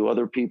and a few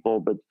other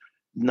people, but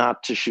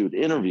not to shoot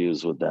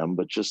interviews with them,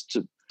 but just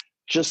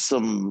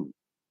some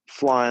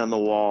fly on the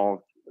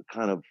wall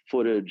kind of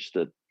footage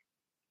that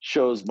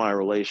shows my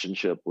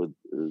relationship with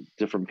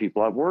different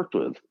people I've worked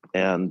with.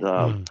 And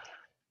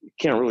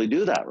can't really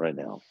do that right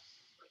now.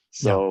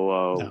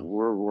 So No.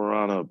 we're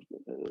on a,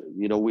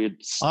 we had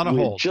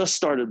just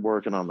started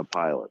working on the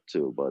pilot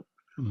too, but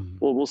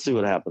we'll see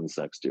what happens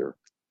next year.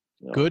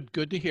 Good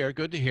to hear.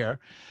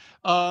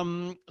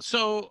 A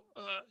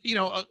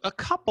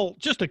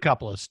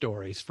couple of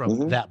stories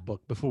from that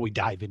book before we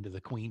dive into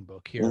the Queen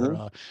book here.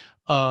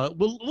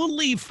 We'll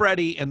leave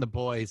Freddie and the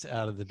boys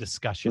out of the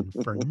discussion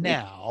for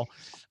now.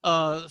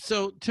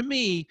 So to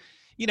me,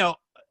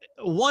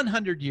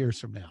 100 years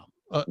from now,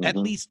 at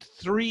least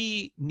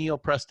 3 Neal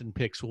Preston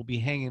pics will be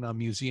hanging on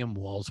museum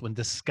walls when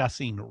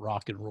discussing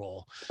rock and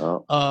roll.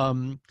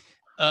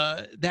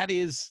 That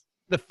is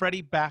the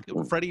Freddie back band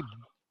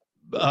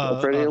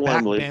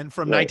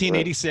from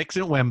 1986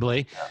 at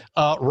Wembley.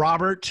 Wembley.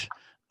 Robert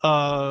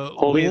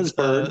holding his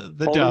bird,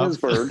 the holding dove.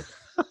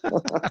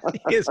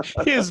 his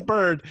bird, his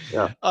bird.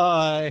 Yeah.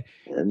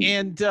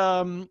 And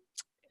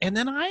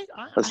then I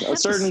a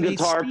certain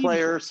guitar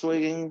player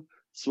swinging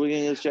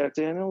his Jack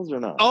Daniels or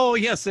not? Oh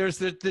yes, there's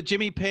the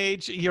Jimmy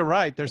Page. You're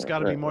right. There's got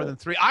to be more than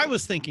 3. I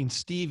was thinking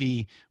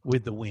Stevie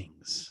with the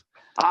Wings.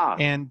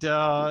 And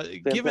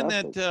given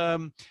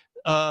that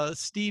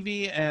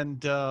Stevie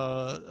and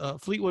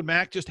Fleetwood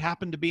Mac just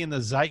happened to be in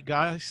the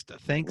zeitgeist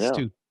thanks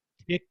to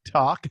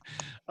TikTok,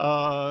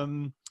 why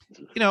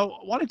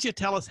don't you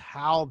tell us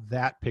how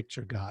that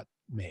picture got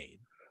made?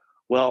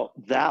 Well,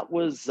 that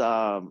was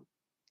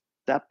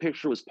that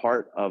picture was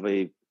part of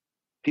a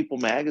People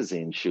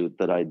magazine shoot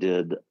that I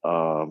did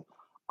on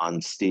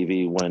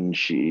Stevie when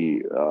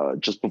she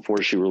just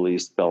before she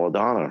released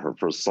Belladonna, her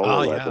first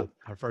solo record.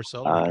 Her first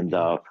solo record.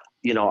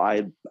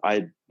 And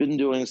I'd been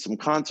doing some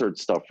concert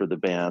stuff for the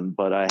band,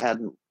 but I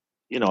hadn't,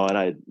 and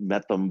I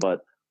met them,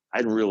 but I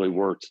hadn't really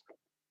worked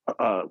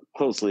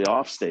closely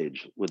off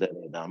stage with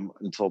any of them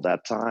until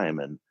that time.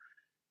 And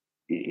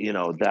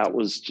that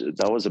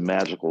was a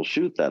magical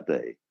shoot that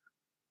day.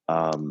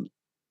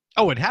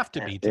 It'd have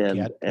to be to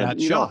get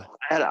that shot.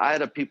 I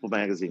had a People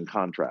magazine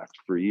contract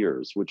for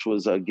years, which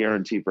was a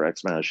guarantee for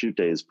X amount of shoot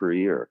days per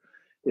year.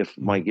 If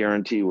my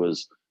guarantee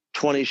was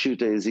 20 shoot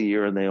days a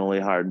year and they only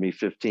hired me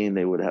 15,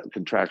 they would have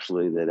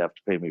contractually, they'd have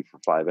to pay me for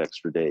 5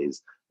 extra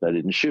days that I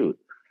didn't shoot.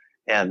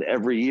 And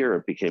every year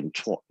it became,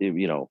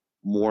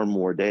 more and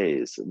more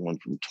days. It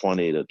went from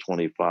 20 to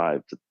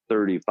 25 to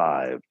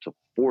 35 to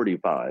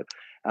 45.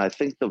 And I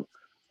think the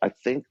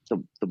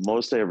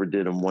most I ever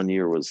did in one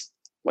year was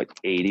like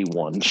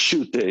 81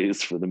 shoot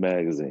days for the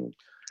magazine.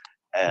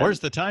 And, where's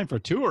the time for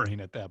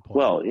touring at that point?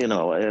 Well,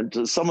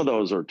 and some of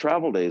those are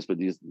travel days, but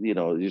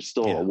you're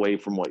still away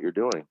from what you're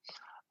doing.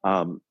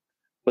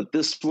 But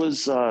this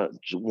was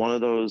one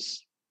of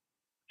those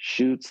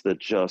shoots that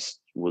just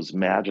was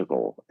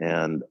magical,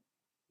 and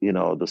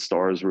the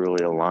stars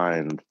really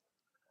aligned.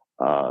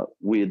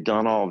 We had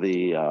done all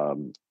the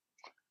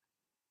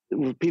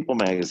People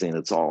magazine.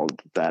 It's all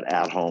that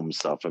at-home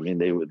stuff. I mean,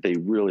 they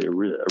really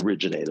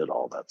originated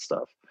all that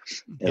stuff.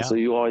 And so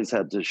you always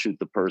had to shoot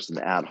the person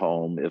at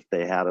home if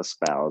they had a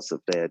spouse, if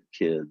they had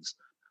kids,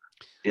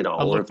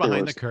 a look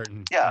behind the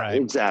curtain. Yeah, right.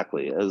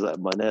 Exactly. As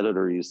my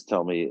editor used to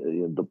tell me,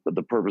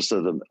 the purpose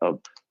of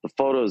the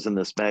photos in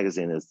this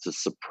magazine is to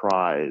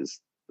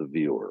surprise the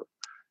viewer,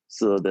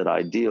 so that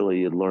ideally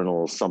you'd learn a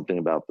little something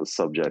about the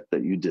subject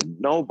that you didn't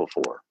know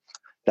before.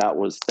 That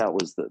was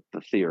the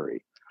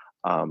theory.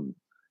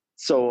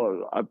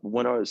 So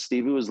when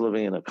Stevie was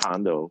living in a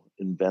condo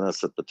in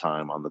Venice at the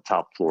time on the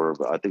top floor of,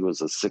 I think it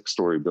was a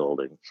 6-story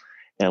building,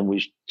 and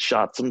we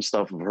shot some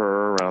stuff of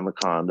her around the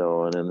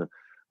condo and in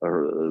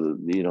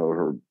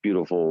her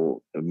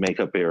beautiful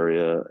makeup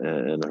area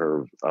and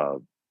her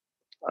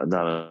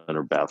not in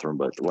her bathroom,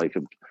 but like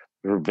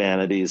her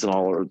vanities and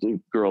all her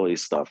girly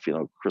stuff,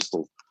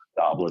 crystal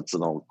goblets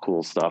and all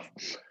cool stuff.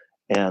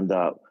 And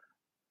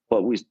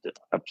but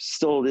I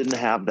still didn't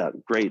have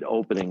that great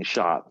opening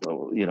shot, the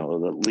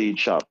lead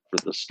shot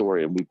for the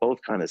story. And we both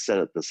kind of said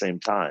at the same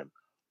time,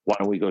 why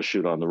don't we go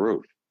shoot on the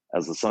roof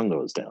as the sun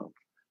goes down?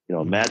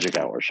 Magic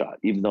hour shot,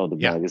 even though the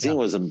magazine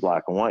was in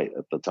black and white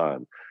at the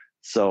time.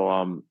 So,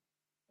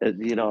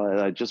 and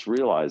I just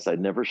realized I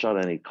never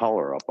shot any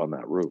color up on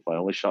that roof. I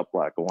only shot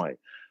black and white.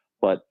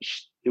 But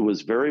it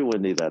was very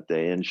windy that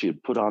day, and she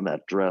had put on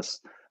that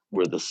dress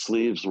where the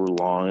sleeves were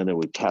long and it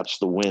would catch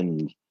the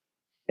wind.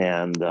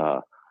 And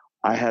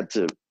I had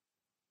to,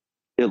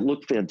 it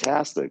looked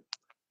fantastic.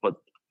 But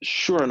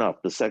sure enough,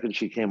 the second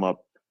she came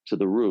up to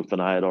the roof,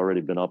 and I had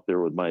already been up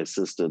there with my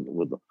assistant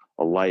with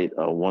a light,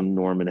 one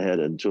Norman head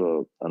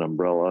into an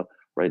umbrella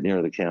right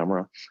near the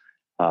camera.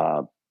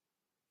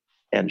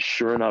 And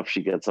sure enough,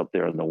 she gets up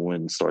there and the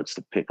wind starts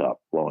to pick up,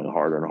 blowing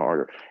harder and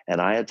harder.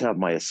 And I had to have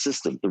my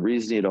assistant. The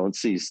reason you don't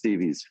see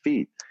Stevie's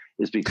feet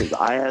is because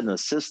I had an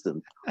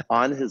assistant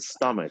on his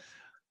stomach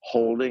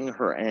holding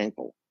her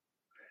ankle.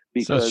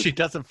 Because, so she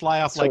doesn't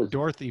fly off like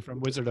Dorothy from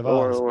Wizard of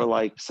Oz. Or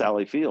like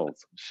Sally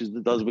Fields. She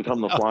doesn't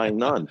become the flying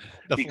nun.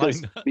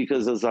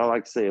 Because as I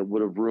like to say, it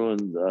would have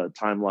ruined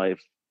Time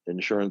Life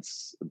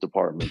Insurance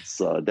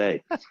Department's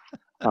day.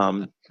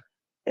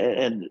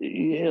 And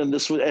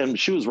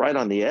she was right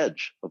on the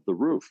edge of the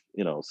roof,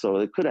 so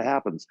it could have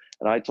happened.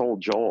 And I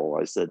told Joel,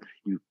 I said,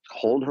 you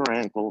hold her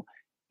ankle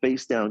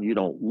face down. You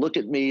don't look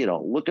at me. You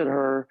don't look at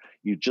her.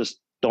 You just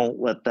don't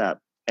let that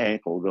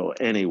ankle go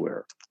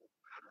anywhere.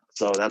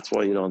 So that's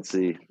why you don't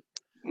see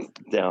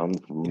down.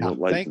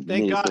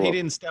 Thank God he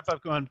didn't step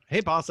up going,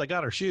 hey boss, I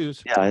got her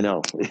shoes. Yeah, I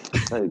know.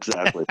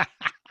 Exactly.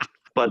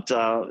 But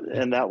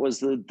and that was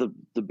the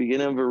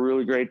beginning of a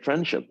really great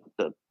friendship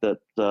that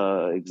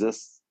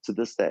exists to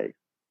this day.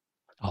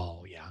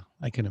 Oh yeah,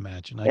 I can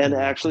imagine.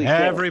 Actually,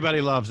 everybody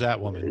loves that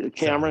woman.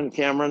 Cameron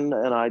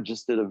and I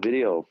just did a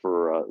video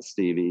for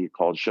Stevie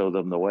called "Show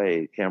Them the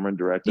Way." Cameron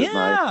directed, and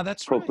I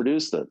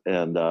co-produced it,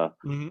 and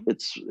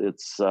it's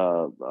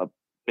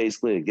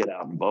basically a get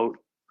out and vote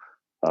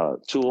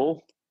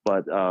tool,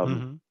 but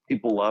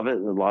people love it.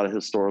 A lot of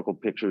historical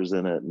pictures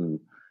in it,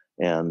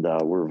 and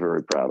we're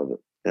very proud of it.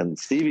 And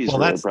Stevie's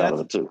really proud of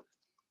it too.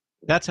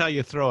 That's how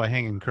you throw a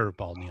hanging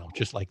curveball, Neal,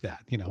 just like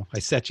that. I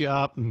set you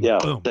up and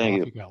boom,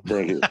 thank you.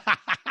 Thank you.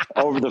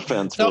 Over the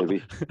fence,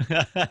 baby.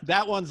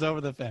 That one's over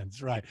the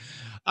fence, right.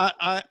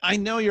 I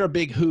know you're a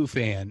big Who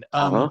fan.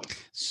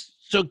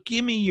 So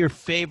give me your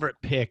favorite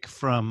pick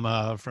from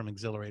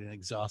Exhilarated and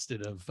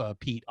Exhausted of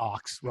Pete,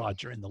 Ox,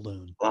 Roger, and the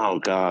Loon. Oh,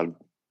 God.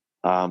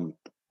 I've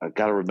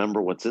got to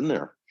remember what's in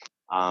there.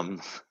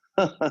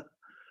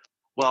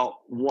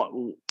 Well,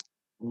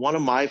 one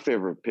of my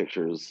favorite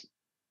pictures,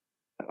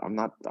 I'm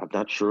not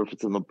sure if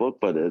it's in the book,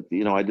 but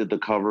I did the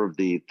cover of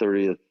the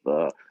 30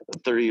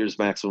 Years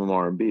Maximum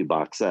R&B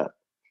box set,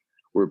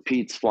 where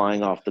Pete's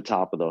flying off the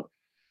top of the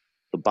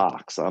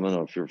box. I don't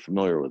know if you're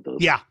familiar with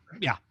those. Yeah.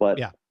 But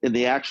in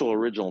the actual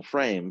original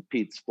frame,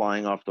 Pete's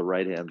flying off the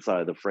right-hand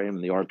side of the frame,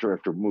 and the art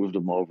director moved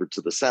him over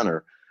to the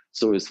center,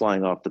 so he's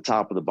flying off the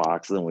top of the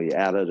box. And then we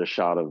added a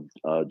shot of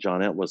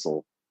John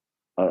Entwistle,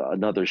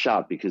 another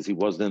shot, because he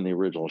wasn't in the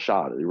original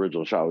shot. The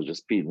original shot was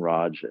just Pete and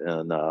Raj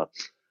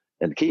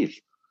and Keith.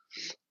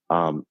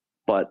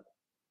 But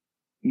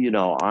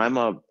I'm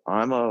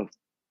a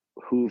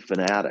Who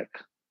fanatic.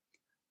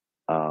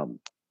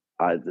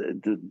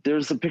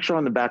 There's a picture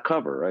on the back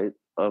cover, right?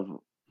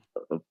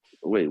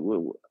 Wait,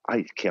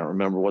 I can't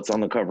remember what's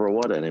on the cover of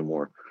what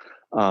anymore.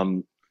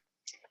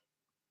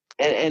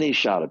 Any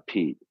shot of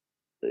Pete,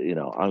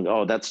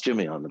 that's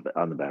Jimmy on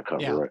the back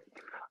cover,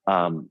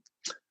 right?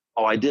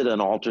 I did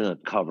an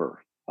alternate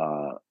cover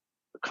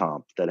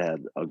comp that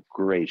had a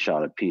great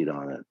shot of Pete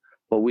on it.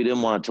 But we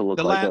didn't want it to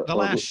look like the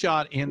last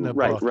shot in the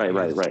book.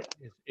 Right.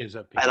 Is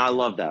a and I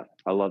love that.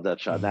 I love that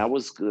shot.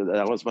 Mm-hmm.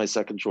 That was my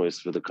second choice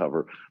for the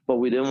cover. But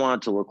we didn't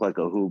want it to look like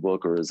a Who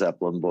book or a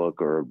Zeppelin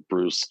book or a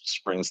Bruce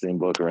Springsteen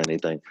book or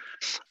anything.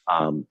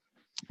 You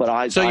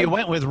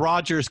went with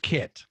Roger's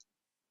kit.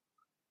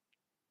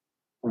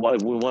 We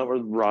went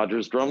with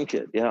Roger's drum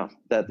kit. Yeah,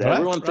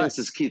 everyone thinks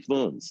it's Keith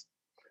Moon's.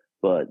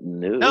 But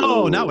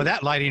no, not with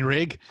that lighting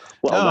rig.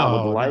 Well, not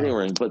with the lighting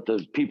rig, but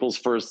the people's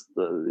first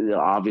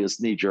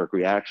obvious knee-jerk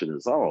reaction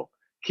is,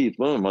 Keith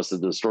Moon must have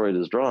destroyed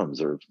his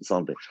drums or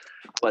something.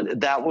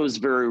 But that was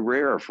very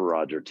rare for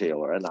Roger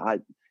Taylor. And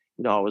I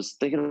was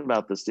thinking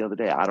about this the other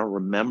day. I don't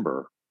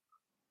remember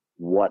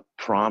what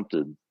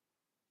prompted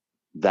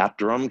that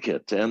drum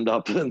kit to end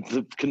up in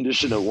the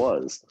condition it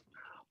was,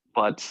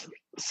 but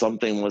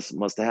something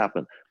must have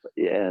happened.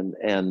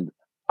 And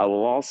I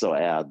will also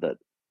add that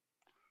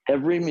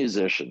every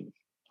musician,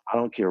 I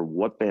don't care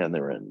what band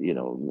they're in,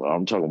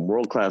 I'm talking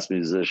world-class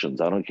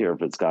musicians. I don't care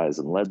if it's guys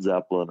in Led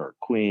Zeppelin or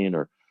Queen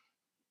or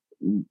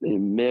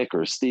Mick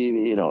or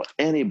Stevie,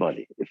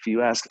 anybody. If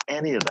you ask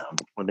any of them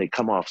when they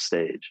come off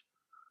stage,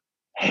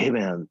 hey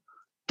man,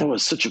 that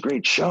was such a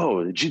great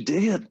show. Did you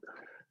dig it?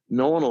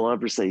 No one will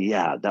ever say,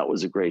 yeah, that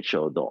was a great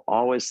show. They'll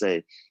always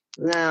say,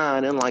 nah,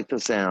 I didn't like the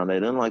sound. I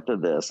didn't like the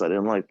this. I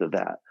didn't like the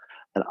that.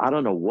 And I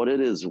don't know what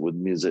it is with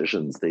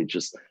musicians.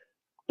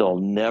 They'll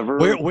never.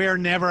 We're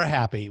never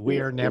happy. We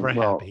are never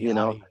happy. You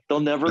know, they'll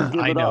never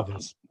give I it know up.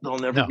 this. They'll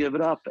never No. give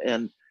it up.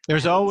 And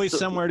There's always so,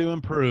 somewhere to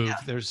improve.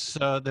 There's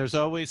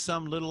always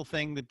some little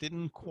thing that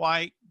didn't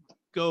quite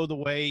go the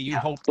way you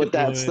hoped but it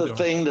that's would. the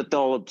thing that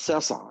they'll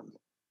obsess on.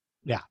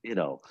 Yeah. You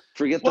know,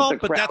 forget Well,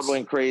 that the but crowd that's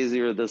went crazy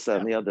or this,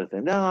 that, and the other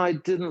thing. No, I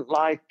didn't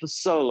like the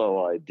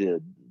solo I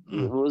did.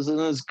 It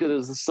wasn't as good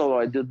as the solo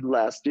I did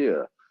last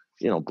year.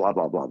 You know, blah,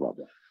 blah, blah, blah,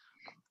 blah.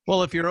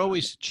 Well, if you're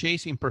always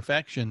chasing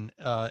perfection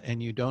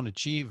and you don't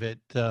achieve it,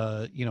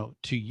 you know,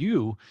 to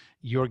you,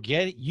 you are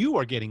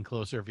getting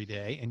closer every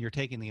day, and you're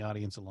taking the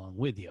audience along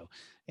with you,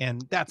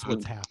 and that's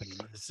what's happening.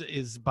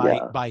 Is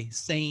by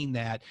saying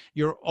that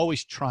you're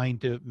always trying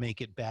to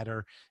make it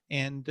better,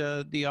 and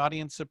the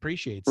audience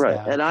appreciates Right,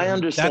 that. and I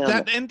understand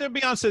that. And to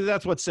be honest, with you,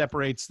 that's what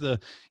separates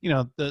the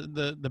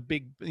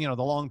big, you know,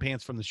 the long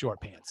pants from the short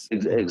pants.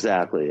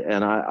 Exactly,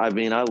 and I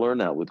mean, I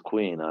learned that with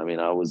Queen. I mean,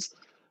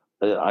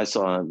 I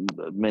saw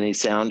many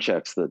sound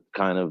checks that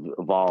kind of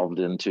evolved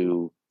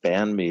into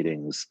band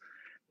meetings,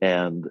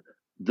 and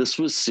this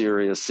was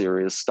serious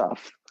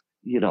stuff.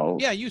 You know.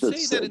 Yeah, you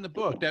say that in the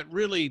book. That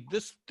really,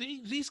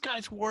 these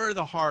guys were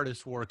the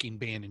hardest working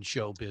band in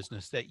show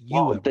business that you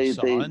ever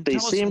saw. And they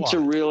tell us seem why. to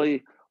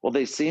really. Well,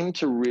 they seem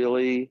to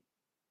really.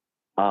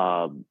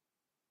 Well,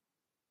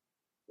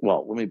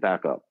 let me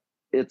back up.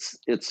 It's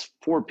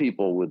 4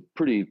 people with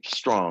pretty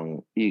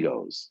strong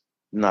egos.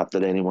 Not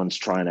that anyone's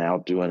trying to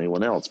outdo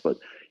anyone else, but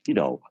you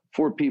know,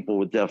 4 people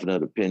with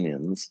definite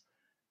opinions,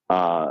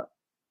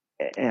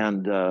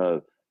 and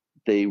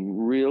they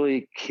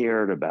really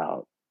cared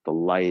about the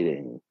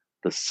lighting,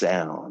 the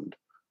sound,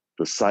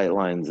 the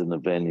sightlines in the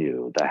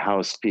venue, the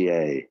house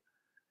PA.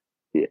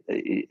 You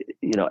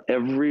know,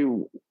 every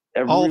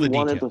All the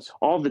one of details.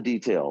 all the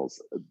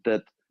details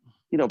that,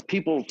 you know,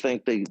 people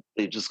think they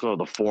just go to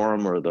the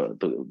Forum or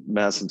the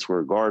Madison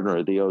Square Garden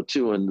or the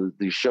O2 and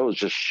these shows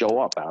just show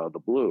up out of the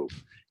blue.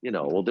 You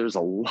know, well, there's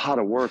a lot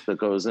of work that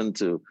goes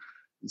into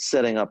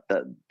setting up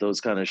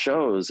those kind of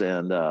shows,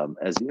 and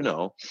as you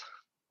know,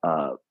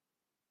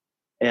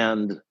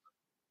 and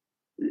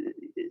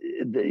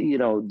you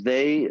know,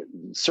 they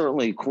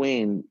certainly,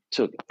 Queen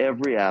took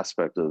every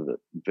aspect of it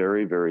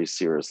very, very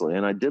seriously,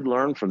 and I did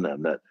learn from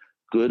them that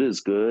good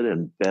is good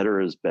and better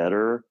is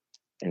better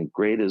and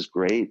great is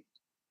great,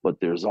 but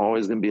there's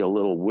always going to be a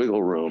little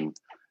wiggle room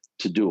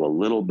to do a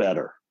little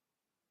better.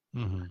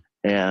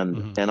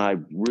 And I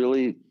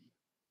really,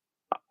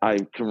 I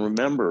can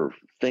remember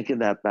thinking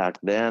that back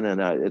then, and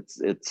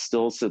it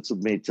still sits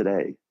with me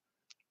today.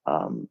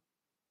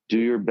 Do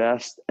your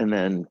best and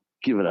then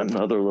give it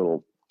another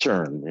little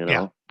turn, you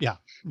know? Yeah.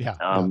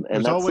 And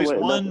there's always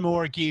one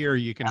more gear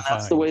you can find.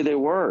 That's the way they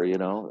were, you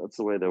know? That's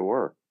the way they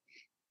were.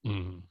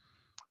 When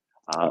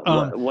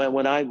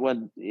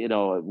you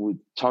know, we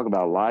talk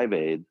about Live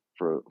Aid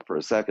for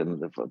a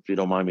second, if you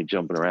don't mind me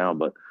jumping around,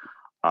 but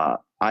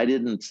I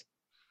didn't,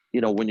 you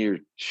know, when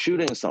I'm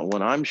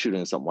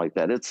shooting something like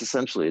that, it's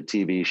essentially a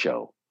TV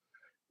show.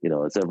 You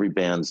know, it's every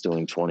band's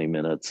doing 20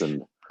 minutes,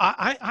 and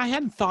I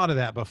hadn't thought of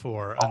that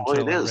before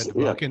until I read the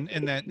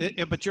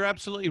book, but you're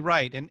absolutely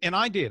right. And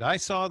I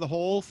saw the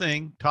whole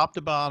thing top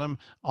to bottom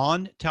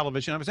on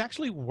television. I was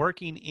actually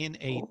working in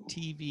a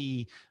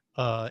TV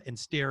and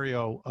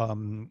stereo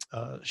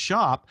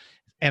shop,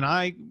 and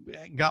I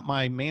got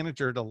my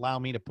manager to allow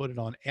me to put it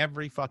on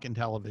every fucking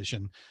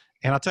television.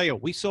 And I'll tell you,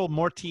 we sold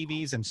more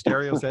TVs and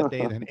stereos that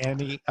day than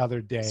any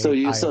other day. So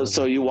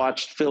you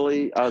watched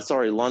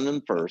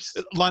London first.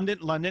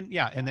 London,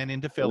 yeah, and then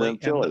into Philly,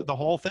 and the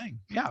whole thing,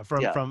 yeah,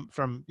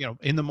 from you know,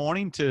 in the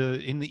morning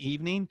to in the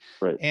evening.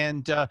 Right.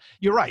 And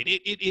you're right,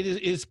 it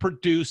is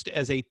produced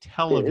as a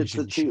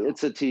television show.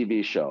 It's a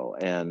TV show,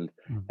 and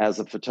as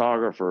a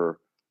photographer,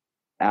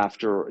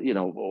 after, you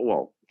know,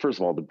 well, first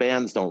of all, the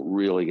bands don't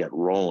really get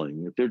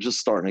rolling. They're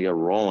just starting to get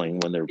rolling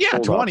when they're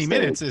 20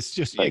 minutes is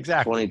just like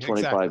exactly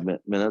 25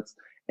 minutes.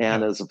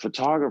 And as a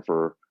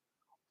photographer,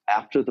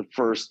 after the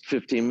first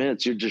 15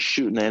 minutes, you're just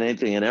shooting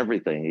anything and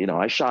everything. You know,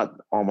 I shot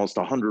almost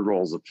 100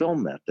 rolls of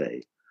film that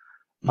day.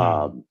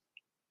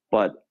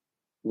 But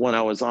when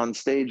I was on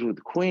stage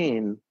with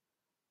Queen,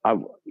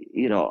 I'm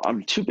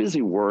too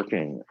busy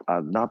working.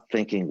 I'm not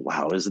thinking,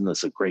 wow, isn't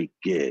this a great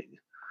gig?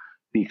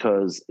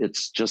 Because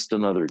it's just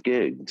another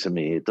gig to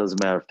me. It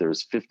doesn't matter if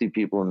there's 50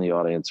 people in the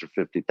audience or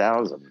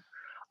 50,000.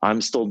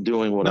 I'm still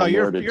doing what I'm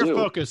there to do. Your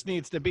focus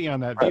needs to be on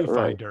that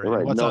viewfinder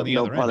and what's on the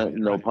other end.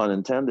 No pun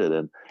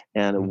intended.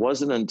 And it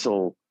wasn't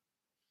until,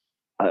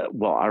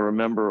 I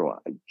remember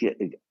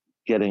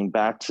getting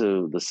back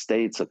to the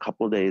States a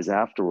couple of days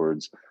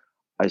afterwards,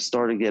 I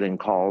started getting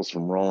calls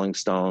from Rolling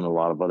Stone, a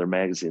lot of other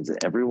magazines,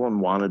 and everyone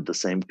wanted the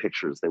same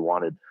pictures. They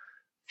wanted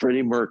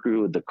Freddie Mercury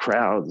with the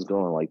crowds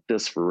going like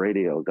this for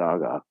Radio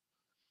Gaga.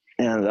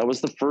 And that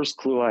was the first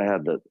clue I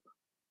had that,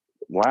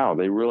 wow,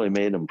 they really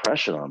made an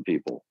impression on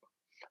people.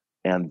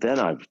 And then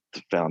I've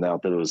found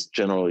out that it was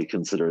generally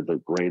considered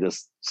the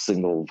greatest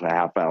single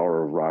half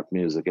hour of rock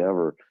music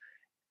ever.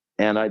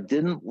 And I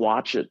didn't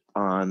watch it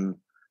on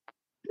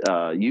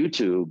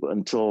YouTube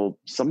until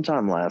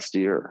sometime last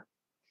year.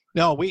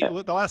 No,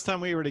 the last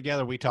time we were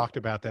together, we talked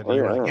about that. And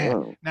you were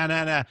like,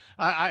 no,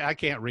 I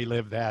can't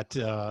relive that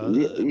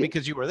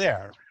because you were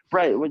there.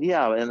 Right. Well,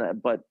 yeah.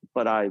 And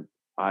but I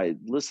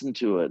listened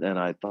to it and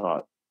I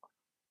thought,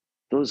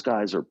 those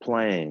guys are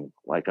playing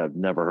like I've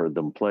never heard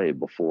them play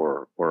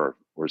before or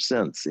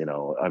since.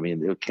 I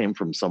mean, it came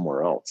from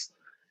somewhere else.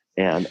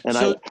 And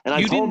So I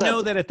you told didn't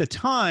know that at the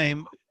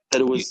time.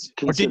 That it was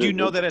or did you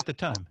know that at the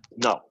time?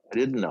 No, I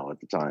didn't know at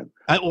the time.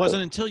 It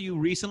wasn't until you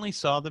recently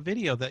saw the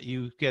video that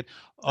you get.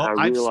 Oh,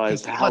 I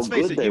realized how let's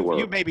face good it, they were.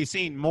 You've maybe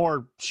seen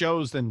more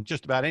shows than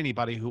just about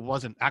anybody who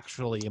wasn't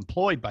actually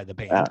employed by the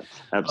band.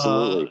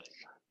 Absolutely.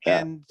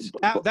 And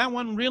that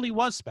one really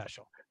was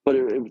special. But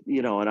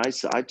and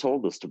I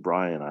told this to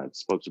Brian. I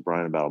spoke to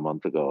Brian about a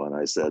month ago, and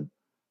I said,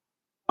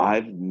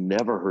 I've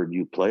never heard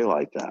you play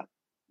like that,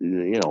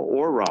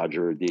 or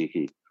Roger or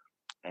Dickey.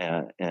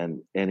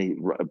 And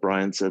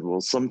Brian said,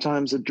 well,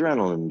 sometimes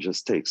adrenaline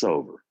just takes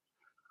over.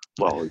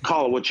 Well,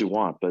 call it what you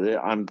want, but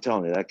I'm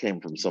telling you, that came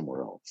from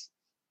somewhere else.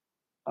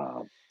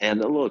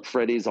 And look,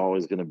 Freddie's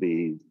always going to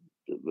be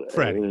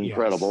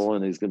incredible,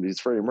 yes. And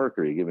he's Freddie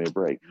Mercury. Give me a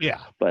break.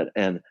 Yeah.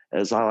 And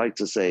as I like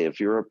to say, if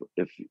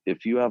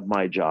you have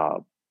my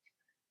job,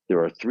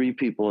 there are 3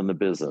 people in the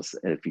business,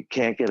 and if you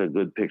can't get a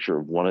good picture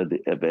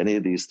of any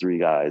of these 3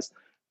 guys,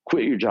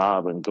 quit your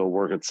job and go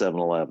work at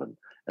 7-Eleven.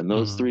 And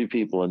those 3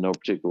 people, in no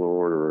particular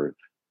order,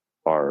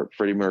 are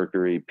Freddie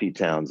Mercury, Pete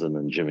Townsend,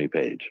 and Jimmy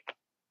Page.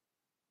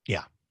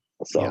 Yeah.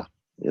 So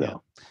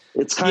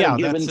it's kind of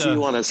given to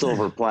you on a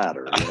silver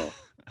platter.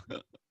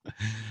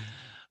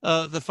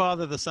 The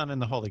Father, the Son,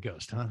 and the Holy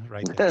Ghost, huh?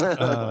 Right there.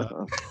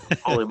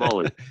 Holy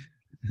moly.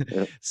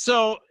 Yeah.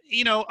 So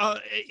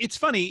it's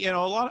funny. A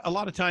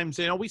lot of times,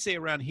 we say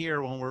around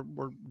here when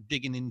we're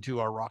digging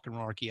into our rock and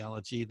roll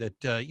archaeology that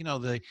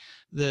the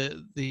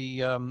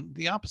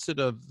opposite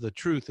of the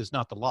truth is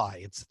not the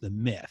lie; it's the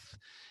myth.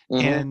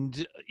 Mm-hmm.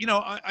 And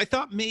I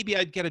thought maybe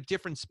I'd get a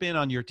different spin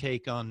on your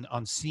take on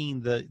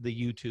seeing the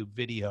YouTube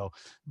video,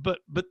 but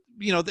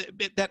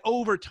that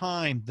over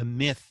time the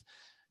myth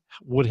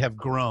would have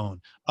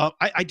grown.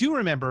 I do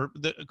remember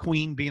the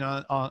Queen being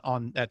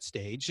on that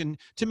stage, and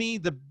to me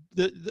the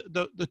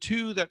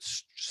 2 that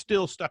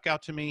still stuck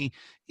out to me,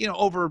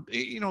 over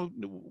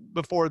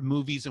before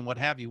movies and what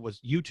have you, was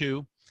U2.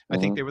 Mm-hmm. I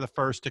think they were the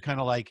first to kind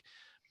of like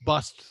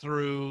bust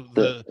through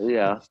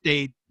the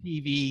stage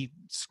TV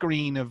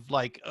screen of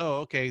like, oh,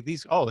 okay,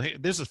 this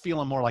is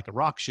feeling more like a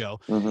rock show.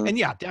 Mm-hmm. And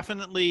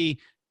definitely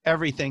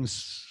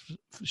everything's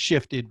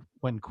shifted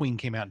when Queen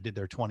came out and did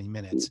their 20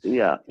 minutes.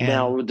 Yeah.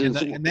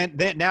 And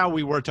then now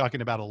we were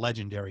talking about a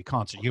legendary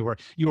concert. You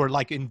were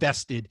like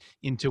invested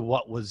into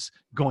what was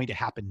going to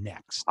happen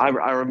next. I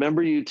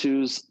remember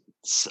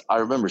I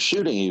remember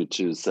shooting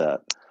U2's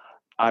set.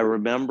 I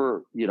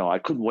remember, I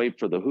couldn't wait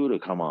for the Who to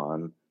come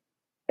on,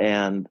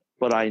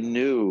 but I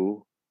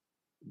knew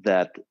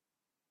that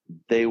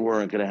they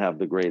weren't going to have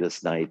the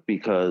greatest night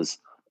because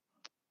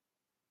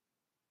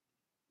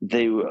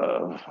they,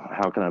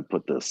 how can I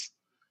put this?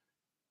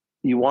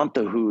 You want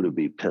the Who to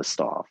be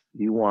pissed off.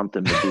 You want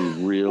them to be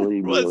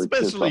really, well, really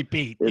especially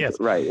Pete. Yes,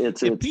 right.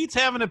 If Pete's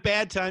having a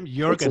bad time,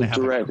 you're going to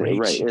have a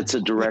great show. It's a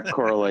direct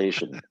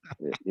correlation.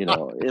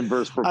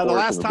 Inverse proportion. The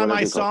last time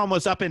I saw him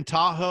was up in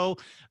Tahoe.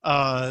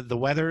 The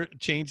weather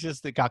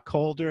changes. It got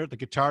colder. The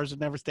guitars would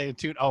never stay in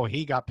tune. Oh,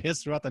 he got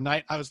pissed throughout the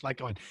night. I was like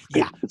going,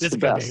 this is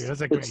good.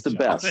 It's a great show. It's the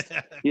best.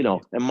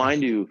 And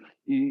mind you,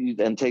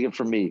 and take it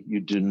from me, you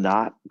do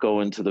not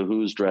go into the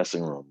Who's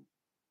dressing room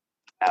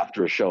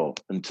after a show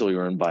until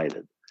you're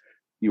invited.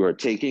 You are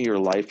taking your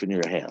life in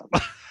your hands.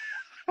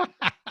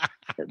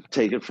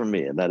 Take it from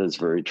me, and that is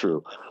very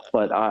true.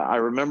 But I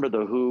remember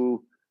the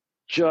Who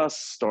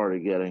just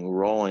started getting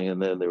rolling,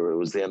 and then it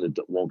was the end of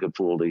Won't Get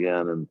Fooled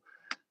Again, and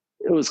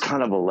it was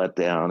kind of a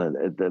letdown. And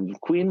the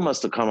Queen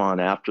must have come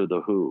on after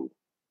the Who.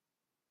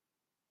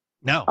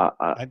 No,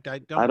 I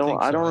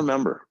don't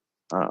remember.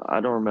 I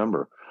don't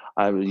remember.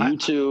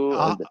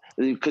 U2,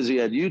 because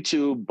you had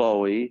U2,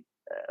 Bowie.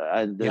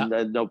 And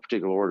no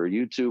particular order.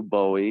 U2,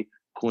 Bowie,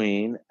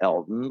 Queen,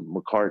 Elton,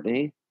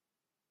 McCartney.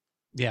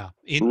 Yeah,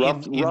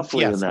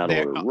 roughly in that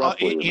order.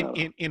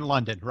 In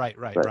London, right.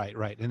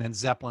 And then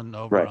Zeppelin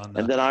over on the.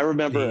 And then I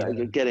remember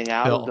getting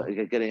out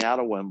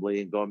of Wembley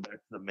and going back to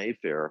the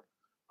Mayfair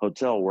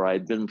Hotel where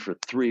I'd been for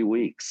 3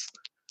 weeks.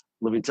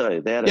 Let me tell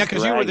you, they had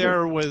because you were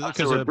there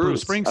because of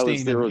Bruce Springsteen. I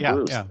was there with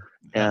Bruce.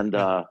 And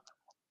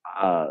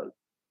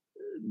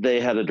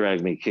they had to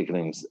drag me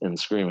kicking and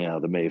screaming out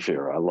of the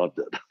Mayfair. I loved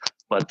it.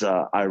 But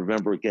I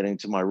remember getting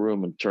to my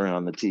room and turning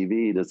on the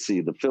TV to see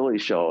the Philly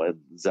show, and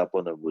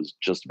Zeppelin was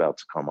just about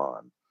to come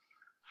on.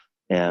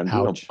 And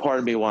part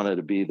of me wanted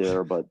to be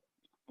there, but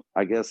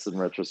I guess in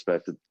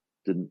retrospect, it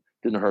didn't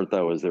hurt that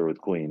I was there with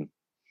Queen.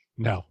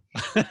 No,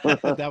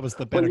 that was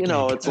the better.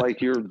 But it's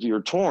like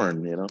you're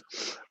torn. Yeah.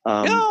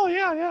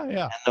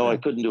 No, I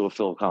couldn't do a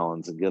Phil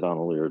Collins and get on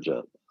a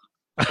Learjet.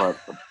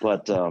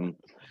 But God,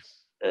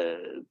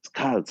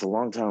 it's a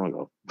long time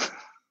ago.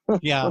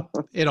 Yeah,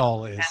 it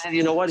all is. And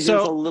you know what? Here's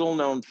a little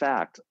known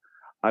fact.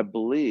 I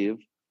believe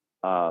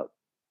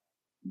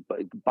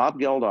Bob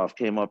Geldof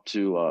came up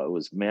to it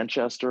was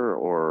Manchester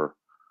or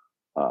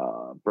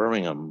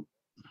Birmingham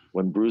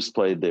when Bruce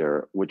played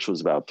there, which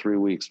was about 3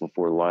 weeks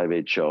before the Live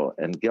Aid show.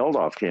 And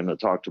Geldof came to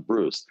talk to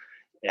Bruce,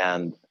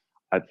 and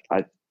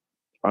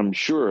I'm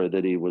sure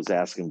that he was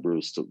asking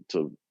Bruce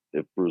to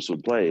if Bruce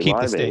would play Keep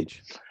the Live Aid.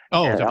 stage.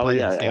 Oh, to play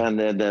yeah. this, yeah.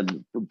 And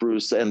then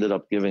Bruce ended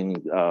up giving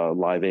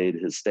Live Aid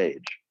his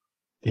stage.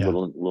 Yeah.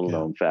 Little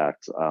known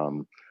fact.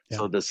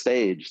 So the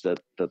stage that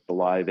the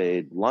Live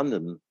Aid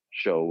London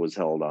show was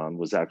held on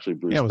was actually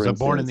Bruce. Yeah, it was a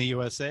Born in Springsteen's- the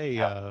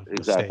USA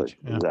exactly, stage.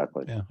 Yeah.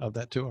 exactly. Yeah, of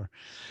that tour.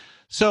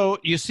 So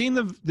you've seen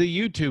the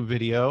YouTube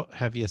video.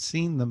 Have you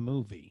seen the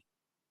movie?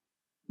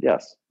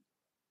 Yes.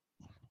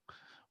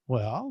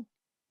 Well,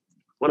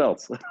 what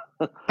else?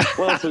 What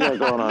else we got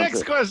going on?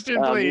 Next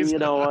question, please. You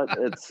know what?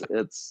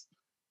 It's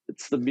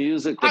the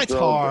music. That it's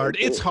hard.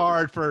 It's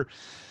hard for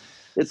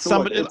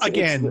somebody.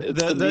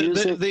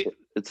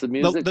 It's the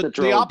music that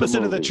drove the opposite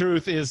the of the movie.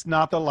 truth is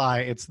not the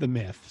lie. It's the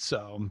myth.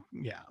 So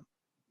yeah.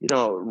 You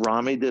know,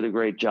 Rami did a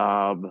great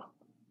job.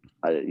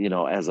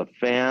 As a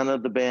fan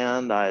of the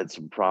band, I had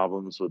some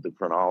problems with the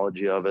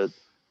chronology of it.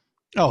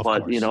 Oh,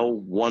 but of course.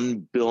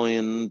 1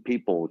 billion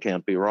people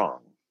can't be wrong.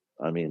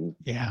 I mean,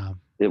 yeah,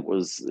 it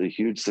was a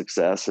huge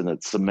success, and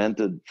it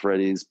cemented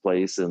Freddie's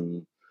place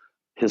in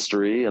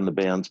history and the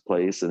band's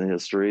place in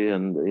history.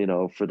 And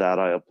for that,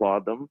 I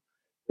applaud them.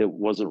 It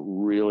wasn't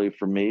really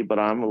for me, but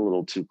I'm a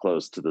little too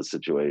close to the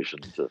situation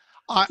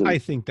I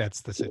think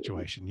that's the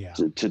situation. Yeah,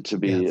 to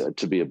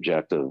be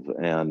objective,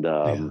 and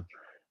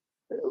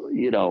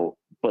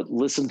but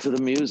listen to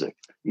the music.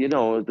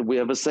 We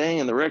have a saying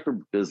in the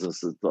record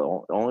business that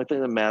the only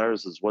thing that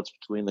matters is what's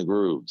between the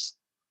grooves.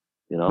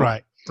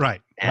 Right.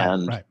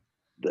 And right.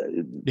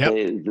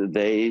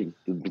 They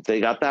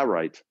got that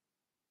right.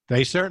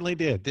 They certainly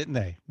did, didn't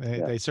they?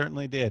 They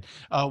certainly did.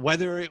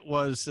 Whether it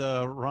was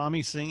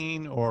Rami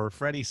singing or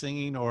Freddie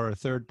singing or a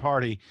third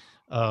party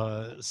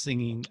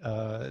singing,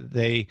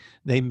 they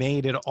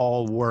made it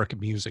all work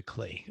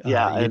musically.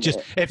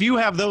 If you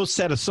have those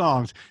set of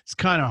songs, it's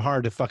kind of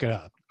hard to fuck it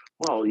up.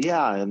 Well,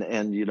 yeah,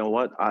 and you know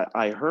what?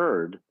 I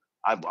heard.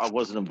 I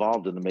wasn't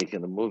involved in the making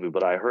of the movie,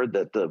 but I heard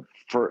that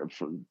for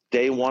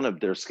day one of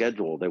their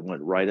schedule, they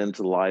went right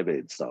into the Live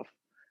Aid stuff.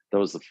 That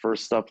was the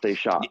first stuff they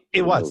shot.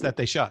 It was that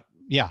they shot.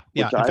 Yeah.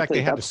 In fact,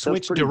 they had to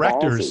switch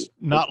directors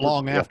not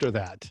long after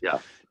that.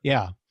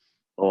 Yeah.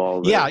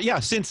 Well,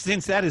 Since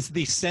that is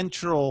the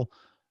central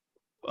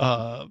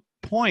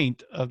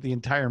point of the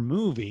entire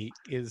movie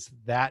is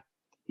that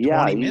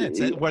 20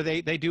 minutes where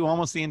they do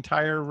almost the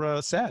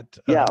entire set.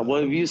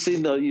 Well, you've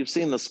seen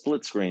the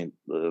split screen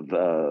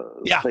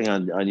thing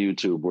on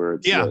YouTube where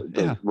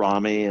it's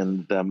Rami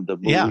and them, the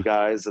movie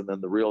guys, and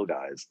then the real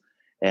guys,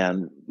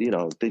 and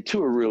they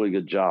do a really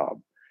good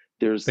job.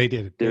 There's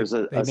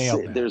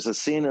a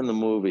scene in the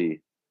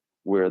movie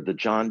where the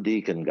John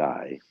Deacon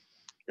guy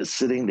is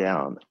sitting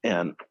down,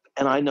 and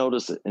I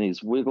notice it, and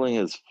he's wiggling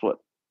his foot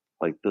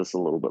like this a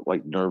little bit,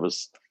 like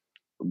nervous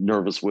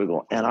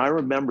wiggle. And I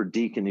remember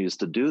Deacon used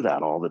to do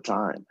that all the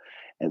time.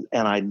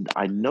 And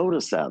I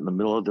noticed that in the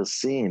middle of the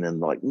scene, and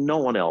like no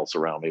one else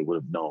around me would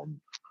have known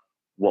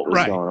what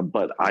was going on.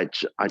 But I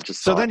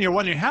just then you're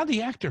wondering, how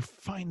the actor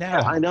find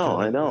out? I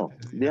know.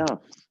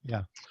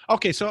 Yeah.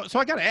 Okay, so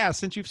I got to ask,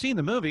 since you've seen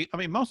the movie, I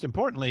mean, most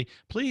importantly,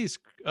 please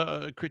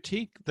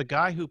critique the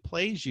guy who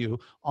plays you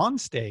on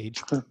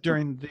stage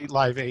during the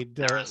Live Aid.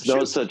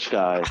 No such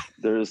guy.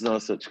 There is no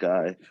such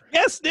guy.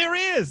 Yes, there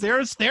is.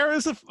 There is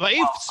a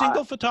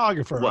single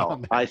photographer.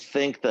 Well, I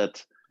think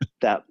that,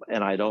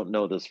 and I don't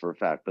know this for a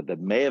fact, but that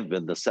may have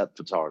been the set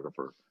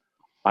photographer.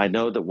 I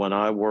know that when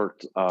I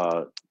worked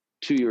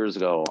 2 years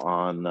ago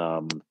on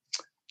A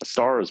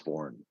Star Is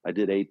Born, I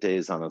did 8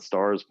 days on A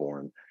Star Is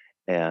Born.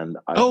 And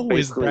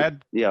with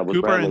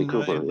Bradley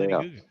Cooper.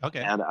 Okay.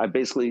 And I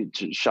basically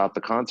shot the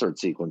concert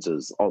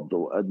sequences,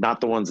 not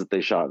the ones that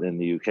they shot in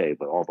the UK,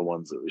 but all the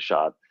ones that we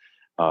shot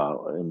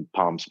in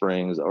Palm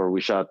Springs, or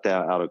we shot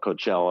that out of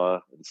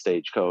Coachella and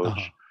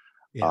Stagecoach,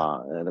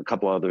 and a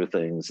couple other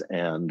things.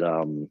 And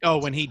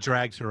when he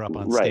drags her up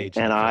on stage,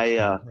 and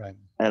I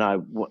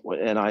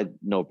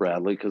know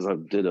Bradley because I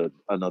did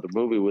another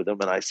movie with him,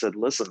 and I said,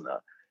 listen,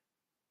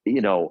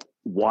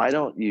 why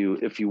don't you,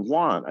 if you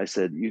want, I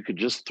said, you could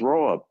just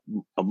throw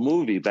a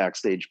movie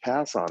backstage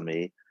pass on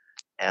me,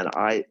 and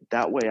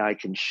that way I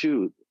can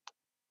shoot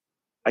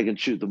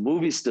the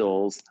movie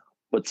stills,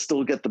 but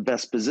still get the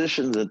best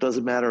positions. It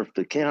doesn't matter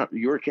if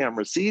your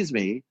camera sees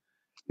me,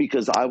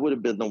 because I would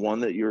have been the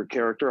one that your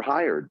character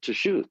hired to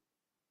shoot.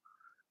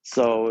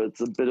 So it's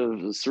a bit of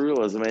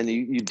surrealism, and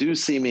you do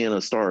see me in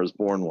A Star Is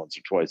Born once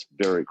or twice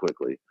very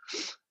quickly,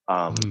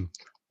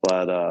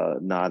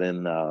 but not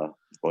in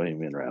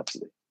Bohemian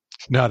Rhapsody.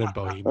 Not in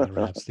Bohemian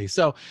Rhapsody.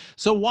 So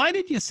why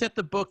did you set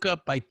the book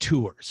up by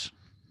tours?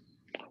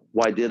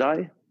 Why did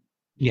I?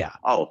 Yeah.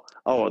 Oh,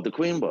 the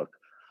Queen book.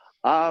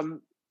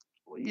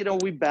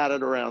 We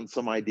batted around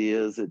some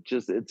ideas.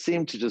 It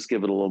seemed to just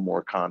give it a little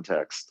more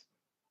context.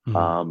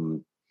 Mm-hmm.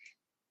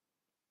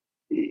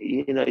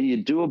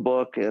 You do a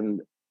book,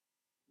 and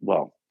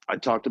well, I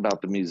talked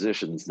about the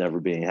musicians never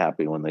being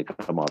happy when they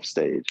come off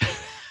stage.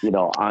 You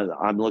know,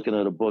 I'm looking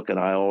at a book and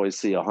I always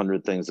see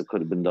 100 things that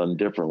could have been done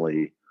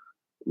differently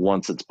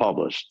once it's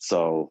published.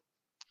 So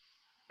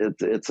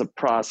it's a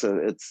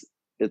process.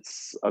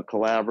 It's a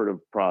collaborative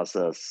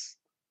process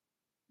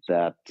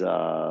that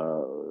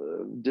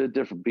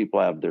different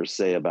people have their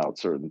say about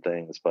certain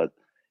things, but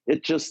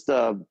it just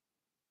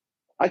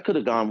I could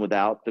have gone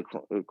without the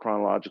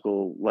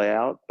chronological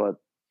layout, but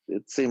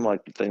it seemed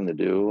like the thing to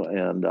do.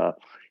 And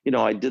you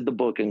know, I did the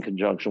book in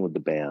conjunction with the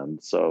band,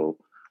 so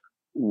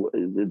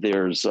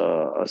there's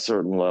a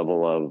certain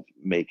level of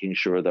making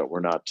sure that we're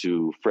not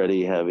too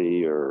Freddie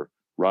heavy or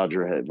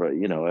Roger heavy.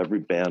 You know, every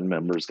band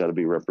member's got to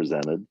be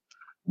represented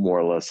more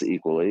or less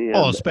equally.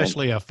 Oh,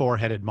 especially a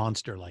four-headed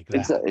monster like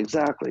that.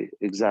 Exactly.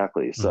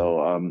 Mm-hmm.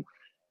 So,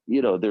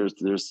 you know,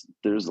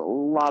 there's a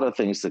lot of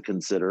things to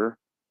consider,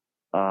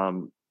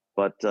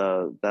 but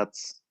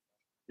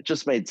it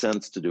just made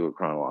sense to do it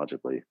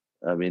chronologically.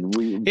 I mean,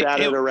 we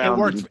batted around.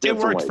 It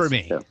worked ways. for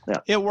me.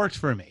 Yeah. It worked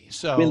for me.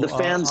 So I mean, the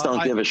fans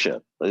don't give a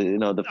shit. You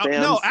know, the fans.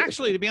 No,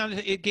 actually, to be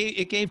honest,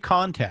 it gave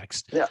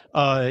context. Yeah.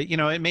 You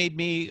know, it made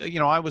me. You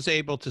know, I was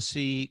able to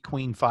see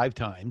Queen 5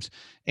 times,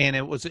 and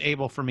it was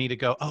able for me to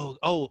go,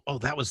 oh,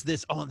 that was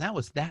this. Oh, that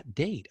was that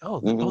date.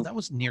 Oh, that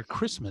was near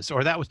Christmas,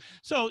 or that was.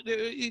 So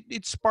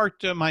it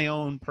sparked my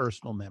own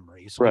personal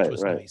memories, which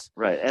was nice.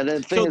 Right. And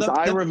the thing is,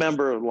 I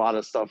remember a lot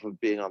of stuff of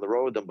being on the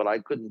road with them, but I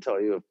couldn't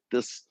tell you if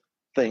this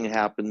thing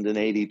happened in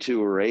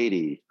 82 or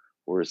 80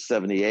 or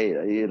 78.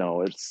 You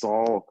know, it's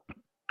all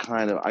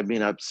kind of, I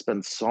mean, I've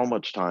spent so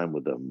much time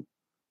with them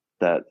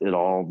that it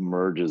all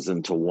merges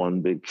into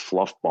one big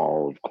fluff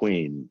ball of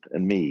Queen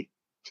and me.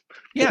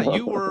 Yeah,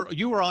 you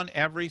were on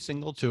every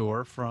single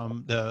tour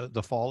from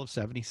the fall of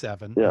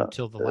 77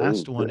 until the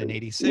last one in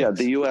 86. Yeah,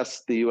 the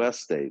US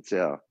states,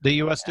 yeah. The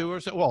US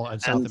tours, well, and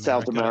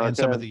South America and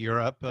some of the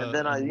Europe. And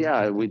then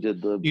we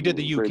did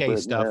the UK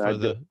stuff.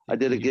 I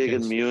did a gig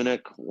in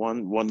Munich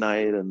one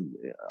night, and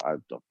I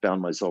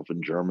found myself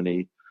in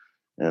Germany,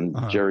 and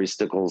Jerry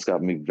Stickles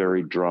got me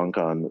very drunk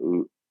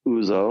on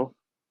ouzo.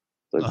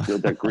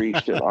 That Greek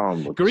shit.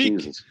 Greek.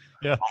 Jesus.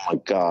 Yeah. Oh my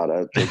God.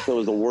 It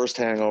was the worst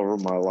hangover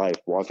of my life,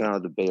 walking out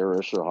of the Bayer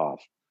Ischerhof,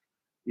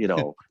 you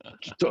know,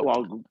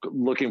 while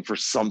looking for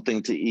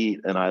something to eat,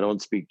 and I don't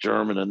speak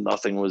German and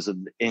nothing was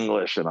in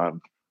English, and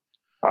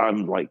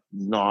I'm like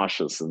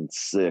nauseous and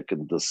sick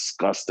and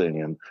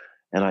disgusting,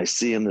 and I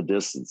see in the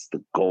distance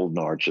the golden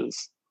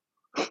arches.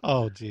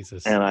 Oh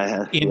Jesus!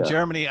 And in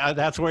Germany,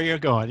 that's where you're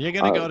going. You're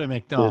going to go to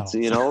McDonald's.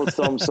 You know,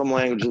 some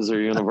languages are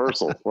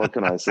universal. What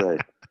can I say?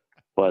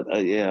 But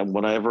yeah,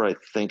 whenever I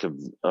think of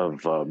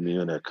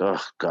Munich, oh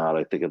God,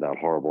 I think of that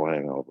horrible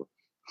hangover.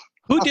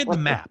 Who did the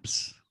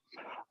maps?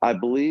 I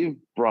believe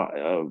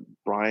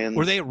Brian.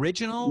 Were they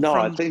original? No,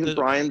 I think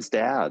Brian's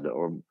dad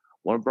or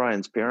one of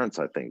Brian's parents,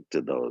 I think,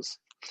 did those.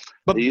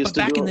 But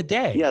back in the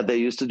day, yeah, they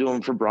used to do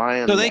them for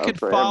Brian. So they could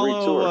follow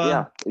every tour.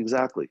 Yeah,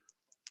 exactly.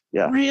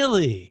 Yeah.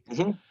 Really?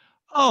 Mm-hmm.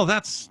 Oh,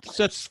 that's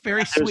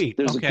very sweet.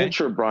 There's a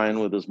picture of Brian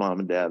with his mom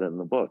and dad in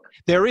the book.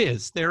 There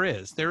is.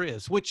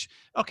 Which,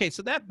 okay,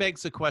 so that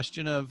begs the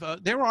question of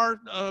there are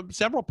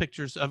several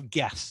pictures of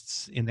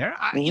guests in there.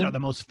 You know, the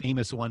most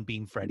famous one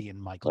being Freddie and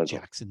Michael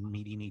Jackson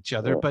meeting each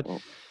other. But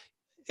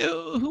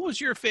who was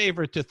your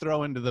favorite to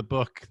throw into the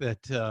book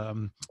that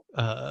you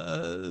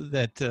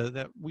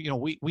know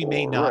we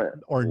may not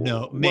or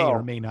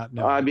may not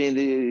know? I mean,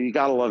 you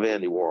got to love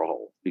Andy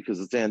Warhol because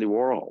it's Andy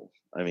Warhol.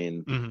 I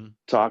mean,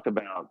 talk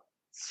about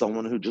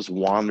someone who just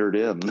wandered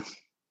in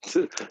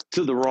to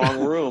the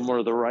wrong room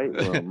or the right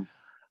room.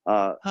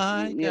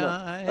 Hi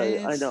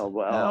guys, I know.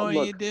 Well, how are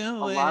you doing?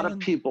 A lot of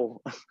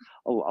people,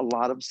 a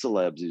lot of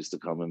celebs used to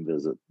come and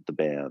visit the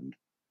band,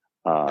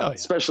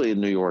 especially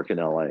in New York and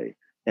LA.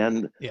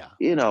 And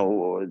you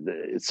know,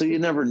 so you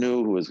never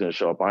knew who was going to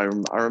show up. I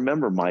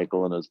remember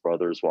Michael and his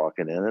brothers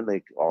walking in, and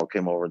they all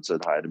came over and said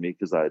hi to me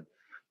because I'd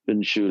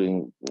been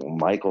shooting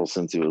Michael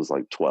since he was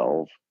like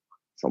 12,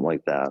 something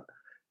like that.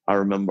 I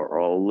remember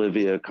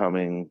Olivia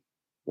coming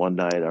one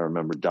night. I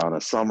remember Donna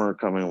Summer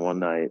coming one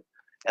night.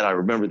 And I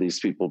remember these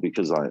people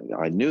because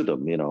I knew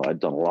them. You know, I'd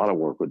done a lot of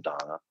work with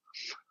Donna.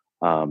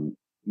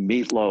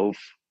 Meatloaf,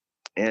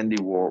 Andy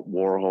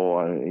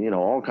Warhol, you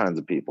know, all kinds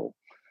of people.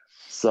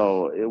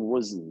 So it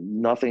was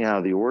nothing out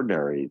of the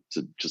ordinary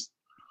to just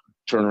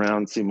turn around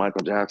and see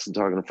Michael Jackson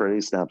talking to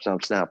Freddie, snap,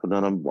 snap, snap, and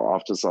then I'm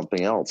off to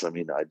something else. I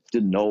mean, I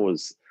didn't know it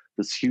was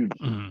this huge,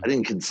 I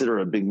didn't consider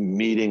it a big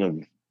meeting of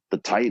the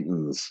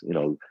Titans, you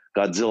know,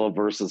 Godzilla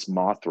versus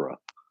Mothra.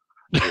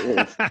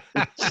 Yeah.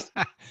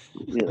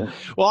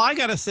 Well, I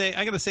gotta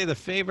say the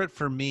favorite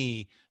for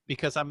me,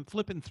 because I'm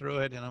flipping through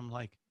it and I'm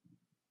like,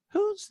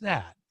 who's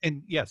that?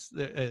 And yes,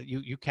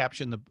 you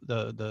caption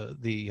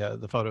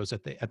the photos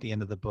at the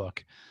end of the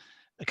book,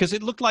 because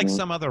it looked like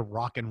some other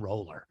rock and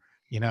roller,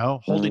 you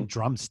know, holding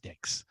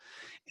drumsticks.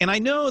 And I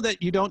know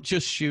that you don't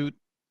just shoot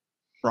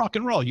rock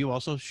and roll; you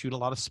also shoot a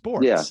lot of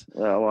sports. Yeah,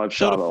 well, I've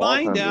shot all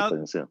kinds out of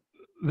things. Yeah.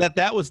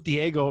 That was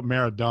Diego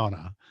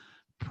Maradona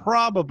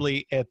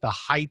probably at the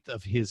height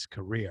of his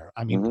career.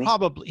 I mean, Mhm.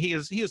 probably he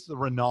is the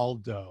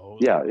Ronaldo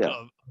Yeah,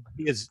 of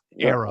his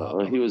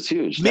era. he was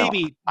huge. Now,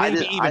 Maybe I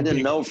even didn't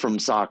bigger. know from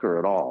soccer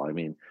at all. I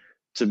mean,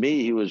 to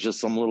me, he was just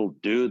some little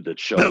dude that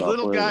The showed up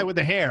little guy with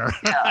the hair.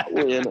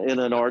 in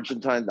an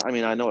Argentine. I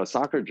mean, I know a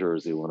soccer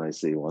jersey when I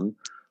see one,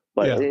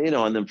 but Yeah.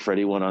 and then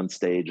Freddie went on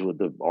stage with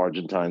the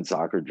Argentine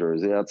soccer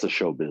jersey. That's a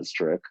showbiz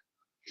trick.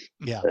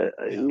 Yeah.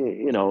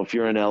 If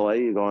you're in LA,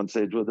 you go on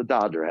stage with a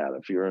Dodger hat.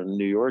 If you're in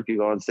New York, you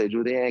go on stage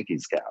with a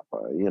Yankees cap.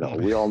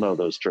 We all know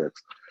those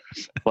tricks.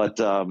 But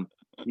the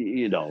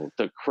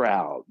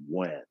crowd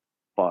went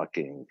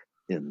fucking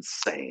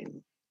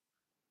insane.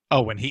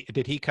 Oh, when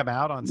did he come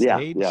out on Yeah,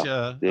 stage?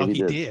 yeah, he He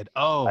did. did.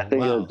 Oh, I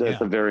think wow. at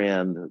the very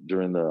end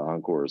during the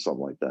encore or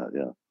something like that.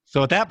 Yeah.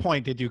 So at that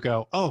point, did you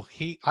go, "Oh,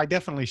 I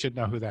definitely should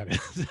know who that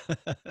is"?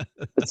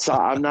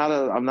 I'm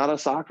not a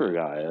soccer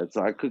guy.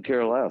 I could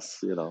care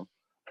less.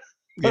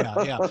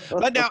 Yeah.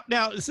 But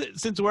now,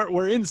 since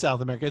we're in South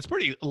America, it's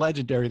pretty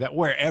legendary that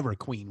wherever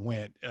Queen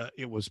went,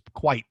 it was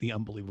quite the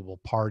unbelievable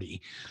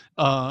party.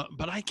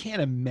 But I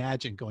can't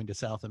imagine going to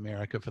South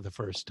America for the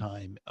first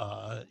time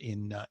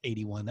in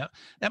 '81.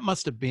 That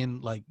must have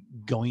been like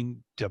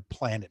going to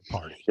Planet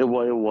Party. It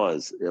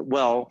was.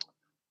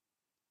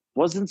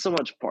 Wasn't so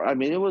much part. I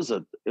mean, it was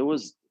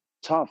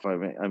tough.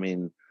 I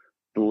mean,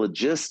 the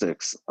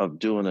logistics of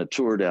doing a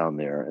tour down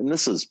there, and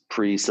this is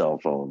pre cell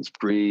phones,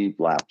 pre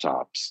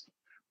laptops,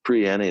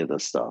 pre any of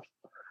this stuff.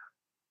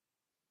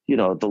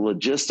 The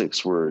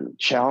logistics were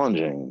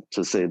challenging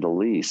to say the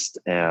least,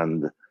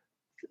 and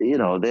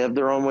they have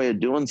their own way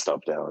of doing stuff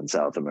down in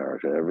South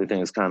America.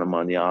 Everything is kind of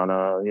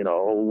manana.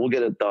 We'll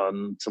get it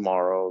done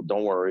tomorrow.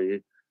 Don't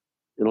worry,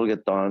 it'll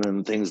get done,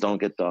 and things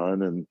don't get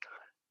done, and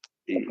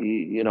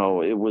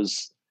it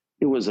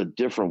was a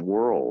different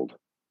world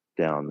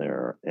down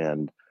there,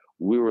 and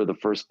we were the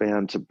first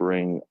band to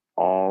bring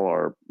all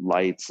our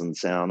lights and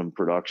sound and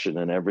production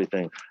and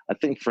everything. I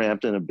think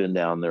Frampton had been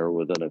down there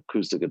with an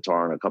acoustic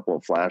guitar and a couple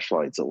of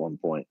flashlights at one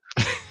point,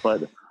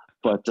 but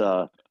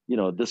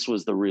this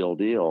was the real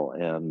deal.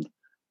 And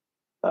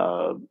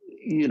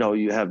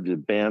you have the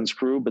band's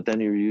crew, but then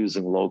you're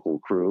using local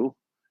crew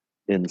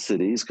in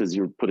cities because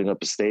you're putting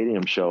up a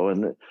stadium show,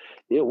 and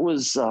it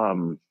was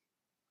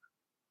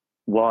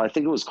I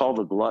think it was called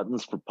the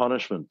Gluttons for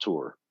Punishment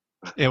Tour.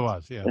 It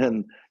was, yeah.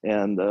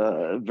 And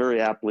very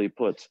aptly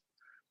put.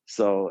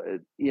 So,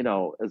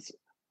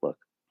 look,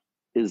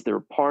 is there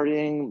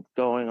partying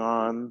going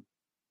on?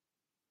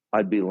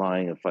 I'd be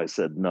lying if I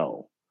said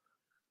no.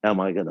 Am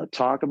I going to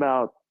talk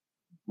about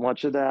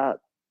much of that?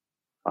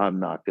 I'm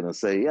not going to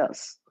say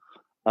yes.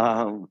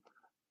 But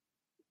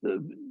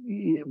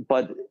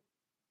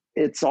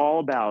it's all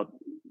about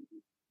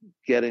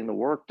getting the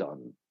work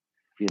done,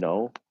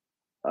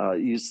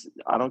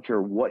 I don't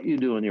care what you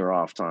do in your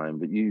off time,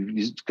 but you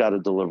got to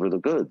deliver the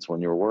goods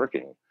when you're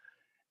working,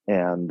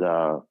 and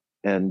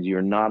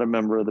you're not a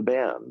member of the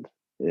band.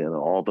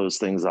 All those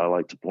things I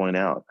like to point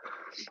out.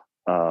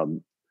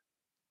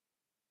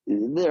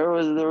 There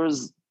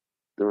was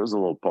a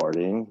little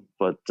partying,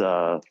 but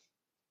I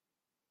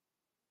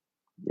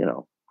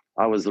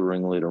was the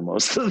ringleader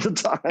most of the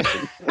time.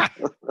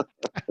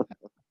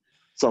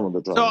 Some of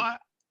the time. So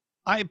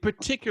I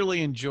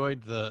particularly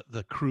enjoyed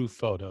the crew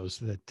photos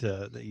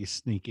that you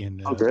sneak in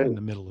in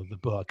the middle of the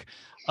book.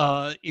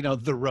 The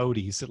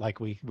roadies, like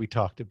we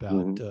talked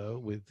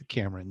about with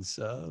Cameron's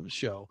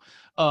show,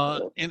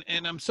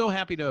 and I'm so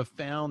happy to have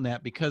found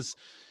that because,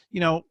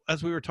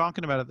 as we were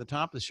talking about at the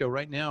top of the show,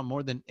 right now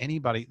more than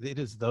anybody, it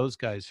is those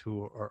guys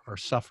who are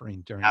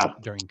suffering during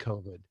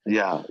COVID.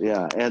 Yeah,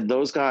 and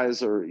those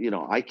guys are,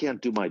 I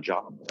can't do my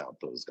job without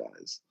those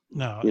guys.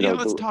 No,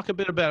 let's talk a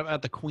bit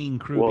about the Queen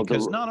crew,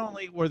 because not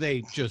only were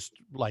they just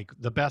like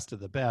the best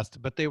of the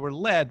best, but they were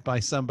led by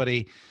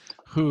somebody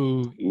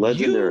who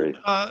legendary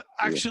you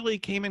actually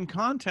came in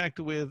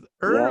contact with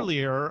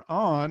earlier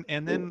on,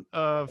 and then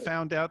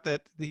found out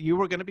that you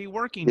were going to be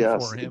working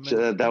for him.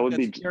 That would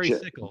be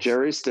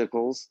Jerry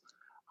Stickles,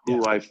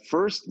 who I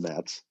first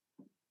met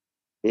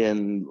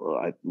in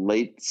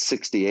late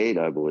 '68,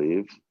 I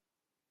believe,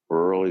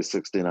 or early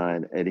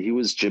 '69, and he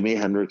was Jimi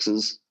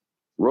Hendrix's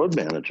road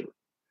manager.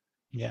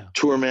 Yeah.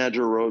 Tour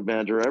manager, road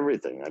manager,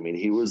 everything. I mean,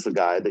 he was the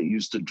guy that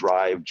used to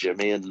drive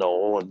Jimmy and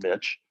Noel and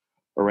Mitch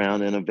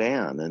around in a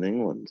van in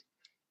England.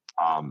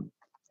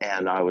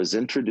 And I was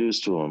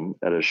introduced to him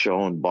at a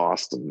show in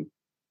Boston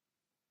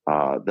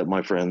that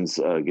my friends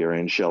Gary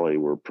and Shelley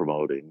were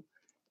promoting.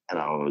 And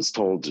I was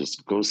told,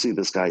 just go see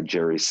this guy,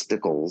 Jerry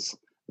Stickles,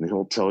 and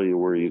he'll tell you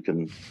where you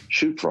can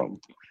shoot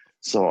from.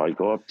 So I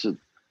go up to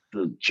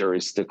the Jerry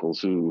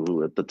Stickles,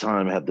 who at the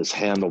time had this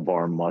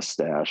handlebar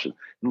mustache and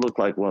looked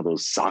like one of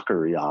those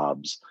soccer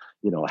yobs,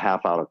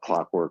 half out of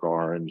Clockwork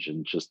Orange,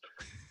 and just,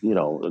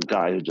 a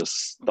guy who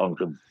just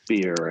stunk of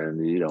beer,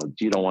 and you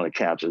don't want to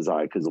catch his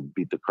eye because he'll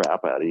beat the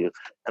crap out of you.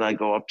 And I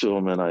go up to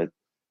him, and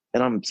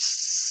I'm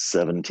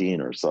 17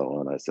 or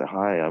so, and I say,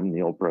 "Hi, I'm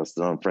Neal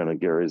Preston. I'm a friend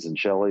of Gary's and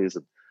Shelley's."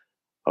 And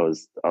I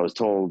was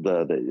told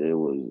that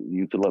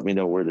you could let me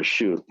know where to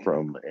shoot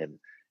from, and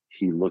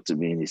he looked at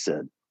me and he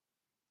said,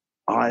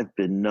 I've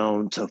been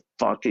known to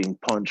fucking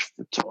punch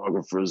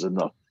photographers in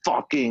the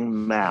fucking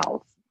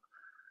mouth.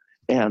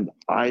 And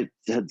I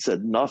had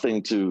said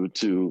nothing to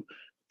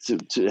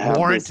have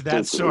warrant this,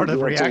 that sort of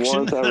to reaction.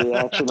 warrant that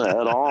reaction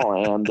at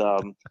all. And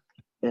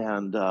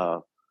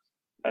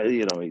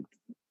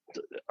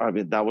I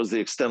mean, that was the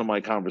extent of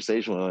my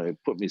conversation when they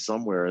put me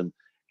somewhere, and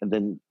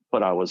then,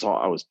 but I was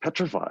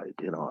petrified.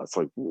 It's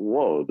like,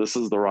 whoa, this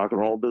is the rock and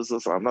roll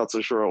business. I'm not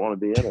so sure I want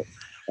to be in it.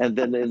 And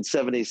then in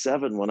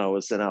 '77, when I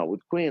was sent out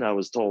with Queen, I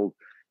was told,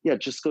 yeah,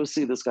 just go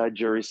see this guy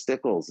Jerry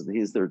Stickles, and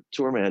he's their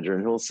tour manager,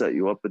 and he'll set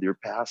you up with your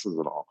passes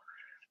and all.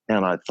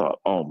 And I thought,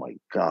 oh my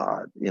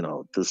God,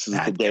 this is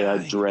the day I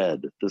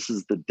dread. This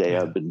is the day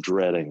I've been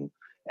dreading,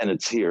 and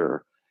it's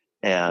here.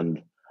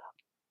 And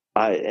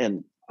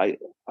I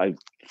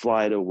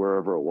fly to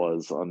wherever it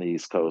was on the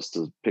East Coast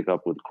to pick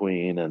up with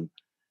Queen,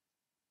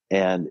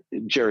 and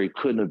Jerry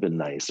couldn't have been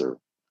nicer.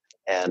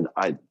 And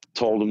I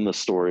told him the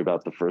story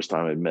about the first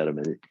time I met him,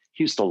 and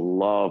he used to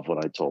love when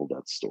I told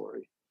that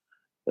story.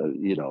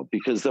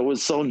 Because that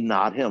was so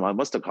not him. I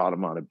must have caught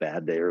him on a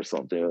bad day or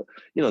something.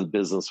 The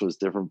business was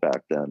different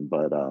back then,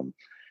 but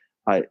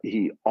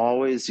he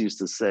always used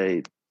to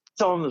say,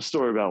 tell him the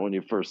story about when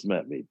you first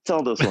met me.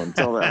 Tell this one,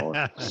 tell that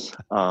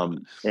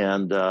one.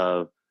 And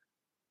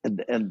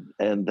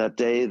that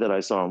day that I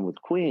saw him with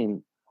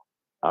Queen,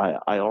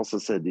 I also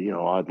said,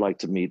 I'd like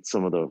to meet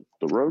some of the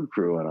road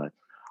crew. And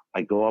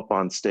I go up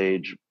on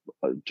stage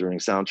during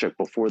sound check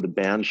before the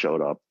band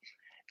showed up.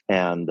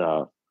 And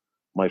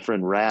my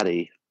friend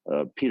Ratty,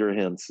 Peter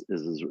Hintz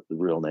is his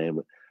real name.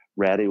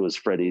 Ratty was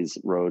Freddie's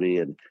roadie,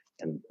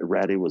 and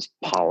Ratty was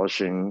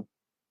polishing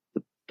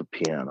the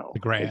piano. The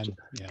grand.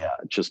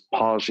 Just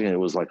polishing it. It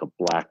was like a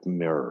black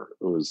mirror.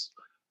 It was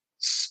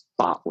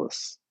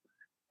spotless.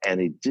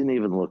 And he didn't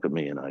even look at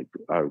me. And I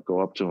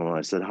go up to him and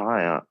I said,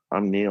 hi,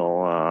 I'm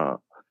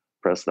Neal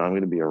Preston. I'm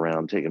going to be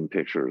around taking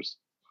pictures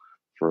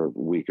for a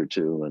week or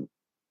two.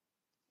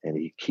 And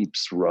he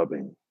keeps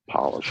rubbing,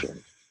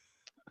 polishing.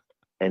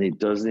 And he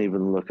doesn't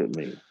even look at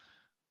me.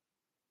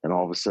 And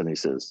all of a sudden he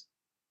says,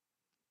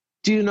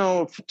 do you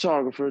know a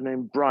photographer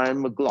named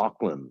Brian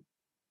McLaughlin?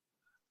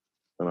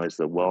 And I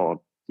said,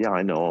 well, yeah,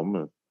 I know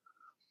him.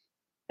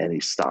 And he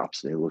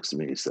stops and he looks at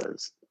me and he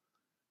says,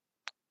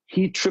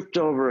 he tripped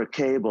over a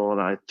cable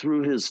and I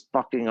threw his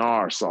fucking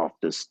arse off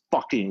this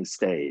fucking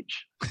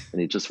stage.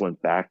 And he just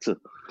went back to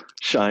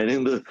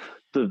shining the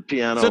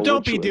piano. So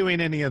don't be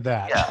doing any of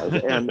that. Yeah.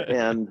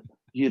 And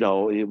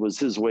it was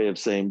his way of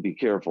saying, be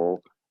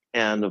careful.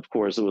 And of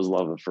course it was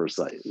love at first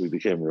sight. We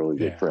became really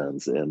good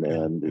friends,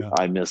 and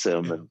I miss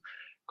him. Yeah. And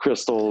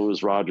Crystal, who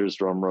was Roger's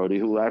drum roadie,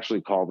 who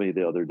actually called me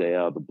the other day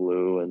out of the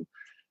blue, and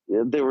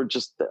they were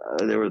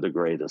the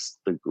greatest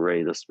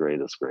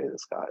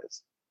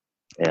guys.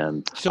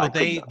 And so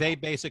they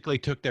basically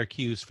took their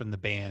cues from the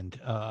band,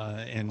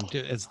 and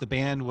as the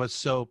band was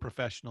so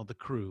professional, the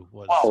crew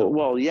was.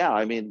 Well, yeah.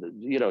 I mean,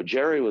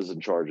 Jerry was in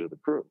charge of the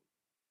crew,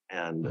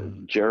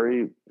 and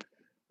Jerry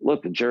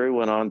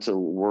went on to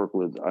work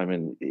with. I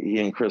mean, he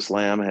and Chris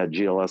Lamb had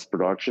GLS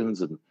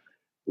Productions, and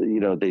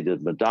they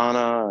did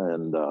Madonna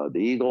and the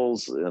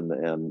Eagles,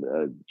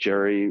 and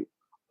Jerry,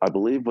 I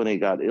believe, when he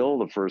got ill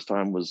the first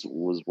time, was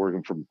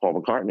working for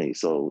Paul McCartney.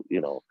 So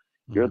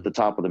you're at the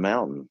top of the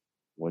mountain.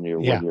 When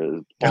you're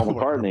Paul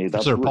McCartney,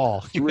 that's Sir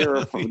Paul.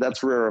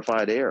 That's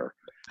rarefied air.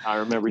 I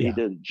remember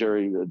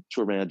Jerry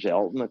tour managed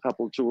Elton a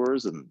couple of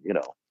tours, and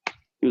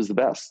he was the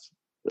best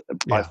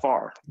by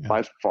far.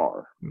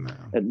 No.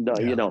 And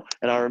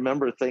and I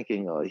remember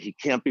thinking he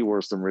can't be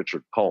worse than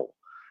Richard Cole,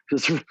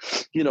 because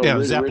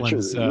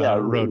Zeppelin's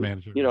road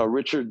manager.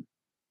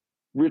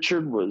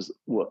 Richard was.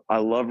 I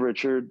love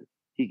Richard.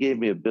 He gave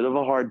me a bit of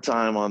a hard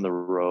time on the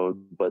road,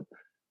 but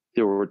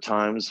there were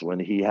times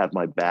when he had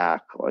my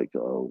back. Like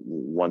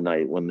one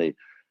night when the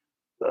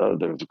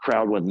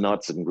crowd went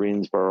nuts in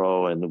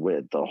Greensboro, and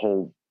the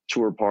whole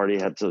tour party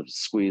had to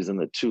squeeze in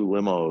the two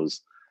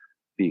limos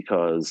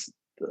because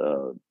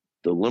the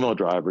limo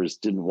drivers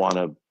didn't want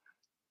to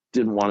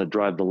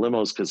drive the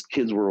limos because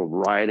kids were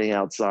rioting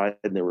outside,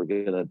 and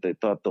they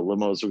thought the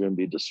limos were going to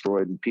be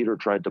destroyed. And Peter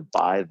tried to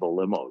buy the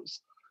limos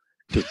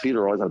because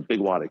Peter always had a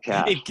big wad of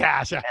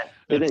cash. And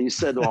then he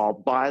said, "Well, I'll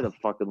buy the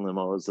fucking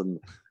limos,"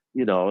 and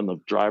the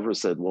driver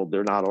said, "Well,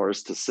 they're not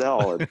ours to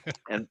sell."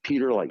 And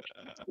Peter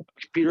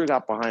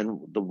got behind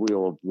the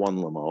wheel of one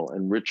limo,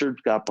 and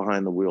Richard got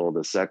behind the wheel of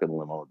the second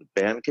limo. The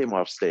band came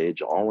off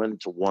stage, all went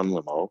into one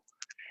limo,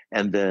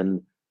 and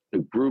then the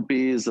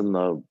groupies and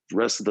the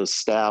rest of the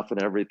staff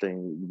and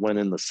everything went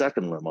in the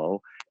second limo.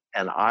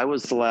 And I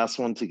was the last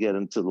one to get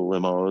into the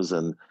limos,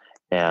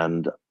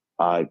 and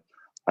I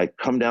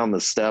come down the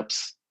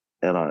steps,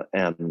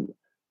 and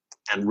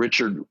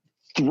Richard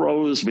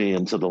throws me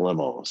into the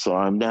limo. So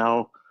I'm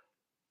now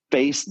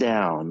face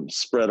down,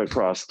 spread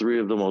across three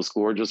of the most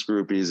gorgeous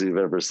groupies you've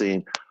ever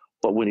seen.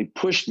 But when he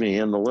pushed me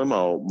in the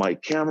limo, my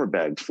camera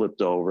bag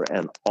flipped over,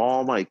 and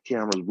all my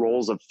cameras,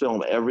 rolls of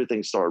film,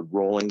 everything started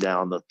rolling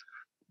down the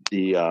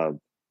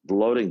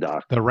loading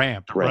dock. The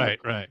ramp. Right.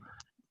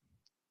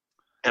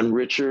 And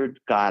Richard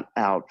got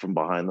out from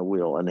behind the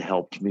wheel and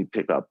helped me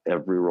pick up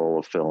every roll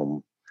of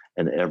film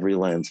and every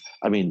lens.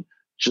 I mean,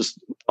 just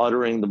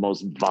uttering the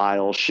most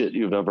vile shit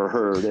you've ever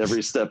heard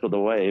every step of the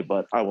way.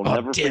 But I will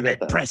never damn forget it,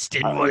 that.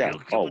 Preston! You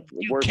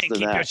Worse can't than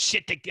keep that. your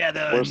shit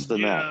together. Worse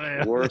than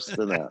that. Worse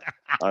than that.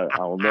 I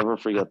will never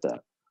forget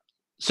that.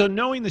 So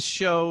knowing the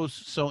shows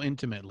so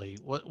intimately,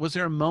 was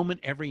there a moment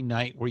every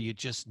night where you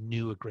just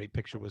knew a great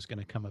picture was going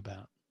to come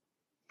about?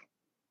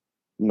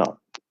 No.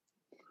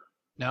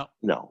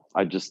 No.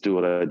 I just do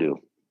what I do.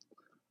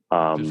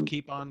 Just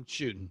keep on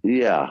shooting.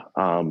 Yeah.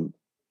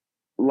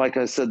 Like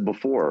I said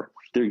before,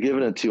 they're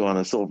giving it to you on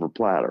a silver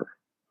platter.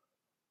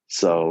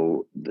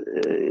 So,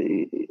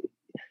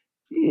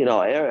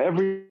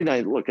 every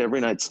night, look,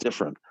 every night's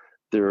different.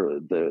 There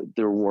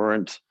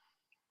weren't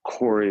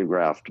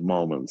choreographed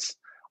moments.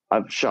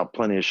 I've shot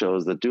plenty of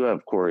shows that do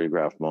have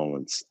choreographed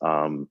moments.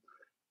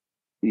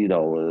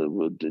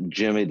 With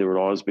Jimmy, there would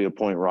always be a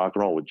point in rock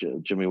and roll.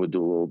 Jimmy would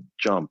do a little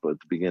jump at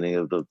the beginning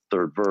of the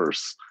third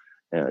verse,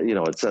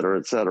 et cetera,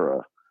 et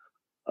cetera.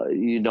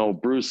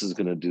 Bruce is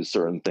going to do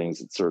certain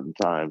things at certain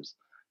times,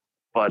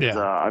 but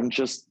I'm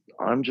just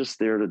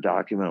there to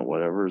document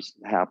whatever's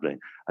happening.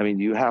 I mean,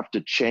 you have to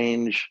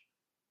change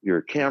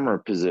your camera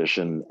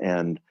position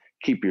and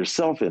keep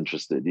yourself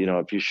interested.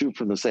 If you shoot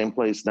from the same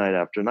place night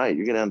after night,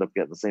 you're going to end up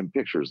getting the same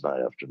pictures night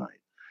after night.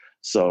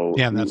 So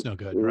and that's no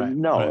good, right?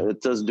 No,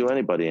 It doesn't do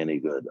anybody any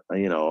good.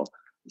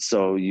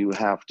 So you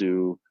have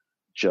to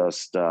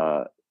just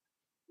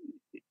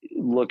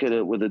look at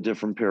it with a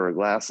different pair of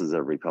glasses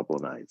every couple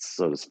of nights,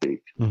 so to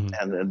speak.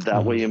 Mm-hmm. And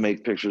that way you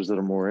make pictures that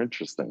are more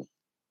interesting.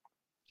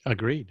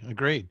 Agreed.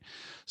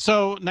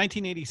 So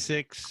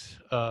 1986,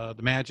 the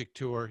Magic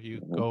Tour,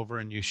 you go over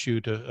and you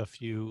shoot a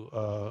few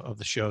of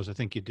the shows. I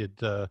think you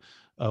did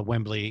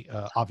Wembley.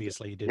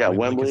 Obviously you did. Yeah,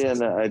 Wembley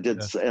and I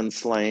did and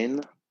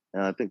Slane.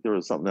 And I think there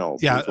was something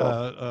else. Yeah, as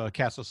well.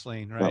 Castle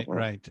Slane, right,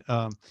 right.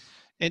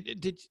 And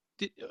did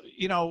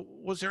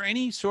was there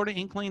any sort of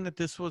inkling that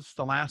this was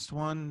the last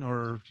one,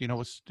 or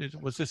was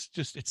this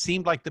just? It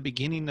seemed like the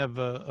beginning of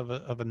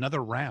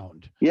another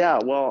round. Yeah,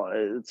 well,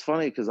 it's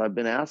funny because I've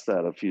been asked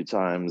that a few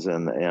times,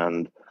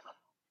 and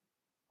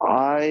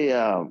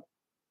I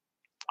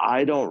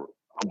don't.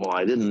 Well,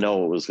 I didn't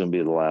know it was going to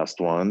be the last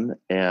one,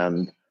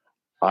 and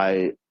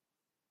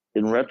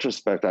in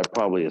retrospect, I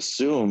probably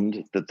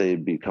assumed that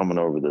they'd be coming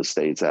over the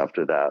States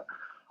after that.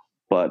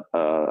 But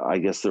I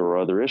guess there were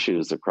other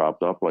issues that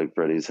cropped up, like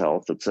Freddie's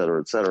health, et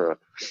cetera, et cetera.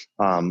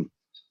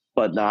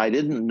 But no, I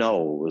didn't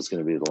know it was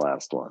going to be the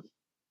last one.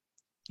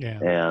 Yeah.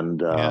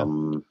 And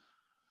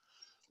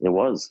it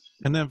was.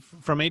 And then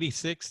from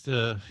 86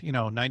 to,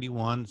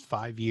 91,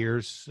 5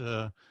 years,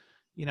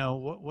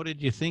 what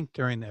did you think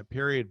during that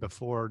period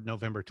before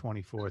November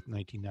 24th,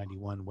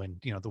 1991,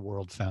 when, the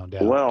world found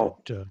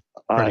out that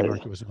Freddie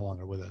Mercury was no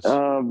longer with us?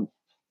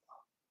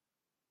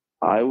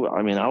 I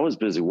was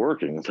busy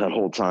working that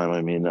whole time.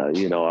 I mean,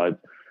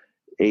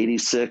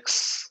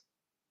 86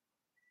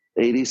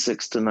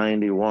 to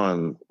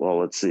 91. Well,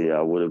 let's see. I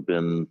would have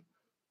been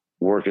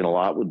working a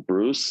lot with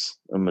Bruce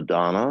and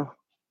Madonna,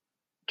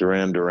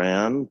 Duran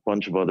Duran, a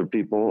bunch of other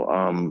people.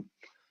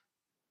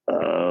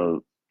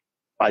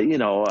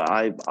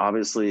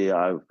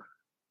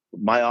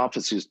 My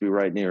office used to be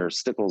right near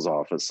Stickles'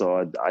 office, so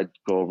I'd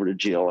go over to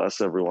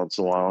GLS every once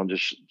in a while and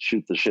just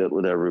shoot the shit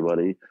with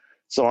everybody.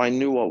 So I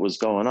knew what was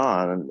going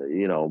on,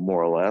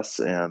 more or less.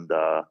 And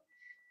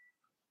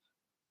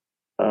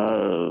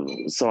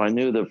so I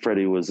knew that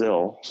Freddie was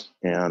ill,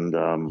 and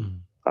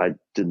I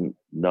didn't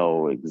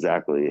know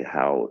exactly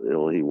how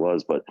ill he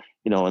was. But,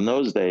 in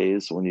those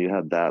days when you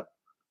had that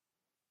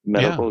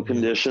medical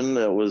condition,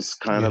 it was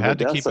kind of a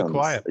death sentence. It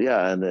quiet.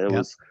 Yeah, and it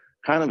was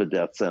kind of a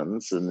death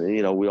sentence. And,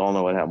 we all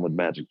know what happened with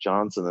Magic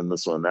Johnson and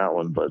this one, that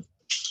one. But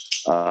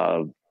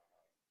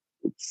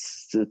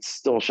it's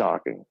still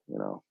shocking,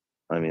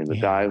 I mean, the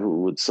guy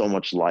who with so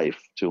much life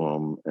to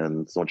him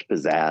and so much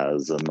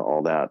pizzazz and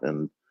all that.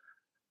 And,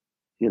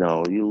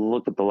 you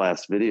look at the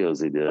last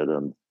videos he did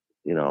and,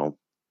 am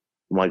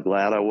I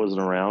glad I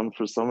wasn't around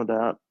for some of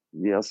that?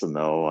 Yes and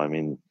no. I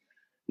mean,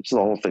 it's the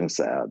whole thing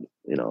sad,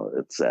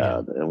 it's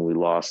sad. And we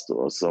lost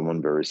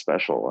someone very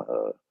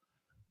special.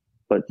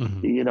 But,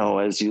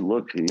 as you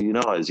look,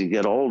 as you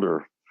get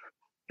older,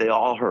 they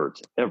all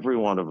hurt. Every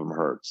one of them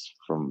hurts,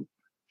 from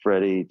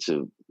Freddie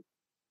to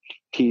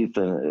Keith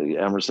and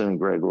Emerson and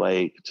Greg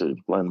Lake to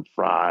Glenn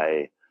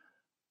Fry.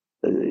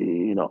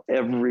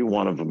 Every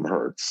one of them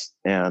hurts.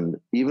 And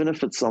even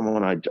if it's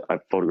someone I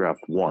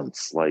photographed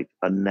once, like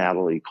a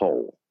Natalie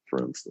Cole,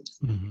 for instance,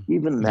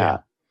 even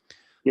that,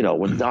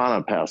 when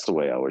Donna passed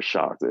away, I was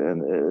shocked.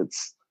 And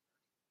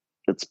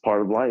it's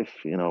part of life.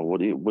 What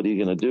are you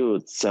going to do?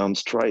 It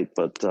sounds trite,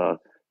 but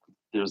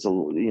there's a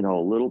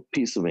little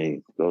piece of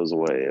me goes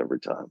away every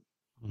time.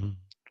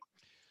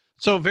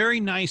 So very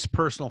nice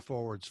personal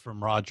forwards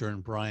from Roger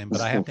and Brian,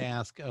 but I have to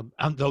ask,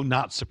 though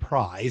not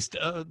surprised,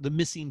 the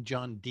missing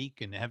John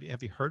Deacon.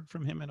 Have you heard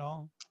from him at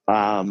all?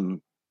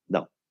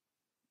 No.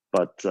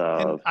 But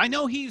and I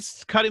know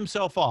he's cut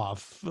himself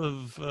off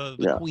of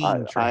the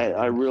Queen train.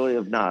 I really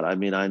have not. I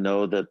mean, I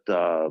know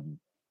that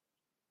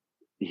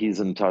he's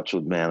in touch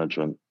with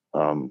management.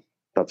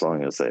 That's all I'm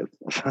going to say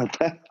about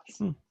that.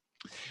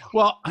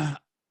 Well,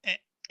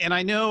 and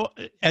I know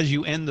as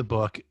you end the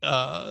book,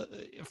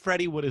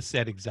 Freddie would have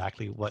said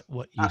exactly what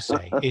you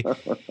say.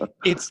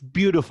 It's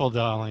beautiful,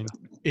 darling.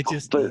 It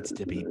just needs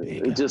to be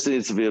bigger. It just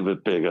needs to be a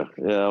bit bigger.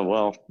 Yeah,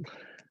 well,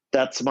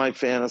 that's my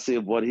fantasy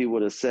of what he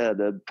would have said.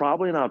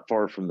 Probably not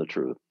far from the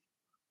truth.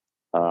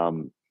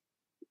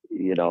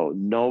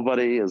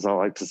 Nobody, as I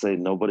like to say,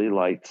 nobody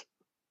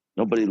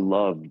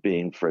loved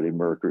being Freddie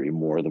Mercury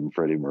more than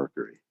Freddie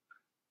Mercury.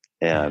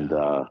 And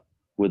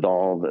with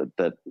all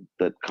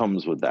that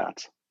comes with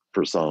that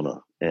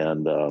persona.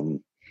 And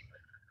I'm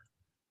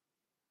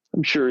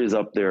sure he's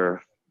up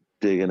there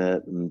digging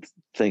it and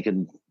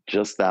thinking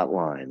just that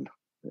line.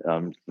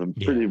 I'm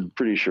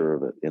pretty sure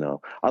of it.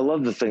 I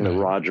love the thing that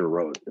Roger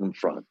wrote in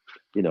front.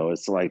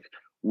 It's like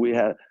we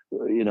had,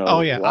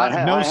 Oh yeah, I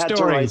had to write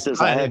stories.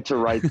 this. I had to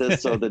write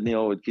this so that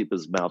Neal would keep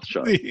his mouth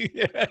shut.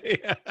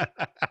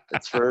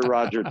 It's very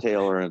Roger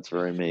Taylor, and it's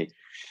very me.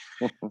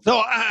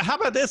 So how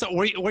about this?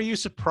 Were you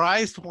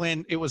surprised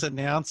when it was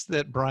announced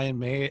that Brian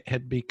May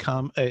had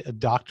become a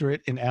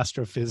doctorate in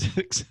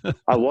astrophysics?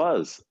 I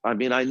was. I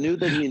mean, I knew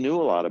that he knew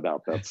a lot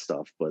about that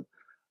stuff, but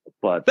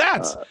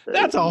that's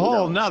a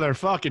whole nother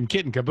fucking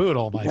kit and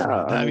caboodle, my friend.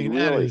 I mean,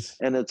 really, that is.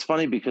 And it's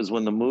funny because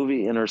when the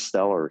movie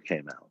Interstellar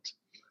came out,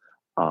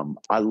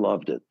 I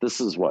loved it.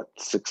 This is what,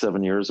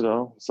 6-7 years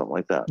ago, something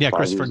like that. Yeah,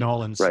 Christopher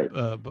Nolan's. Right.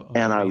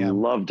 And I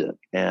loved it.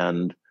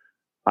 And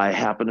I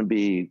happened to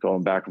be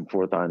going back and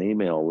forth on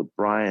email with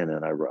Brian,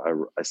 and I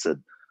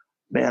said,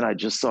 "Man, I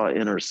just saw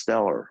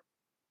Interstellar,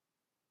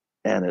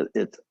 and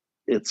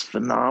it's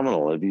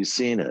phenomenal. Have you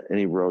seen it?" And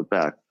he wrote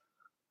back,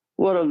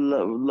 "What a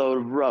load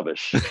of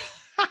rubbish."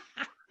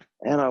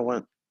 And I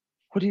went,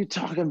 "What are you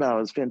talking about?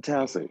 It's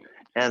fantastic."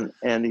 And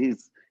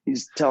he's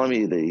telling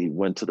me that he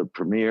went to the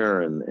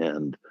premiere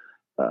and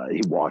he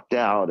walked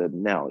out,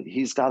 and now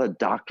he's got a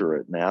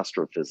doctorate in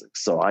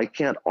astrophysics. So I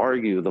can't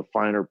argue the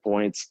finer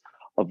points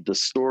of the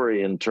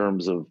story in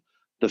terms of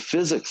the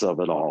physics of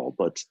it all,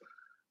 but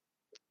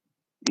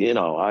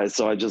I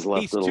just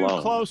left He's it alone. He's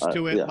too close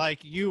to it,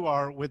 like you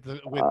are with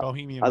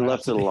Bohemian Rhapsody. I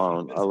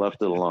left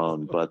it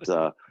alone. But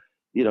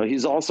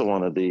he's also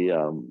one of the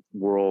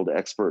world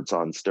experts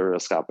on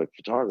stereoscopic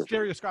photography.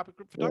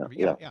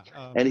 Yeah.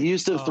 And he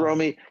used to throw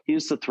me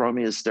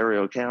a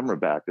stereo camera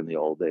back in the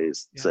old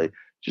days. Say,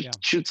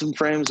 just shoot some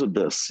frames with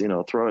this.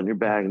 Throw it in your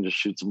bag and just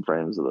shoot some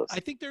frames of this. I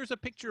think there's a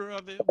picture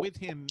of it with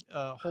him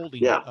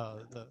holding.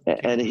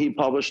 And he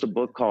published a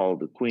book called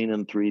 "The Queen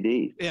in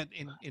 3D."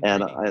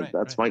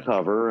 That's my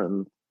cover,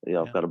 and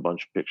I've got a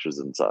bunch of pictures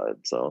inside.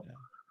 So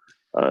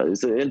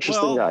he's an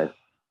interesting guy.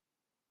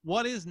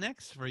 What is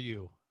next for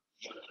you?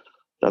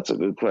 That's a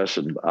good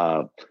question.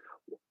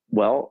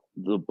 Well,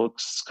 the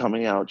book's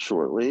coming out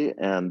shortly,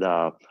 and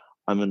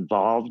I'm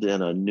involved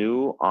in a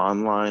new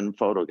online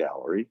photo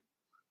gallery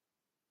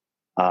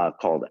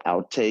called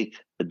Outtake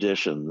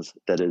Editions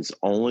that is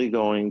only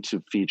going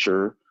to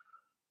feature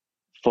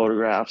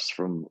photographs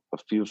from a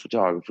few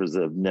photographers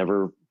that have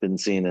never been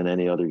seen in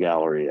any other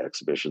gallery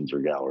exhibitions or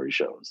gallery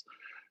shows.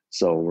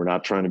 So we're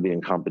not trying to be in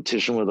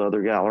competition with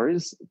other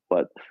galleries,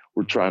 but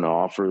we're trying to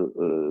offer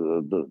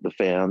the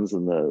fans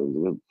and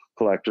the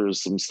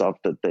collectors some stuff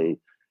that they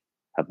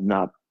have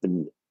not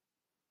been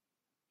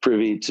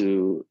privy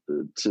to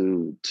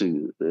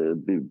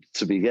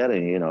be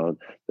getting,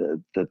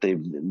 that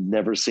they've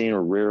never seen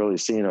or rarely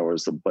seen,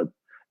 but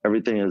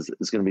everything is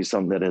going to be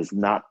something that has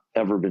not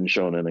ever been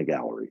shown in a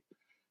gallery.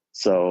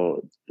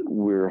 So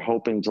we're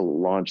hoping to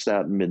launch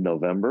that in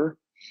mid-November,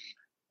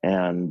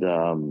 and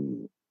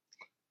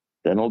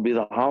then it'll be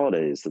the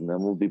holidays, and then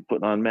we'll be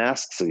putting on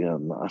masks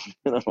again.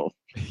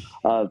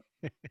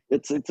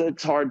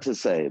 It's hard to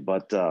say,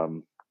 but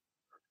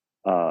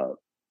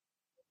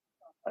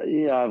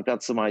I've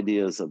got some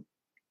ideas of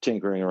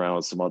tinkering around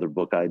with some other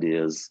book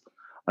ideas.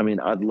 I mean,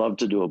 I'd love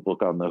to do a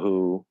book on The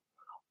Who.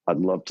 I'd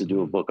love to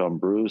do a book on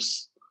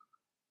Bruce.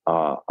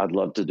 I'd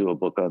love to do a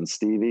book on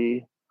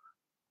Stevie.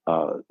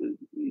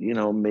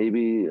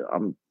 Maybe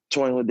I'm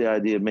toying with the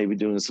idea of maybe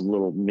doing some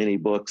little mini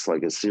books,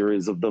 like a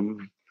series of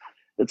them.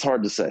 It's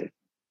hard to say.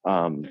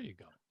 There you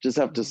go. Just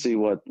have to see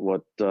what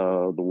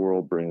the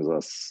world brings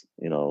us.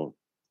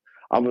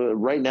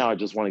 Right now, I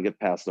just want to get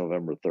past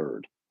November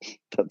 3rd.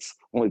 That's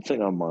the only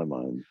thing on my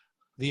mind.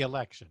 The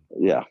election.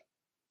 Yeah.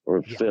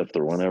 Or 5th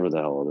or whenever the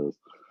hell it is.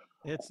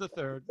 It's the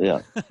 3rd.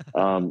 Yeah.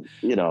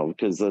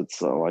 Because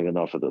it's like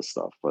enough of this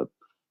stuff. But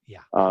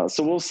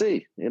so we'll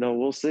see.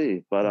 We'll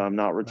see. But I'm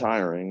not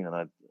retiring, and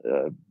I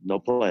no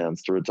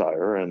plans to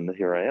retire, and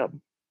here I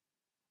am.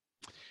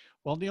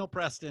 Well, Neal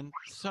Preston,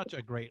 such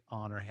a great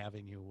honor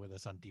having you with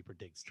us on Deeper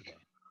Digs today.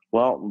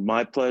 Well,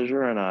 my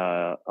pleasure, and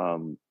I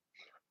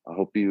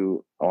hope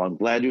I'm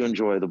glad you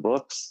enjoy the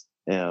books,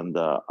 and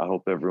I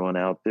hope everyone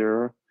out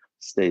there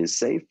stays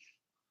safe.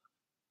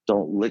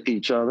 Don't lick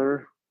each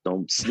other.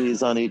 Don't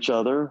sneeze on each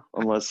other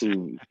unless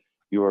you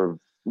are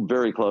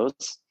very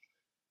close.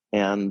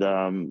 And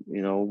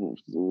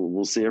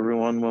we'll see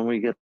everyone when we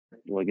get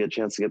a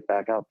chance to get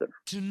back out there.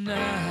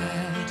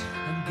 Tonight,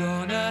 I'm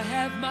gonna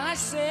have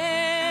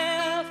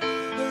myself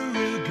a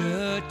real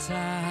good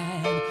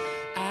time.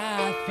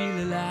 I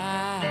feel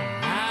alive.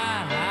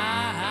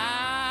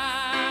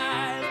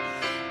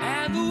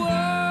 And the world,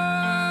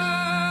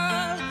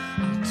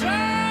 I'm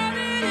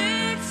turning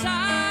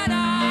inside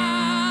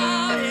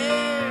out.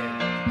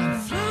 Yeah. I'm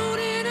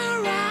floating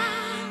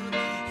around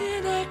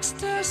in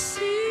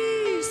ecstasy.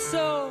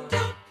 So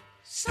don't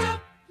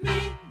stop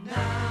me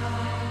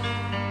now.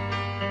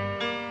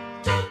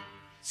 Don't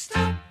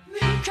stop me,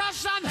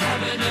 'cause I'm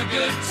having a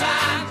good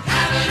time,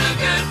 having a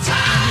good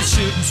time. A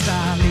shooting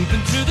star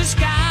leaping through the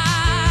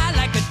sky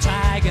like a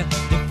tiger,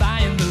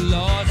 defying the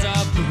laws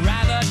of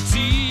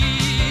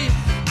gravity.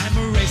 I'm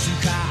a racing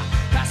car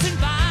passing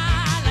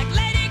by like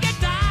Lady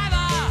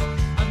Godiva.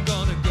 I'm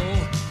gonna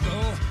go,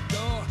 go,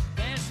 go.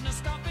 There's no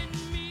stopping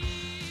me.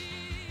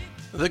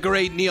 The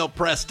great Neal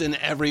Preston,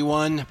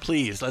 everyone.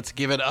 Please, let's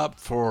give it up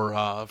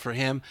for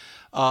him.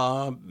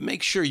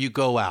 Make sure you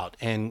go out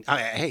and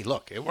hey,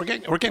 look, we're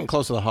getting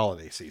close to the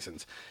holiday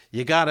seasons.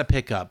 You got to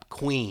pick up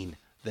Queen,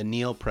 the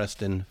Neal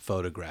Preston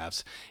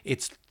photographs.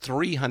 It's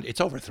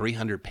over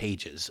 300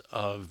 pages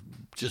of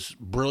just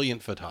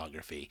brilliant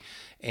photography,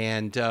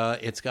 and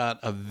it's got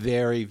a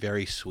very,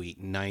 very sweet,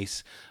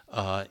 nice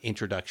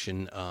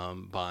introduction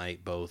by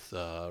both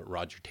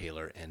Roger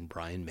Taylor and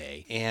Brian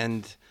May.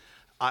 And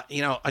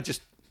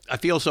I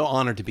feel so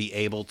honored to be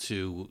able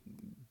to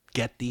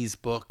get these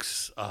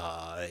books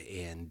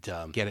and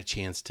get a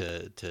chance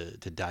to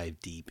dive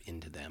deep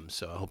into them.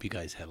 So I hope you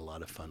guys had a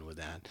lot of fun with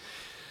that.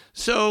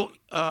 So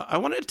I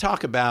wanted to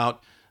talk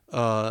about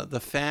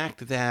the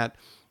fact that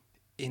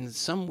in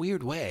some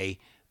weird way,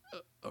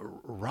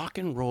 rock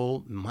and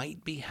roll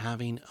might be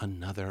having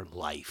another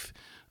life.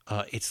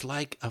 It's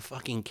like a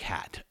fucking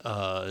cat.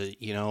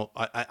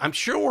 I'm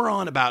sure we're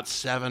on about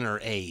 7 or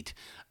 8.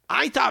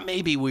 I thought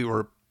maybe we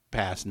were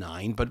past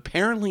 9, but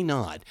apparently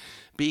not,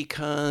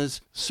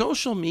 because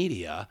social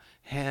media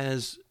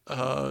has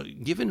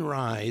given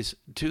rise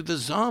to the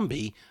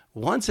zombie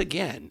once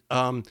again.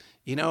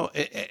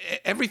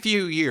 Every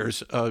few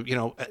years,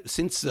 certainly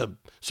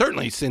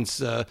since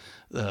the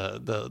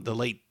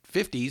late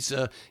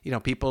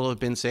 50s, people have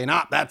been saying,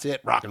 that's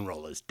it, rock and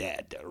roll is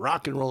dead.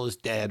 Rock and roll is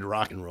dead.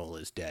 Rock and roll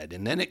is dead.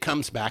 And then it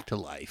comes back to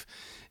life.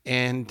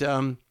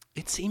 And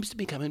it seems to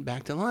be coming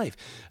back to life.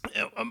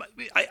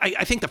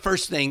 I think the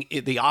first thing,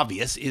 the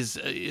obvious, is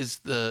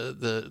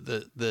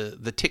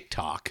the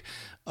TikTok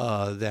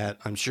that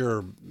I'm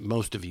sure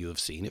most of you have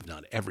seen, if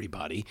not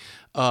everybody,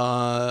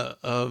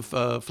 of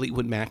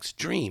Fleetwood Mac's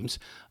Dreams.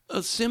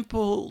 A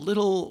simple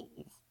little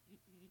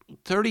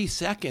 30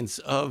 seconds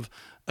of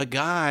a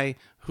guy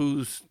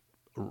who's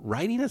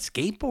riding a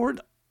skateboard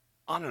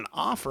on an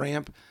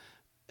off-ramp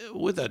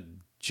with a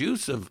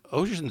juice of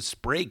Ocean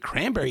Spray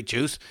cranberry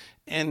juice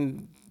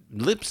and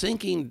lip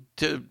syncing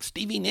to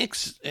Stevie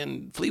Nicks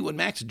and Fleetwood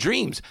Mac's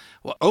Dreams.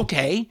 Well,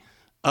 okay.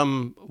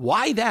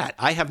 Why that?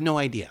 I have no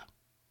idea.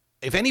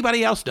 If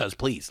anybody else does,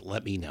 please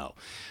let me know.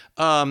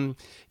 I'm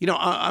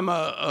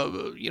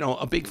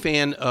a big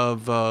fan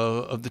of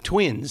the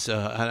Twins.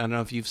 I don't know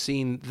if you've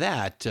seen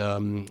that.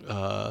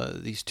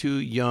 These two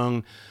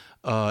young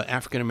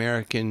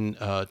African-American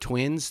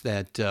twins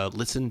that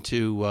listen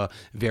to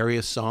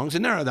various songs.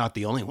 And they're not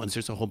the only ones.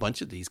 There's a whole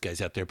bunch of these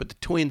guys out there. But the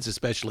Twins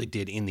especially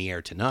did In the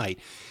Air Tonight.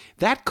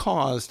 That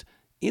caused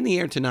In the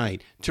Air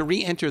Tonight to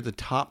re-enter the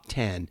top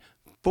 10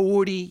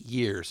 40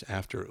 years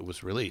after it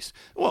was released.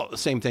 Well, the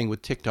same thing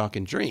with TikTok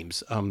and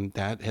Dreams.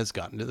 That has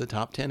gotten to the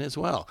top 10 as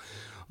well.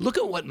 Look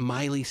at what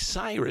Miley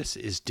Cyrus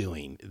is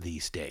doing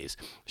these days.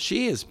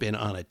 She has been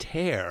on a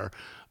tear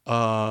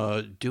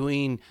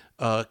doing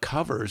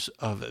covers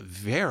of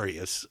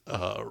various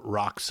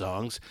rock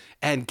songs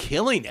and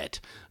killing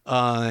it.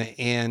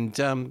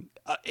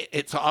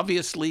 It's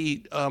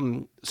obviously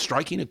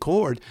striking a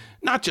chord,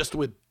 not just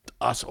with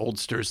us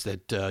oldsters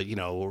that,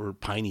 were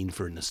pining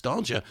for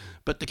nostalgia,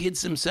 but the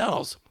kids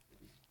themselves.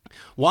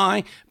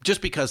 Why?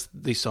 Just because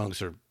these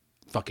songs are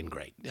fucking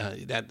great.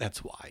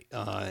 That's why.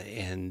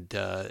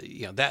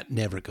 That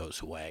never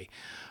goes away.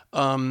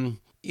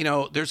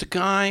 There's a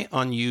guy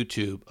on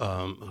YouTube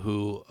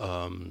who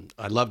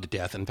I love to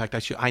death. In fact,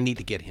 I need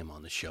to get him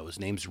on the show. His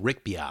name's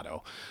Rick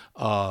Beato,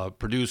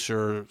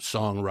 producer,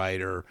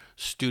 songwriter,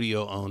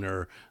 studio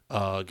owner,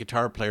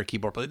 guitar player,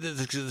 keyboard player.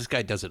 This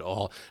guy does it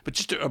all, but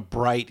just a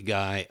bright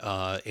guy.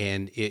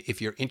 And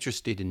if you're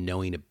interested in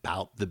knowing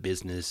about the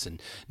business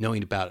and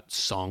knowing about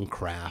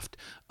songcraft,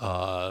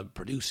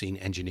 producing,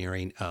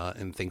 engineering,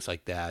 and things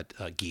like that,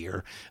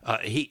 gear,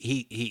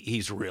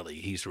 he's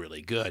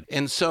really good.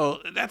 And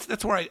so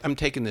that's where I'm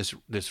taking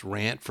this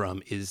rant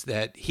from, is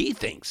that he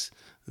thinks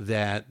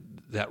that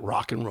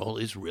rock and roll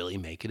is really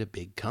making a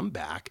big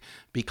comeback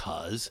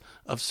because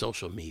of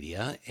social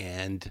media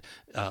and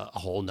a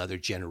whole nother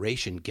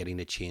generation getting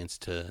a chance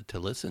to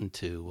listen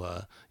to,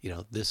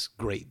 this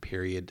great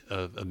period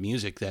of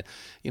music that,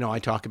 I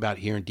talk about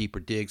here in Deeper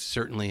Digs,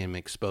 certainly am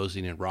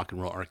exposing in Rock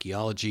and Roll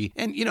Archaeology.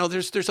 And,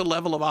 there's a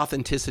level of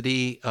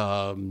authenticity,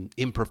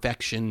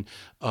 imperfection,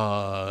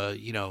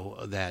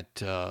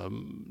 that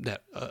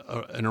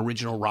an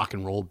original rock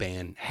and roll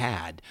band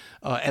had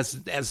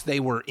as they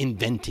were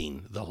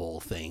inventing the whole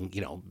thing,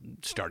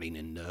 starting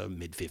in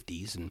mid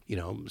 50s and,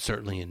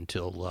 certainly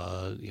until,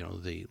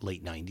 the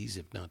late 90s,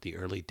 if not the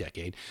early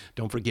decade.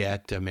 Don't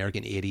forget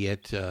American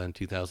Idiot in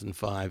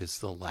 2005 is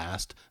the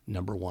last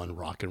 #1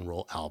 rock and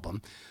roll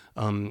album.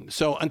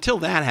 So until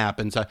that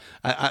happens,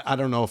 I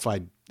don't know if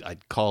I'd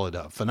call it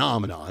a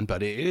phenomenon,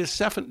 but it is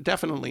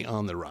definitely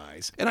on the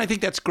rise. And I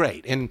think that's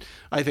great. And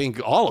I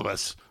think all of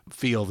us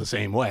feel the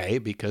same way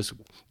because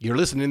you're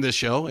listening to this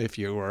show if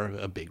you're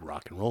a big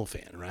rock and roll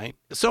fan, right?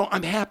 So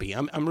I'm happy.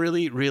 I'm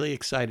really, really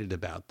excited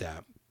about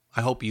that.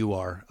 I hope you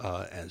are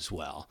as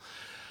well.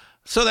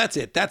 So that's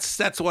it.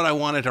 That's what I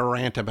wanted to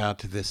rant about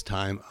this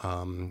time.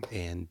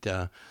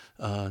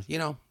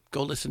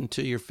 Go listen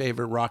to your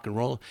favorite rock and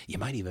roll. You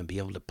might even be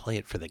able to play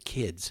it for the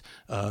kids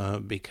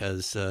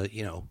because,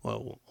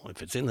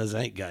 if it's in the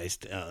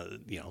zeitgeist,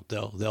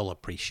 they'll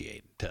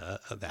appreciate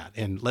that.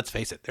 And let's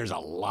face it, there's a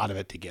lot of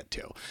it to get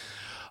to.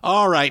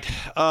 All right.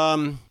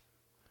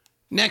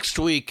 Next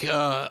week,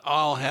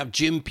 I'll have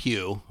Jim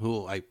Pugh,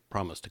 who I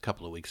promised a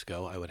couple of weeks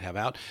ago I would have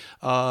out,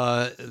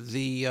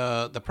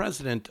 the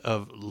president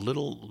of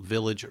Little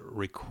Village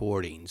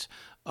Recordings,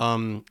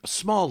 a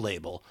small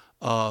label,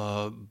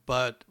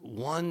 but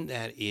one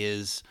that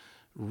is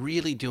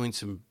really doing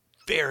some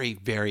very,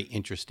 very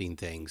interesting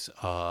things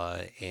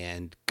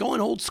and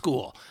going old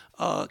school,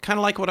 kind of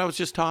like what I was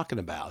just talking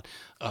about.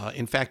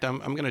 In fact, I'm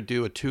going to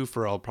do a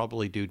twofer. I'll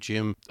probably do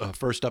Jim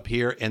first up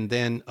here, and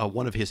then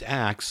one of his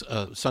acts,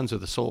 Sons of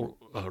the Soul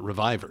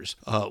Revivers,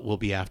 will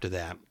be after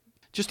that.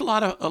 Just a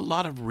lot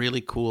of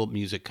really cool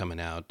music coming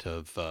out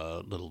of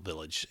Little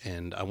Village,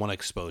 and I want to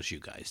expose you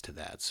guys to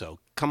that. So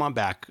come on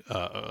back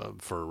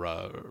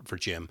for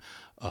Jim,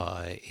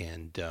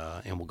 and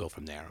we'll go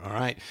from there. All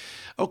right.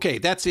 Okay,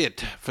 that's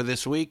it for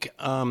this week.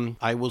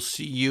 I will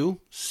see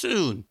you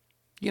soon.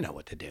 You know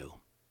what to do.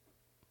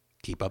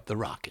 Keep up the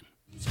rockin'.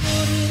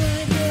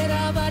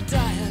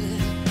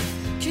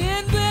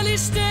 Can't barely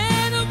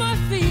stand on my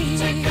feet.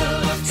 Take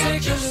a look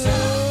at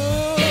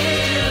yourself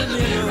in the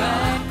mirror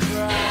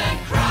and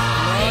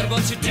cry. Lord,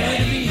 what you did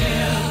to me,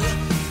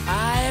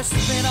 I have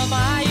spent all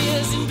my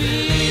years in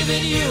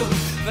believing you,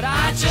 but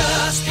I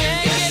just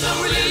can't get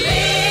no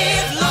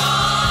relief.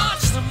 Lord,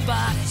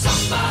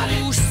 somebody,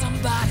 ooh,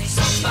 somebody,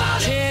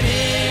 can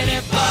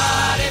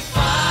anybody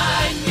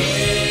find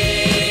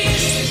me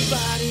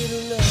somebody to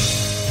love?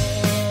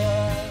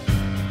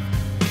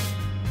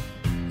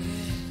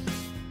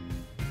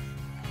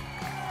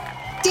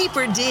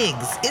 Deeper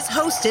Digs is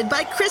hosted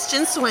by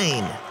Christian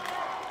Swain.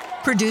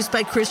 Produced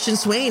by Christian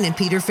Swain and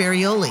Peter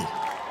Ferrioli.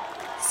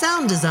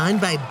 Sound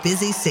designed by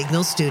Busy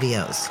Signal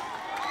Studios.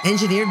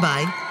 Engineered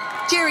by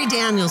Jerry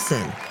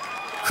Danielson,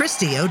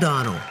 Christy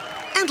O'Donnell,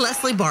 and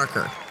Leslie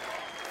Barker.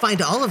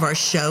 Find all of our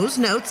shows,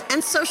 notes,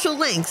 and social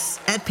links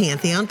at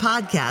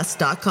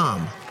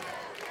pantheonpodcast.com.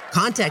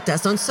 Contact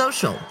us on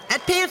social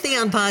at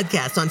Pantheon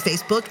Podcast on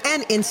Facebook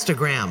and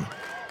Instagram.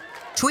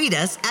 Tweet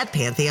us at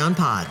Pantheon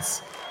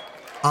Pods.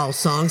 All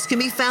songs can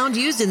be found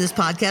used in this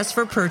podcast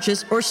for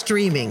purchase or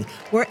streaming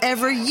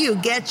wherever you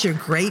get your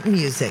great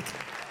music.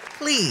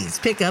 Please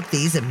pick up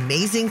these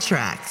amazing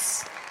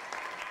tracks.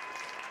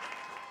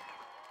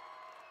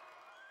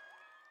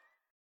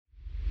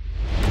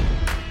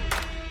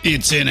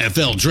 It's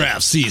NFL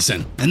draft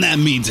season, and that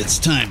means it's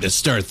time to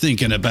start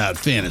thinking about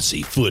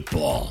fantasy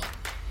football.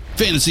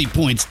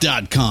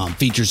 FantasyPoints.com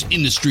features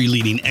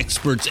industry-leading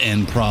experts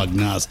and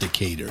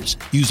prognosticators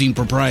using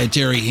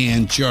proprietary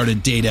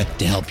hand-charted data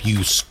to help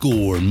you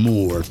score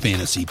more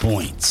fantasy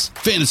points.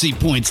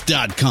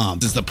 FantasyPoints.com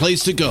is the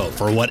place to go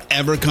for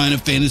whatever kind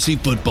of fantasy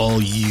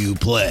football you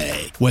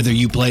play. Whether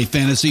you play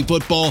fantasy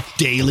football,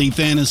 daily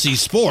fantasy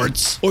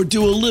sports, or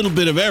do a little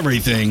bit of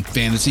everything,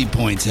 Fantasy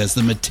Points has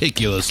the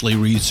meticulously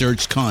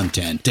researched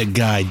content to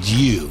guide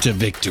you to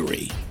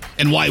victory.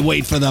 And why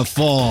wait for the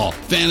fall?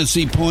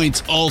 Fantasy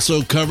Points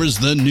also covers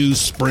the new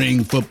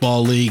spring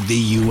football league,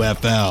 the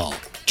UFL.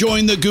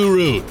 Join the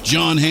guru,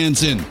 John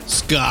Hansen,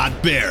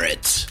 Scott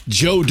Barrett,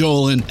 Joe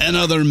Dolan, and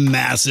other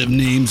massive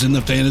names in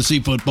the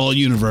fantasy football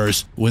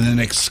universe with an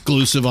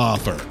exclusive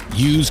offer.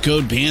 Use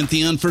code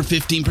Pantheon for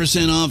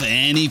 15% off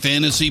any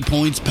Fantasy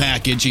Points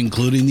package,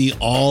 including the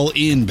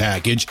all-in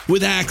package,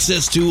 with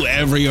access to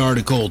every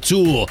article,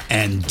 tool,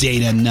 and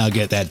data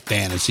nugget that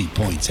Fantasy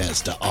Points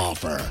has to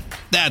offer.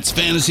 That's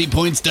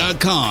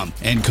FantasyPoints.com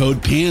and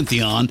code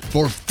Pantheon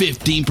for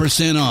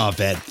 15% off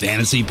at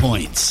Fantasy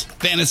Points.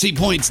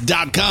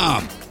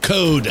 FantasyPoints.com,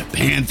 code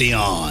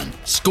Pantheon.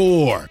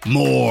 Score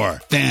more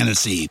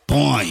fantasy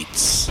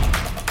points.